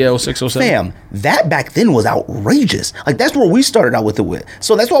was 06, 07. Fam, that back then was outrageous. Like, that's where we started out with it with.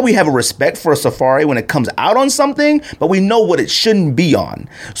 So that's why we have a respect for a Safari when it comes out on something, but we know what it shouldn't be on.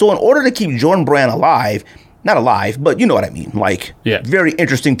 So in order to keep Jordan Brand alive, not alive, but you know what I mean. Like, very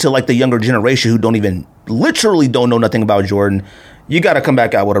interesting to like the younger generation who literally don't know nothing about Jordan. You got to come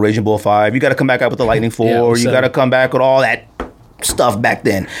back out with a Raging Bull 5. You got to come back out with the Lightning 4. You got to come back with all that stuff back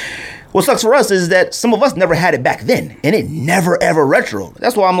then. What sucks for us is that some of us never had it back then, and it never ever retro.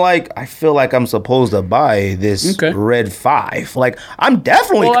 That's why I'm like, I feel like I'm supposed to buy this red 5. Like, I'm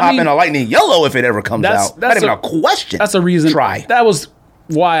definitely copping a Lightning Yellow if it ever comes out. Not even a question. That's a reason. That was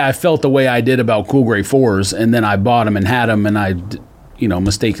why I felt the way I did about Cool Gray 4s, and then I bought them and had them, and I,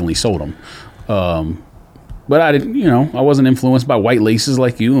 mistakenly sold them. But I didn't, I wasn't influenced by white laces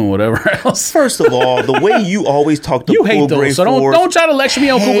like you and whatever else. First of all, the way you always talk to you hate Cool those, Gray so 4s. Don't try to lecture me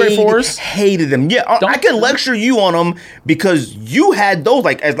on Cool Gray 4s. Hated them. Yeah, I can lecture you on them because you had those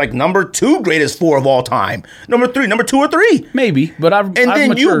as number 2 greatest 4 of all time. Number 3, number 2 or 3. Maybe, but I've then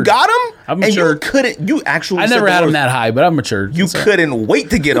matured. You got them. I've matured. I never had them that high, but I've matured. You couldn't wait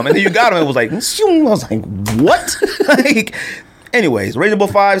to get them, and then you got them. It was like, I was like, what? Anyways, Raging Bull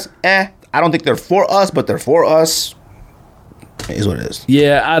 5s. I don't think they're for us, but they're for us. Is what it is.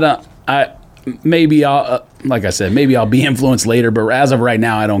 Yeah, maybe I'll, like I said, maybe I'll be influenced later, but as of right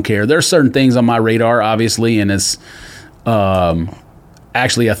now, I don't care. There's certain things on my radar, obviously, and it's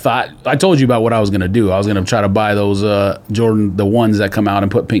actually a thought. I told you about what I was going to do. I was going to try to buy those Jordan, the ones that come out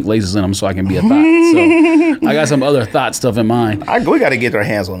and put pink laces in them so I can be a thought. So I got some other thought stuff in mind. We got to get our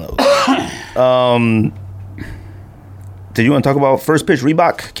hands on those. Did you want to talk about First Pitch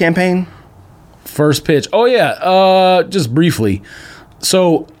Reebok campaign? First pitch. Oh, yeah. Just briefly.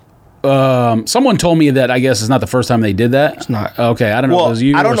 So someone told me that I guess it's not the first time they did that. It's not. Okay, I don't know if it was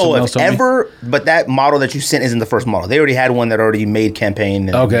you. I don't or know someone if else told me. ever, but that model that you sent isn't the first model. They already had one that already made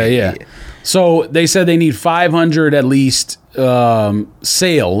campaign. Okay, yeah. So they said they need 500 at least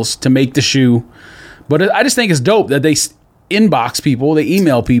sales to make the shoe. But I just think it's dope that they inbox people, they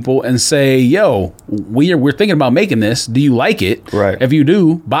email people and say, yo, we're thinking about making this. Do you like it? Right. If you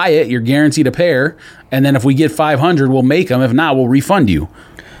do, buy it. You're guaranteed a pair. And then if we get 500, we'll make them. If not, we'll refund you.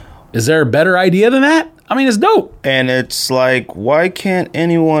 Is there a better idea than that? I mean, it's dope. And it's like, why can't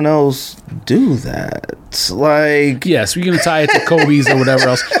anyone else do that? It's like... Yes, we're going to tie it to Kobe's or whatever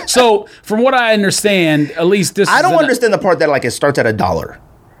else. So, from what I understand, at least this I don't understand the part that, like, it starts at $1.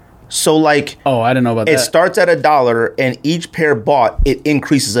 So, like... Oh, I didn't know about that. It starts at $1, and each pair bought, it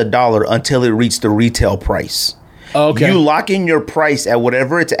increases $1 until it reaches the retail price. Okay. You lock in your price at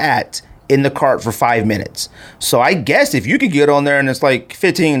whatever it's at in the cart for 5 minutes. So I guess if you could get on there and it's like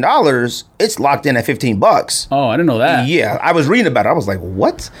 $15, it's locked in at $15. Oh, I didn't know that. Yeah, I was reading about it. I was like,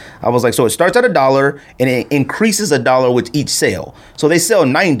 what? I was like, so it starts at $1 and it increases $1 with each sale. So they sell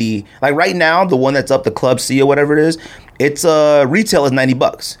 90. Like right now, the one that's up, the Club C or whatever it is, its retail is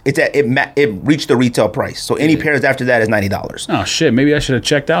 $90. It's at it reached the retail price. So any pairs after that is $90. Oh shit! Maybe I should have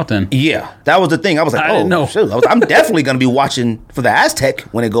checked out then. Yeah, that was the thing. I was like, I didn't know. Shoot. I'm definitely gonna be watching for the Aztec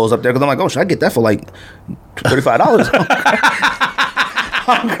when it goes up there because I'm like, oh, should I get that for like $35?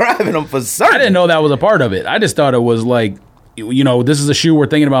 I'm grabbing them for certain. I didn't know that was a part of it. I just thought it was like, you know, this is a shoe we're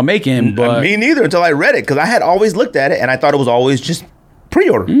thinking about making. But me neither until I read it because I had always looked at it and I thought it was always just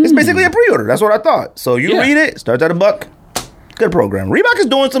pre-order. It's basically a pre-order. That's what I thought. So you read it, starts at $1. Good program. Reebok is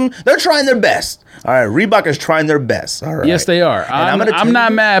doing they're trying their best. All right, Reebok is trying their best. All right. Yes, they are. I'm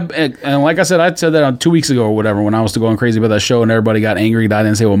not mad. And like I said that 2 weeks ago or whatever when I was going crazy about that show and everybody got angry that I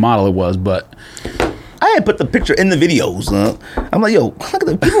didn't say what model it was, but... I had put the picture in the videos. I'm like, yo, look at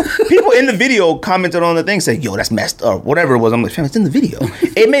the people in the video commented on the thing, say, yo, that's messed up, whatever it was. I'm like, fam, it's in the video.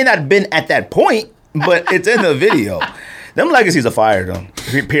 It may not have been at that point, but it's in the video. Them legacies are fire, though.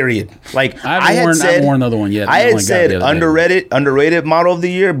 Period. Like I haven't worn another one yet. I had said underrated model of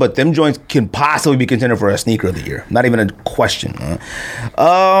the year, but them joints can possibly be contender for a sneaker of the year. Not even a question.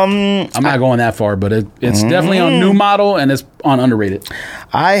 I'm not going that far, but it's definitely on new model and it's on underrated.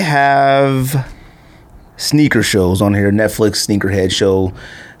 I have sneaker shows on here. Netflix sneakerhead show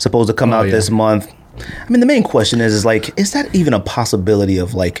supposed to come out this month. I mean, the main question is like, is that even a possibility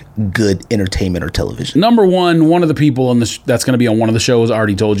of like good entertainment or television? Number one of the people that's going to be on one of the shows I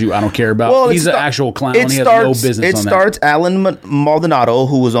already told you I don't care about. Well, he's an actual clown. He has no business on that. It starts Alan Maldonado,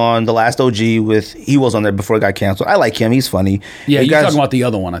 who was on The Last OG he was on there before it got canceled. I like him. He's funny. Yeah, you're talking about the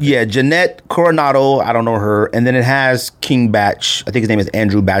other one, I think. Yeah, Jeanette Coronado. I don't know her. And then it has King Batch. I think his name is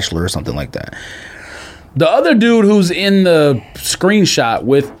Andrew Batchelor or something like that. The other dude who's in the screenshot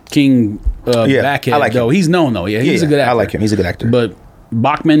with King Backhead, I like though, he's known, though. Yeah, he's a good actor. I like him. He's a good actor. But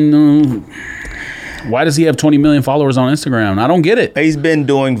Bachman, why does he have 20 million followers on Instagram? I don't get it. He's been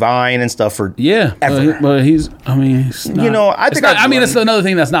doing Vine and stuff for ever. But he's not, it's another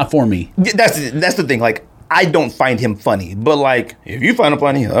thing that's not for me. That's the thing. Like, I don't find him funny, but like, if you find him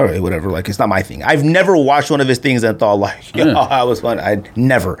funny, all right, whatever. Like, it's not my thing. I've never watched one of his things and thought like, that was fun. I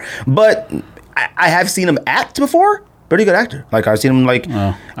never. But I have seen him act before. Pretty good actor. Like, I've seen him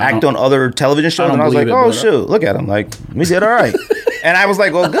act on other television shows, and I was like, oh shoot, look at him. Like, he did all right. And I was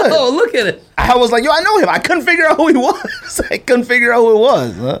like, well, good. Oh, look at it. I was like, yo, I know him. I couldn't figure out who he was.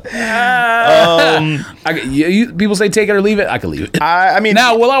 People say take it or leave it. I can leave it. I mean,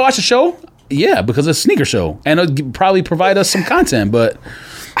 now, will I watch the show? Yeah, because it's a sneaker show, and it'll probably provide us some content, but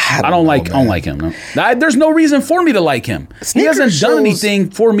I don't like him. No. There's no reason for me to like him. He hasn't done anything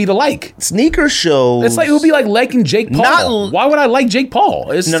for me to like. Sneaker shows. It's like it would be like liking Jake Paul. Why would I like Jake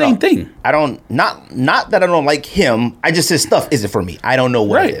Paul? It's the same thing. I don't not that I don't like him. I just his stuff isn't for me. I don't know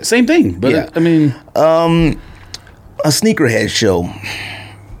what it is. Same thing. But I mean, a sneakerhead show.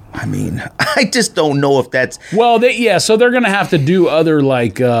 I mean, I just don't know if that's... Well, so they're going to have to do other,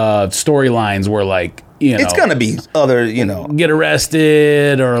 like, storylines where, like, it's going to be other, get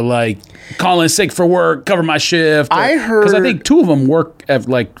arrested or, like, calling sick for work, cover my shift. I heard... Because I think two of them work at,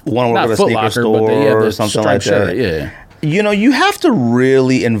 like, one not work at a Foot sneaker Locker, store but they have or something like that. Yeah. You have to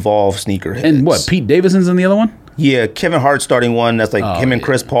really involve sneakerheads. And what, Pete Davidson's in the other one? Yeah, Kevin Hart starting one. That's like him and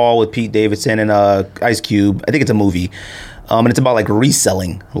Chris Paul with Pete Davidson and Ice Cube. I think it's a movie. And it's about like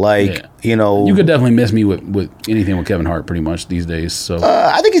reselling, you could definitely miss me with anything with Kevin Hart pretty much these days. So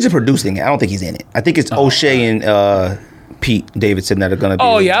I think he's just producing it. I don't think he's in it. I think it's O'Shea and Pete Davidson that are gonna be.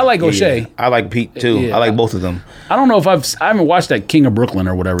 Oh yeah, I like O'Shea. I like Pete too. Yeah. I like both of them. I don't know if I haven't watched that King of Brooklyn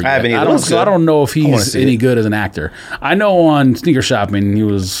or whatever. Yet. I haven't either. I don't know if he's any it. good as an actor. I know on Sneaker Shopping he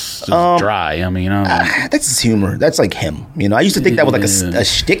was just dry. I mean, That's his humor. That's like him. You know, I used to think that was like a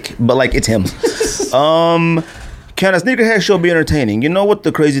shtick, but like it's him. Can a sneakerhead show be entertaining? You know what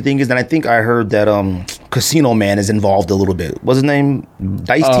the crazy thing is? And I think I heard that Casino Man is involved a little bit. What's his name?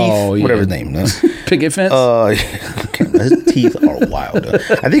 Dice Teeth? Yeah. Whatever his name. Picket fence? His teeth are wild.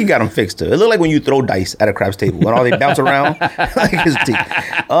 I think he got them fixed too. It looked like when you throw dice at a craps table and all they bounce around like his teeth.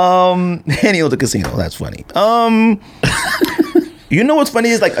 And he owns a casino. That's funny. You know what's funny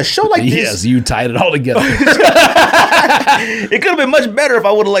is like a show like this. Yes, you tied it all together. It could have been much better if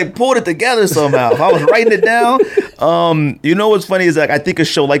I would have like pulled it together somehow. If I was writing it down. You know what's funny is like I think a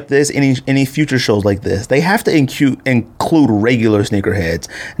show like this, any future shows like this, they have to include regular sneakerheads,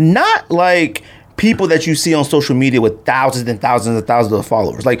 not like people that you see on social media with thousands and thousands and thousands of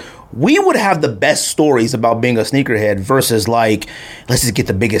followers. Like, we would have the best stories about being a sneakerhead versus like, let's just get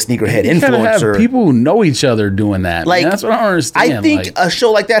the biggest sneakerhead influencer. Have people who know each other doing that. Like, that's what I don't understand. I think a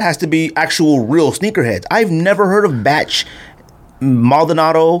show like that has to be actual real sneakerheads. I've never heard of Batch,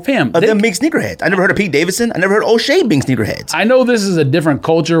 Maldonado, of them being sneakerheads. I never heard of Pete Davidson. I never heard of O'Shea being sneakerheads. I know this is a different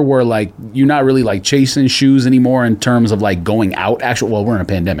culture where like you're not really like chasing shoes anymore in terms of like going out. Well, we're in a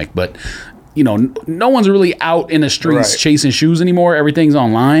pandemic, but you know, no one's really out in the streets chasing shoes anymore. Everything's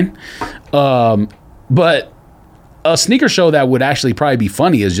online. But a sneaker show that would actually probably be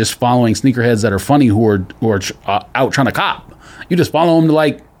funny is just following sneakerheads that are funny who are out trying to cop. You just follow them to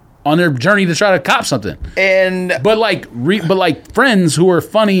like on their journey to try to cop something. But like friends who are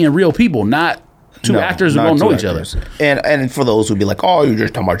funny and real people, not two actors who don't know each other. And for those who'd be like, oh, you're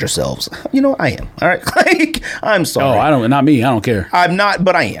just talking about yourselves. You know, I am. All right. Like, I'm sorry. Oh, not me. I don't care. I'm not,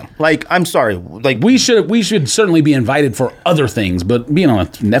 but I am. Like, I'm sorry. Like, we should certainly be invited for other things, but being on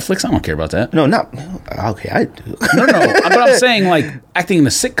Netflix, I don't care about that. No, not okay. I do. No. But I'm saying like acting in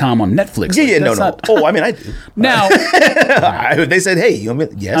a sitcom on Netflix. Yeah, like, no. Oh, I mean, I do. Now, they said, hey, you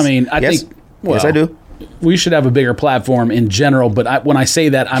want me? Yes. I mean, I think. Well, yes, I do. We should have a bigger platform in general, but when I say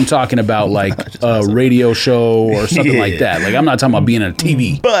that, I'm talking about like a radio show or something like that. Like, I'm not talking about being on a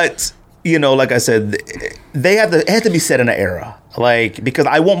TV. But, you know, like I said, it has to be set in an era. Like, because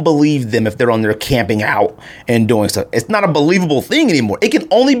I won't believe them if they're on there camping out and doing stuff. It's not a believable thing anymore. It can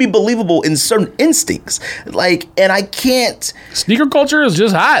only be believable in certain instincts. Like, and I can't. Sneaker culture is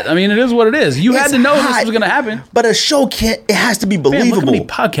just hot. I mean, it is what it is. You had to know this was going to happen. But a show it has to be believable. Man, look how many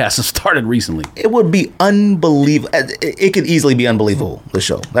podcasts have started recently. It would be unbelievable. It could easily be unbelievable, the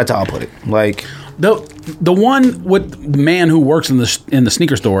show. That's how I'll put it. Like, the one with the man who works in the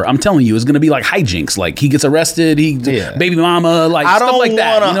sneaker store, I'm telling you, is going to be like hijinks. Like he gets arrested, baby mama, like stuff like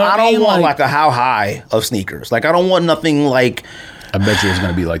that. I don't want like a how high of sneakers. Like I don't want nothing like. I bet you it's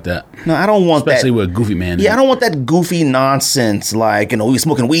going to be like that. No, I don't want especially that. with Goofy Man. Yeah, I don't want that goofy nonsense. Like, you know, we were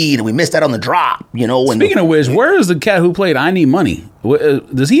smoking weed and we missed out on the drop. You know. Speaking of which, where is the cat who played I Need Money?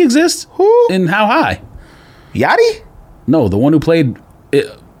 Does he exist? Who? In How High? Yachty? No, the one who played.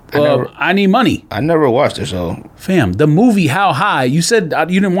 I Need Money. I never watched it, so. Fam, the movie How High, you said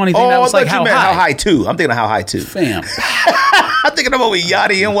you didn't want anything that was like How High. How High 2. I'm thinking of How High 2. Fam. I'm thinking about with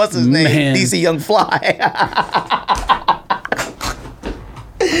Yachty and what's his name? DC Young Fly.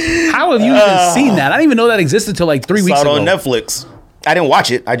 How have you even seen that? I didn't even know that existed until like 3 weeks ago. Saw it on Netflix. I didn't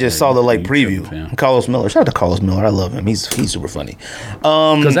watch it. I just saw the like preview. Carlos Miller. Shout out to Carlos Miller. I love him. He's super funny.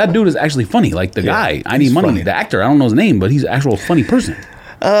 Because that dude is actually funny. Like the guy. I Need Money. Funny. The actor. I don't know his name, but he's an actual funny person.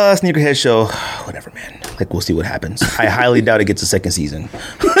 Sneakerhead show, whatever, man. Like, we'll see what happens. I highly doubt it gets a second season.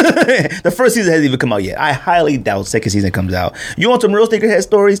 The first season hasn't even come out yet. I highly doubt second season comes out. You want some real sneakerhead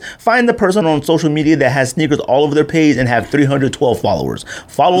stories? Find the person on social media that has sneakers all over their page and have 312 followers.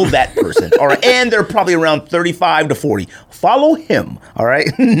 Follow that person. All right, and they're probably around 35 to 40. Follow him. All right,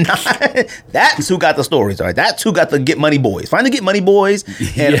 that's who got the stories. All right, that's who got the Get Money Boys. Find the Get Money Boys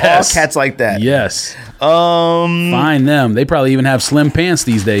and all cats like that. Yes. Find them. They probably even have slim pants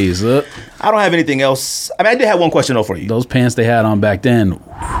these days. I don't have anything else. I mean, I did have one question though for you. Those pants they had on back then.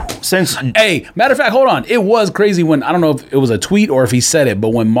 Hey, matter of fact, hold on. It was crazy when, I don't know if it was a tweet or if he said it, but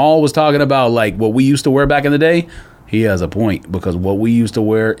when Maul was talking about like what we used to wear back in the day, he has a point, because what we used to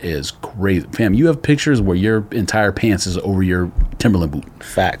wear is crazy. Fam, you have pictures where your entire pants is over your Timberland boot.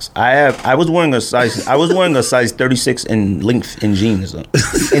 Facts. I was wearing a size 36 in length in jeans.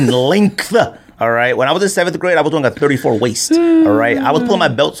 In length. All right. When I was in 7th grade, I was doing a 34 waist. All right. I was pulling my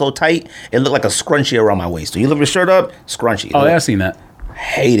belt so tight, it looked like a scrunchie around my waist. So you lift your shirt up, scrunchie. Oh, yeah, I've seen that.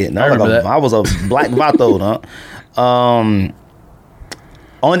 Hate it. I was a black vato, huh?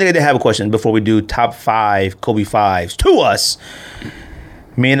 Only thing I did have a question before we do top 5 Kobe 5s to us.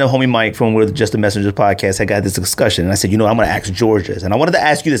 Me and the homie Mike from We're Just the Messengers podcast had got this discussion, and I said, I'm going to ask George this. And I wanted to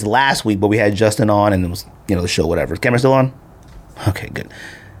ask you this last week, but we had Justin on, and it was, the show, whatever. Is camera still on? Okay, good.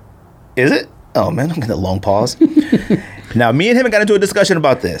 Is it? Oh, man, I'm getting a long pause. Now, me and him got into a discussion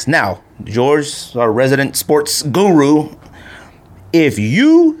about this. Now, George, our resident sports guru, if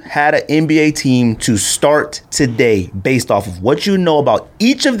you had an NBA team to start today based off of what you know about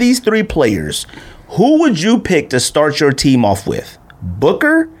each of these 3 players, who would you pick to start your team off with?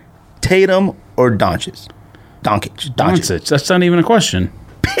 Booker, Tatum, or Doncic? Doncic. That's not even a question.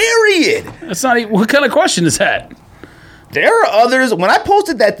 Period. That's not even. What kind of question is that? There are others. When I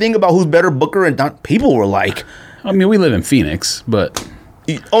posted that thing about who's better, Booker and Doncic, people were like, I mean, we live in Phoenix, but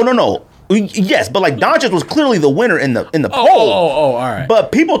oh no. Yes, but like Doncic was clearly the winner in the poll. Oh, all right.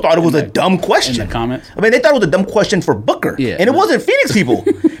 But people thought it was a dumb question. In the comments? I mean, they thought it was a dumb question for Booker. Yeah. And it wasn't Phoenix people.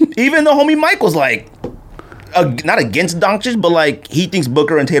 Even the homie Mike was like, not against Doncic, but like he thinks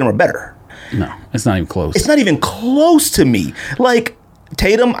Booker and Tatum are better. No, it's not even close. It's not even close to me. Like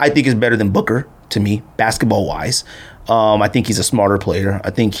Tatum, I think is better than Booker to me, basketball wise. I think he's a smarter player. I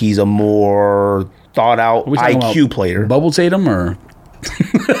think he's a more thought out IQ player. Bubble Tatum or?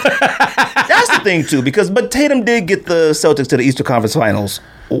 That's the thing too, but Tatum did get the Celtics to the Eastern Conference Finals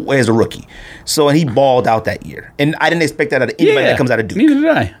as a rookie, and he balled out that year, and I didn't expect that out of anybody that comes out of Duke. Neither did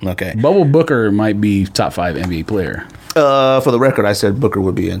I. Okay, Bubble Booker might be top 5 NBA player. For the record, I said Booker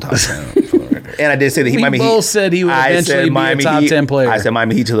would be in top 10. For the record. And I did say that we both said he would eventually be a top 10 player. I said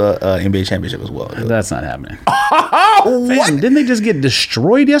Miami Heat to the NBA championship as well. That's not happening. What? Fam, didn't they just get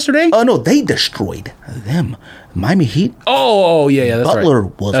destroyed yesterday? Oh no, they destroyed them. Miami Heat. Oh yeah, that's Butler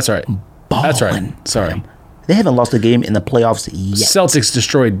right. was that's right. balling. That's right. Sorry, they haven't lost a game in the playoffs yet. Celtics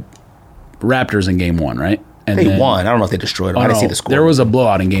destroyed Raptors in game 1, right? And they won. I don't know if they destroyed them. I didn't see the score. There was a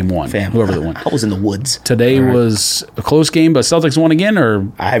blowout in game 1. Fam, whoever that won. I was in the woods. Today was a close game, but Celtics won again, or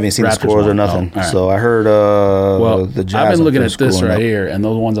I haven't seen Raptors the scores won? or nothing. Right. So I heard the Jazz. I've been looking at this right up. here, and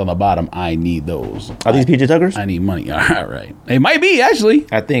those ones on the bottom, I need those. Are these PJ Tuckers? I need money. All right. They might be, actually.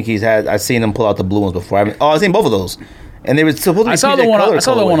 I think I've seen him pull out the blue ones before. I've seen both of those. And they were supposed to be I saw PJ the one. color I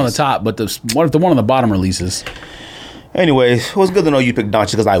saw the one on the colorways. top, but the one on the bottom releases. Anyway, it was good to know you picked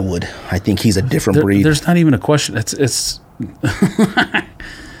Doncic because I would. I think he's a different breed. There's not even a question. It's.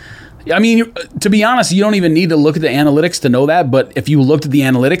 I mean, to be honest, you don't even need to look at the analytics to know that. But if you looked at the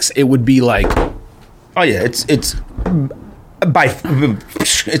analytics, it would be like, oh yeah, it's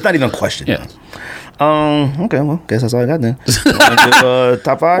not even a question. yeah. Okay, well, guess that's all I got then.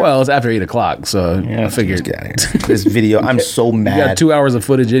 Top 5? Well, it's after 8:00, so yeah, I figured. Get out of here. This video, I'm so mad. You got 2 hours of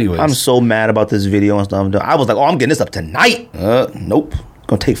footage, anyways. I'm so mad about this video and stuff. I was like, I'm getting this up tonight. Nope,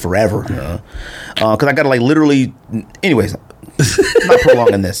 gonna take forever. Because I gotta literally. Anyways, I'm not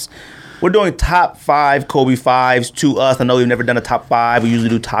prolonging this. We're doing top 5 Kobe 5s to us. I know we've never done a top 5. We usually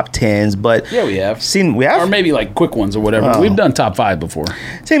do top 10s, but yeah, we have. We have? Or maybe quick ones or whatever. We've done top 5 before.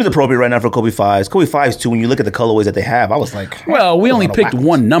 Seems appropriate right now for Kobe 5s. Kobe 5s too, when you look at the colorways that they have, I was like... Well, we only picked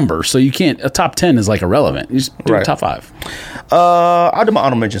one number, so you can't... A top 10 is irrelevant. You just do a top 5. I'll do my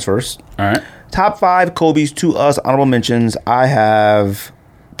honorable mentions first. All right. Top 5 Kobe's to us, honorable mentions. I have...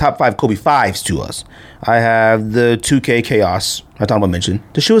 Top 5 Kobe 5s to us. I have the 2K Chaos. That's honorable mention.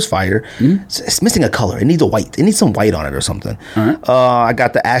 The shoe is fire. Mm-hmm. It's missing a color. It needs a white. It needs some white on it or something. All right. I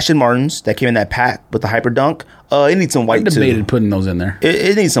got the Ashton Martins that came in that pack with the Hyper Dunk. It needs some white too. I debated putting those in there.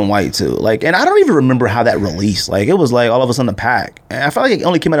 It needs some white too. And I don't even remember how that released. It was all of a sudden a pack. And I felt like it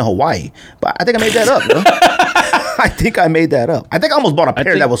only came out of Hawaii. But I think I made that up, bro. I think I made that up. I think I almost bought a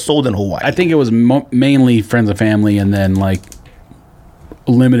pair that was sold in Hawaii. I think it was mainly friends and family and then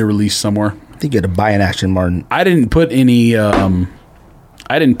limited release somewhere. I think you had to buy an Ashton Martin. I didn't put any friends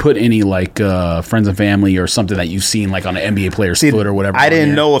and family or something that you've seen on an NBA player's foot or whatever. I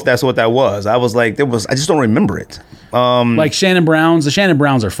didn't know if that's what that was. I was like, I just don't remember it. Shannon Browns. The Shannon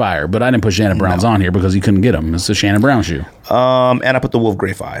Browns are fire, but I didn't put Shannon Browns on here because you couldn't get them. It's a Shannon Brown shoe. And I put the Wolf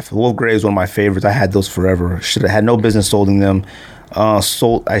Grey 5. The Wolf Grey is one of my favorites. I had those forever. Should have had no business holding them. I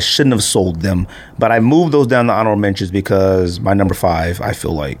shouldn't have sold them, but I moved those down to honorable mentions because my number 5, I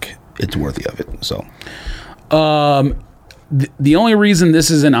feel like it's worthy of it. So, the only reason this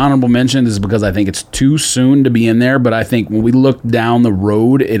is an honorable mention is because I think it's too soon to be in there. But I think when we look down the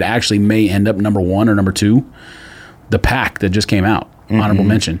road, it actually may end up number 1 or number 2. The pack that just came out, honorable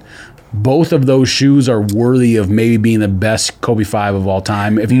mention. Both of those shoes are worthy of maybe being the best Kobe 5 of all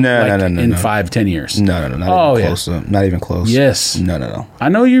time. If you in 5-10 years. No, not even close. Not even close. Yes. No. I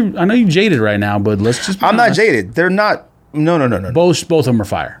know you jaded right now, but let's just. I'm not jaded. They're not No. Both of them are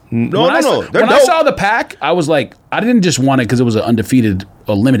fire. No. They're When I dope. saw the pack, I was like, I didn't just want it because it was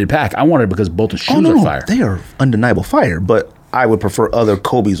a limited pack. I wanted it because both the shoes are fire. They are undeniable fire, but I would prefer other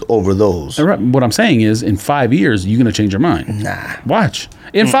Kobe's over those. What I'm saying is, in 5 years, you're going to change your mind. Nah. Watch.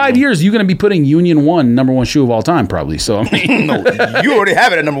 In 5 years, you're going to be putting Union 1 number 1 shoe of all time, probably. So, I mean, No, you already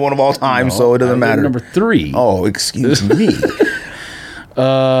have it at number 1 of all time, so it doesn't matter. Number 3. Oh, excuse me.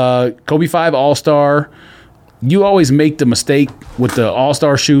 Kobe 5 All-Star. You always make the mistake with the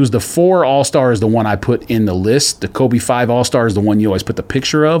All-Star shoes. The 4 All-Star is the one I put in the list. The Kobe 5 All-Star is the one you always put the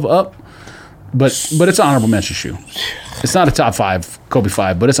picture of up. But it's an honorable mention shoe. It's not a top 5 Kobe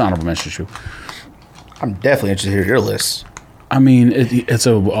 5, but it's an honorable mention shoe. I'm definitely interested to hear your list. I mean, it's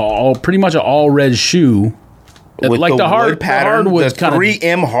pretty much an all red shoe. With like the wood pattern, the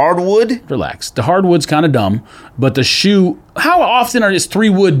 3M hardwood. Relax. The hardwood's kind of dumb, but the shoe. How often is 3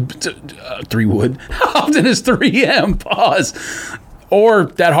 wood? How often is 3M? Pause. Or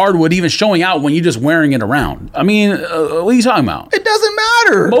that hardwood even showing out when you're just wearing it around? I mean, what are you talking about? It doesn't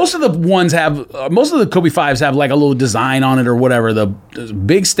matter. Most of the ones have. Most of the Kobe 5s have like a little design on it or whatever. The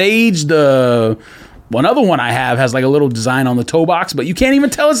big stage. One other one I have has like a little design on the toe box, but you can't even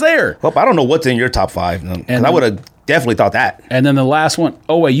tell it's there. Well, I don't know what's in your top 5. And I would have definitely thought that. And then the last one,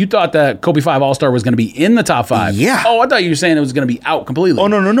 oh wait, you thought that Kobe 5 All-Star was going to be in the top 5? Yeah. Oh, I thought you were saying it was going to be out completely. Oh,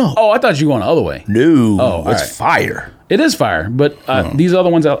 no. Oh, I thought you were going the other way. No. Oh, it's right. fire. It is fire, but these other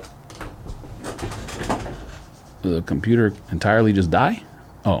ones out. The computer entirely just die?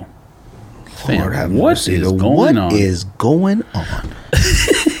 Oh. Lord have what mercy. is going on? What is going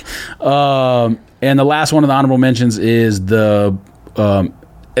on? And the last one of the honorable mentions is the,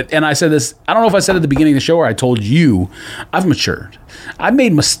 and I said this, I don't know if I said at the beginning of the show or I told you, I've matured. I've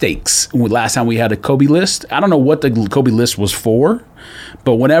made mistakes last time we had a Kobe list. I don't know what the Kobe list was for,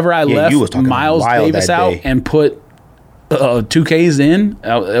 but whenever I left Miles Davis out and put 2Ks in,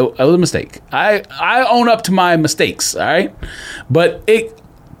 it was a mistake. I own up to my mistakes, all right? But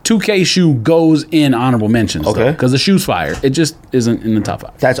 2K shoe goes in honorable mentions, okay? Because the shoe's fire. It just isn't in the top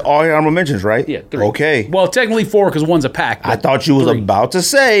 5. That's all your honorable mentions, right? Yeah, 3. Okay. Well, technically 4 because one's a pack. I thought you was 3. about to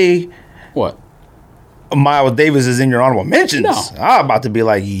say What? Miles Davis is in your honorable mentions. No. I'm about to be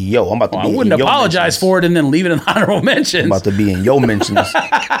like, yo, I'm about to be I wouldn't in your apologize mentions. for it and then leave it in honorable mentions. I'm about to be in your mentions.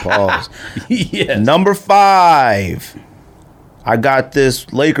 Pause. Yes. Number 5. I got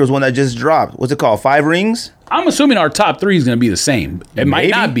this Lakers one that just dropped. What's it called? 5 rings? I'm assuming our top 3 is going to be the same. It might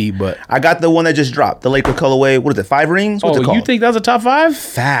Maybe. not be, but. I got the one that just dropped. The Laker colorway. What is it? 5 rings? What's it called? You think that's a top 5?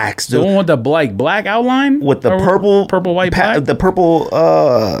 Facts, The dude. one with the black outline? With the Or purple, white, black? The purple,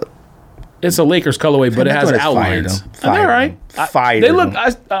 It's a Lakers colorway, but it has outlines. Fire, They're all right. Fire. They look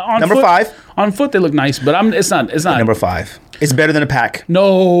on Number foot, 5. On foot, they look nice, but it's not. Number 5. It's better than a pack.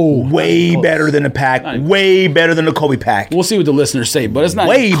 No. Way better than a pack. Way better than a Kobe pack. We'll see what the listeners say, but it's not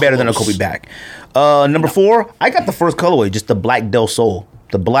Way even better than a close. Kobe pack. Number 4. I got the first colorway, just the black Del Sol.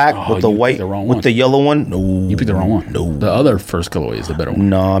 The black with the you picked white the wrong with one. the yellow one. No, You picked the wrong one. No, The other first colorway is the better one.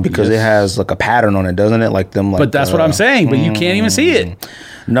 no, because it has like a pattern on it, doesn't it? Like them. Like, But that's what I'm saying. But you can't even see it.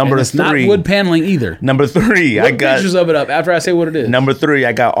 Number And it's 3. not wood paneling either. Number 3. I Put got pictures of it up after I say what it is. number 3.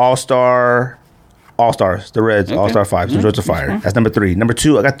 I got All Stars, the Reds, All Star 5. Some Joints of Fire. That's number 3. Number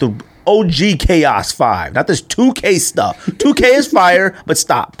 2. I got the OG Chaos 5. Not this 2K stuff. 2K is fire, but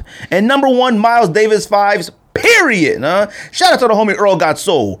stop. And number 1, Miles Davis 5s. Period. Shout out to the homie Earl Got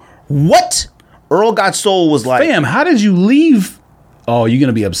Soul. What? Earl Got Soul was like. Fam, how did you leave? Oh, you're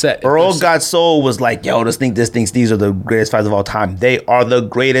gonna be upset. Earl Got Soul was like, yo, this thinks these are the greatest 5s of all time. They are the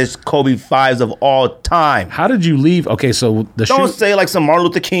greatest Kobe 5s of all time. How did you leave? Okay, so the Don't shoe, say like some Martin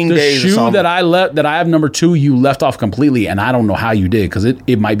Luther King the days or shoe something. that I have number 2, you left off completely, and I don't know how you did because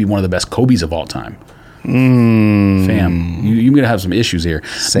it might be one of the best Kobe's of all time. Fam, you're gonna have some issues here.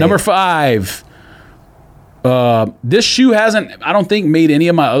 Number 5. This shoe hasn't, I don't think, made any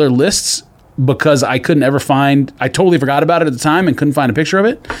of my other lists because I couldn't ever find, I totally forgot about it at the time and couldn't find a picture of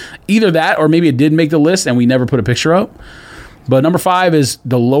it. Either that or maybe it did make the list and we never put a picture up. But number 5 is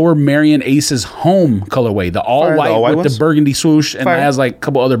the Lower Marion Aces home colorway, the all white with ones? the burgundy swoosh, and it has like a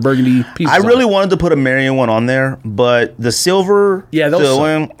couple other burgundy pieces. I really wanted to put a Marion one on there, but the silver, those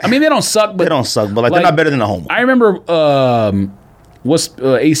suck. I mean, they don't suck, but they don't suck, but like they're not better than the home one. I remember what's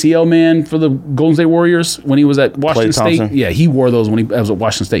ACL man for the Golden State Warriors when he was at Washington State? Thompson. Yeah, he wore those when he was at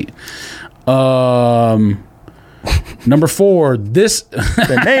Washington State. Number 4, this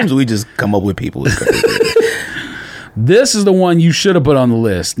The names we just come up with people is crazy. this is the one you should have put on the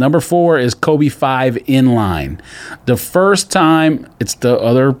list. Number 4 is Kobe 5 Inline. The first time, it's the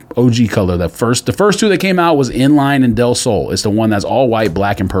other OG color. The first 2 that came out was Inline and Del Sol. It's the one that's all white,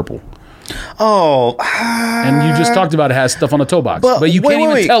 black, and purple. Oh, And you just talked about it has stuff on the toe box. But you can't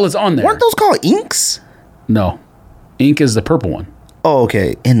even tell it's on there. Weren't those called inks? No. Ink is the purple one. Oh,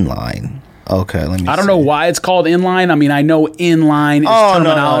 okay. Inline. Okay, let me I don't know why it's called inline. I mean, I know inline is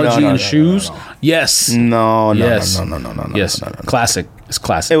terminology in shoes. Yes. No. Yes. No. Yes. Classic. It's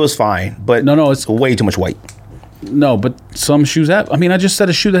classic. It was fine, but No, it's way too much white. No, but some shoes have. I mean, I just said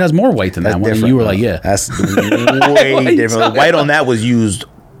a shoe that has more white than that one. And you were like, yeah. That's way different. White on that was used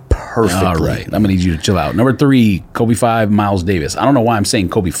perfectly. All right. I'm going to need you to chill out. Number 3, Kobe 5, Miles Davis. I don't know why I'm saying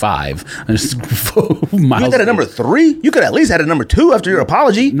Kobe 5. Miles You had that at number 3? You could at least had it at number 2 after your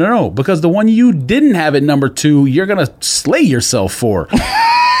apology. No, because the one you didn't have at number 2, you're going to slay yourself for.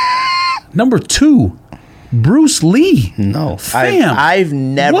 Number 2, Bruce Lee. No. Fam. I've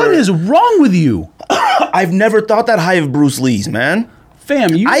never. What is wrong with you? I've never thought that high of Bruce Lee's, man. Fam,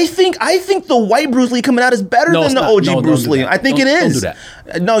 I think the white Bruce Lee coming out is better than the OG Bruce Lee. I think it is. Don't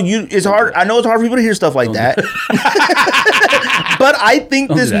do that. No, it's hard. I know it's hard for people to hear stuff like that. But I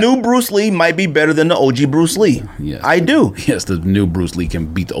think this new Bruce Lee might be better than the OG Bruce Lee. Yes. I do. Yes, the new Bruce Lee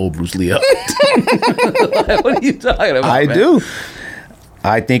can beat the old Bruce Lee up. What are you talking about? I man? do.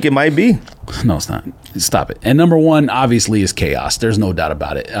 I think it might be. No, it's not. Stop it. And number 1, obviously, is Chaos. There's no doubt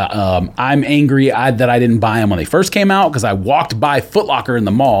about it. I'm angry that I didn't buy them when they first came out because I walked by Foot Locker in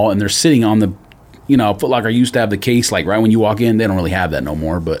the mall and they're sitting on the, Foot Locker used to have the case like right when you walk in. They don't really have that no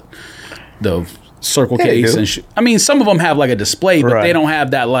more, but the circle case and I mean, some of them have like a display, but they don't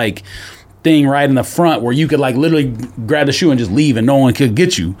have that like thing right in the front where you could like literally grab the shoe and just leave and no one could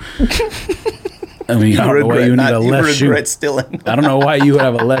get you. I mean, I don't know why you need a left shoe. Stealing. I don't know why you would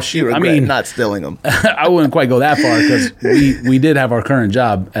have a left shoe. I mean, not stealing them. I wouldn't quite go that far because we did have our current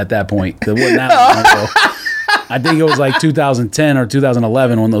job at that point. It wasn't that long ago. I think it was like 2010 or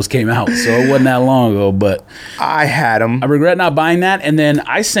 2011 when those came out, so it wasn't that long ago. But I had them. I regret not buying that. And then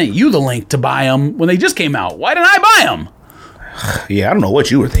I sent you the link to buy them when they just came out. Why didn't I buy them? Yeah, I don't know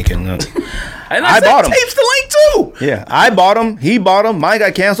what you were thinking. And I bought them. Tapes the link too. Yeah, I bought them. He bought them. Mine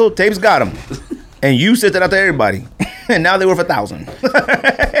got canceled. Tapes got them. And you sent that out to everybody. And now they were for 1,000.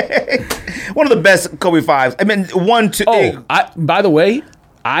 One of the best Kobe 5s. I mean, 1, 2. By the way,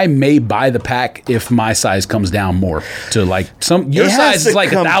 I may buy the pack if my size comes down more to like your size is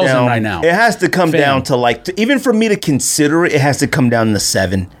like 1,000 right now. It has to come down to like even for me to consider it, it has to come down to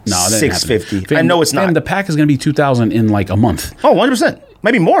 7, 650. I know it's not. The pack is going to be 2,000 in like a month. Oh, 100%,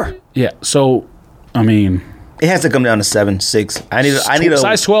 maybe more. Yeah. So, I mean, it has to come down to 7, 6. I need a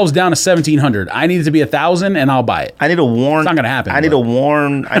size 12 is down to 1,700. I need it to be 1,000, and I'll buy it. I need a worn. It's not going to happen. I need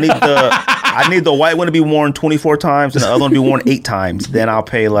I need the white one to be worn 24 times and the other one to be worn 8 times. Then I'll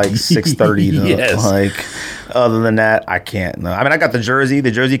pay like $630. Yes. Like, other than that, I can't. No. I mean, I got the jersey.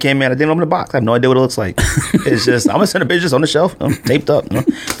 The jersey came in. I didn't open the box. I have no idea what it looks like. It's just I'm gonna send a bitch just on the shelf, taped up.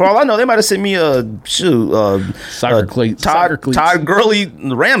 For all I know, they might have sent me a soccer cleats. Todd Gurley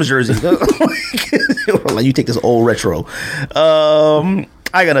Rams jersey. Like, you take this old retro.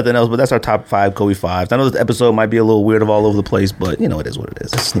 I got nothing else, but that's our top 5 Kobe 5s. I know this episode might be a little weird of all over the place, but it is what it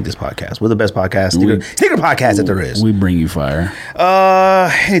is. It's Sneakers Podcast. We're the best podcast, sneaker podcast that there is. We bring you fire.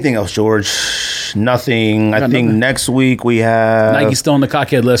 Anything else, George? Nothing. I think next week we have Nike's still on the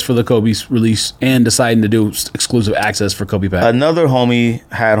cockhead list for the Kobe's release and deciding to do exclusive access for Kobe Pack. Another homie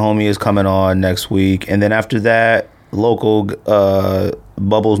is coming on next week, and then after that, local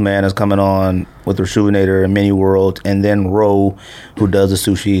Bubbles Man is coming on with Rejuvenator and Mini World, and then Ro, who does the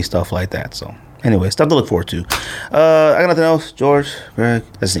sushi stuff like that. So anyway, stuff to look forward to. I got nothing else, George. Greg,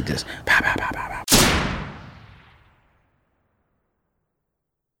 let's sneak this. Pow, pow, pow, pow, pow.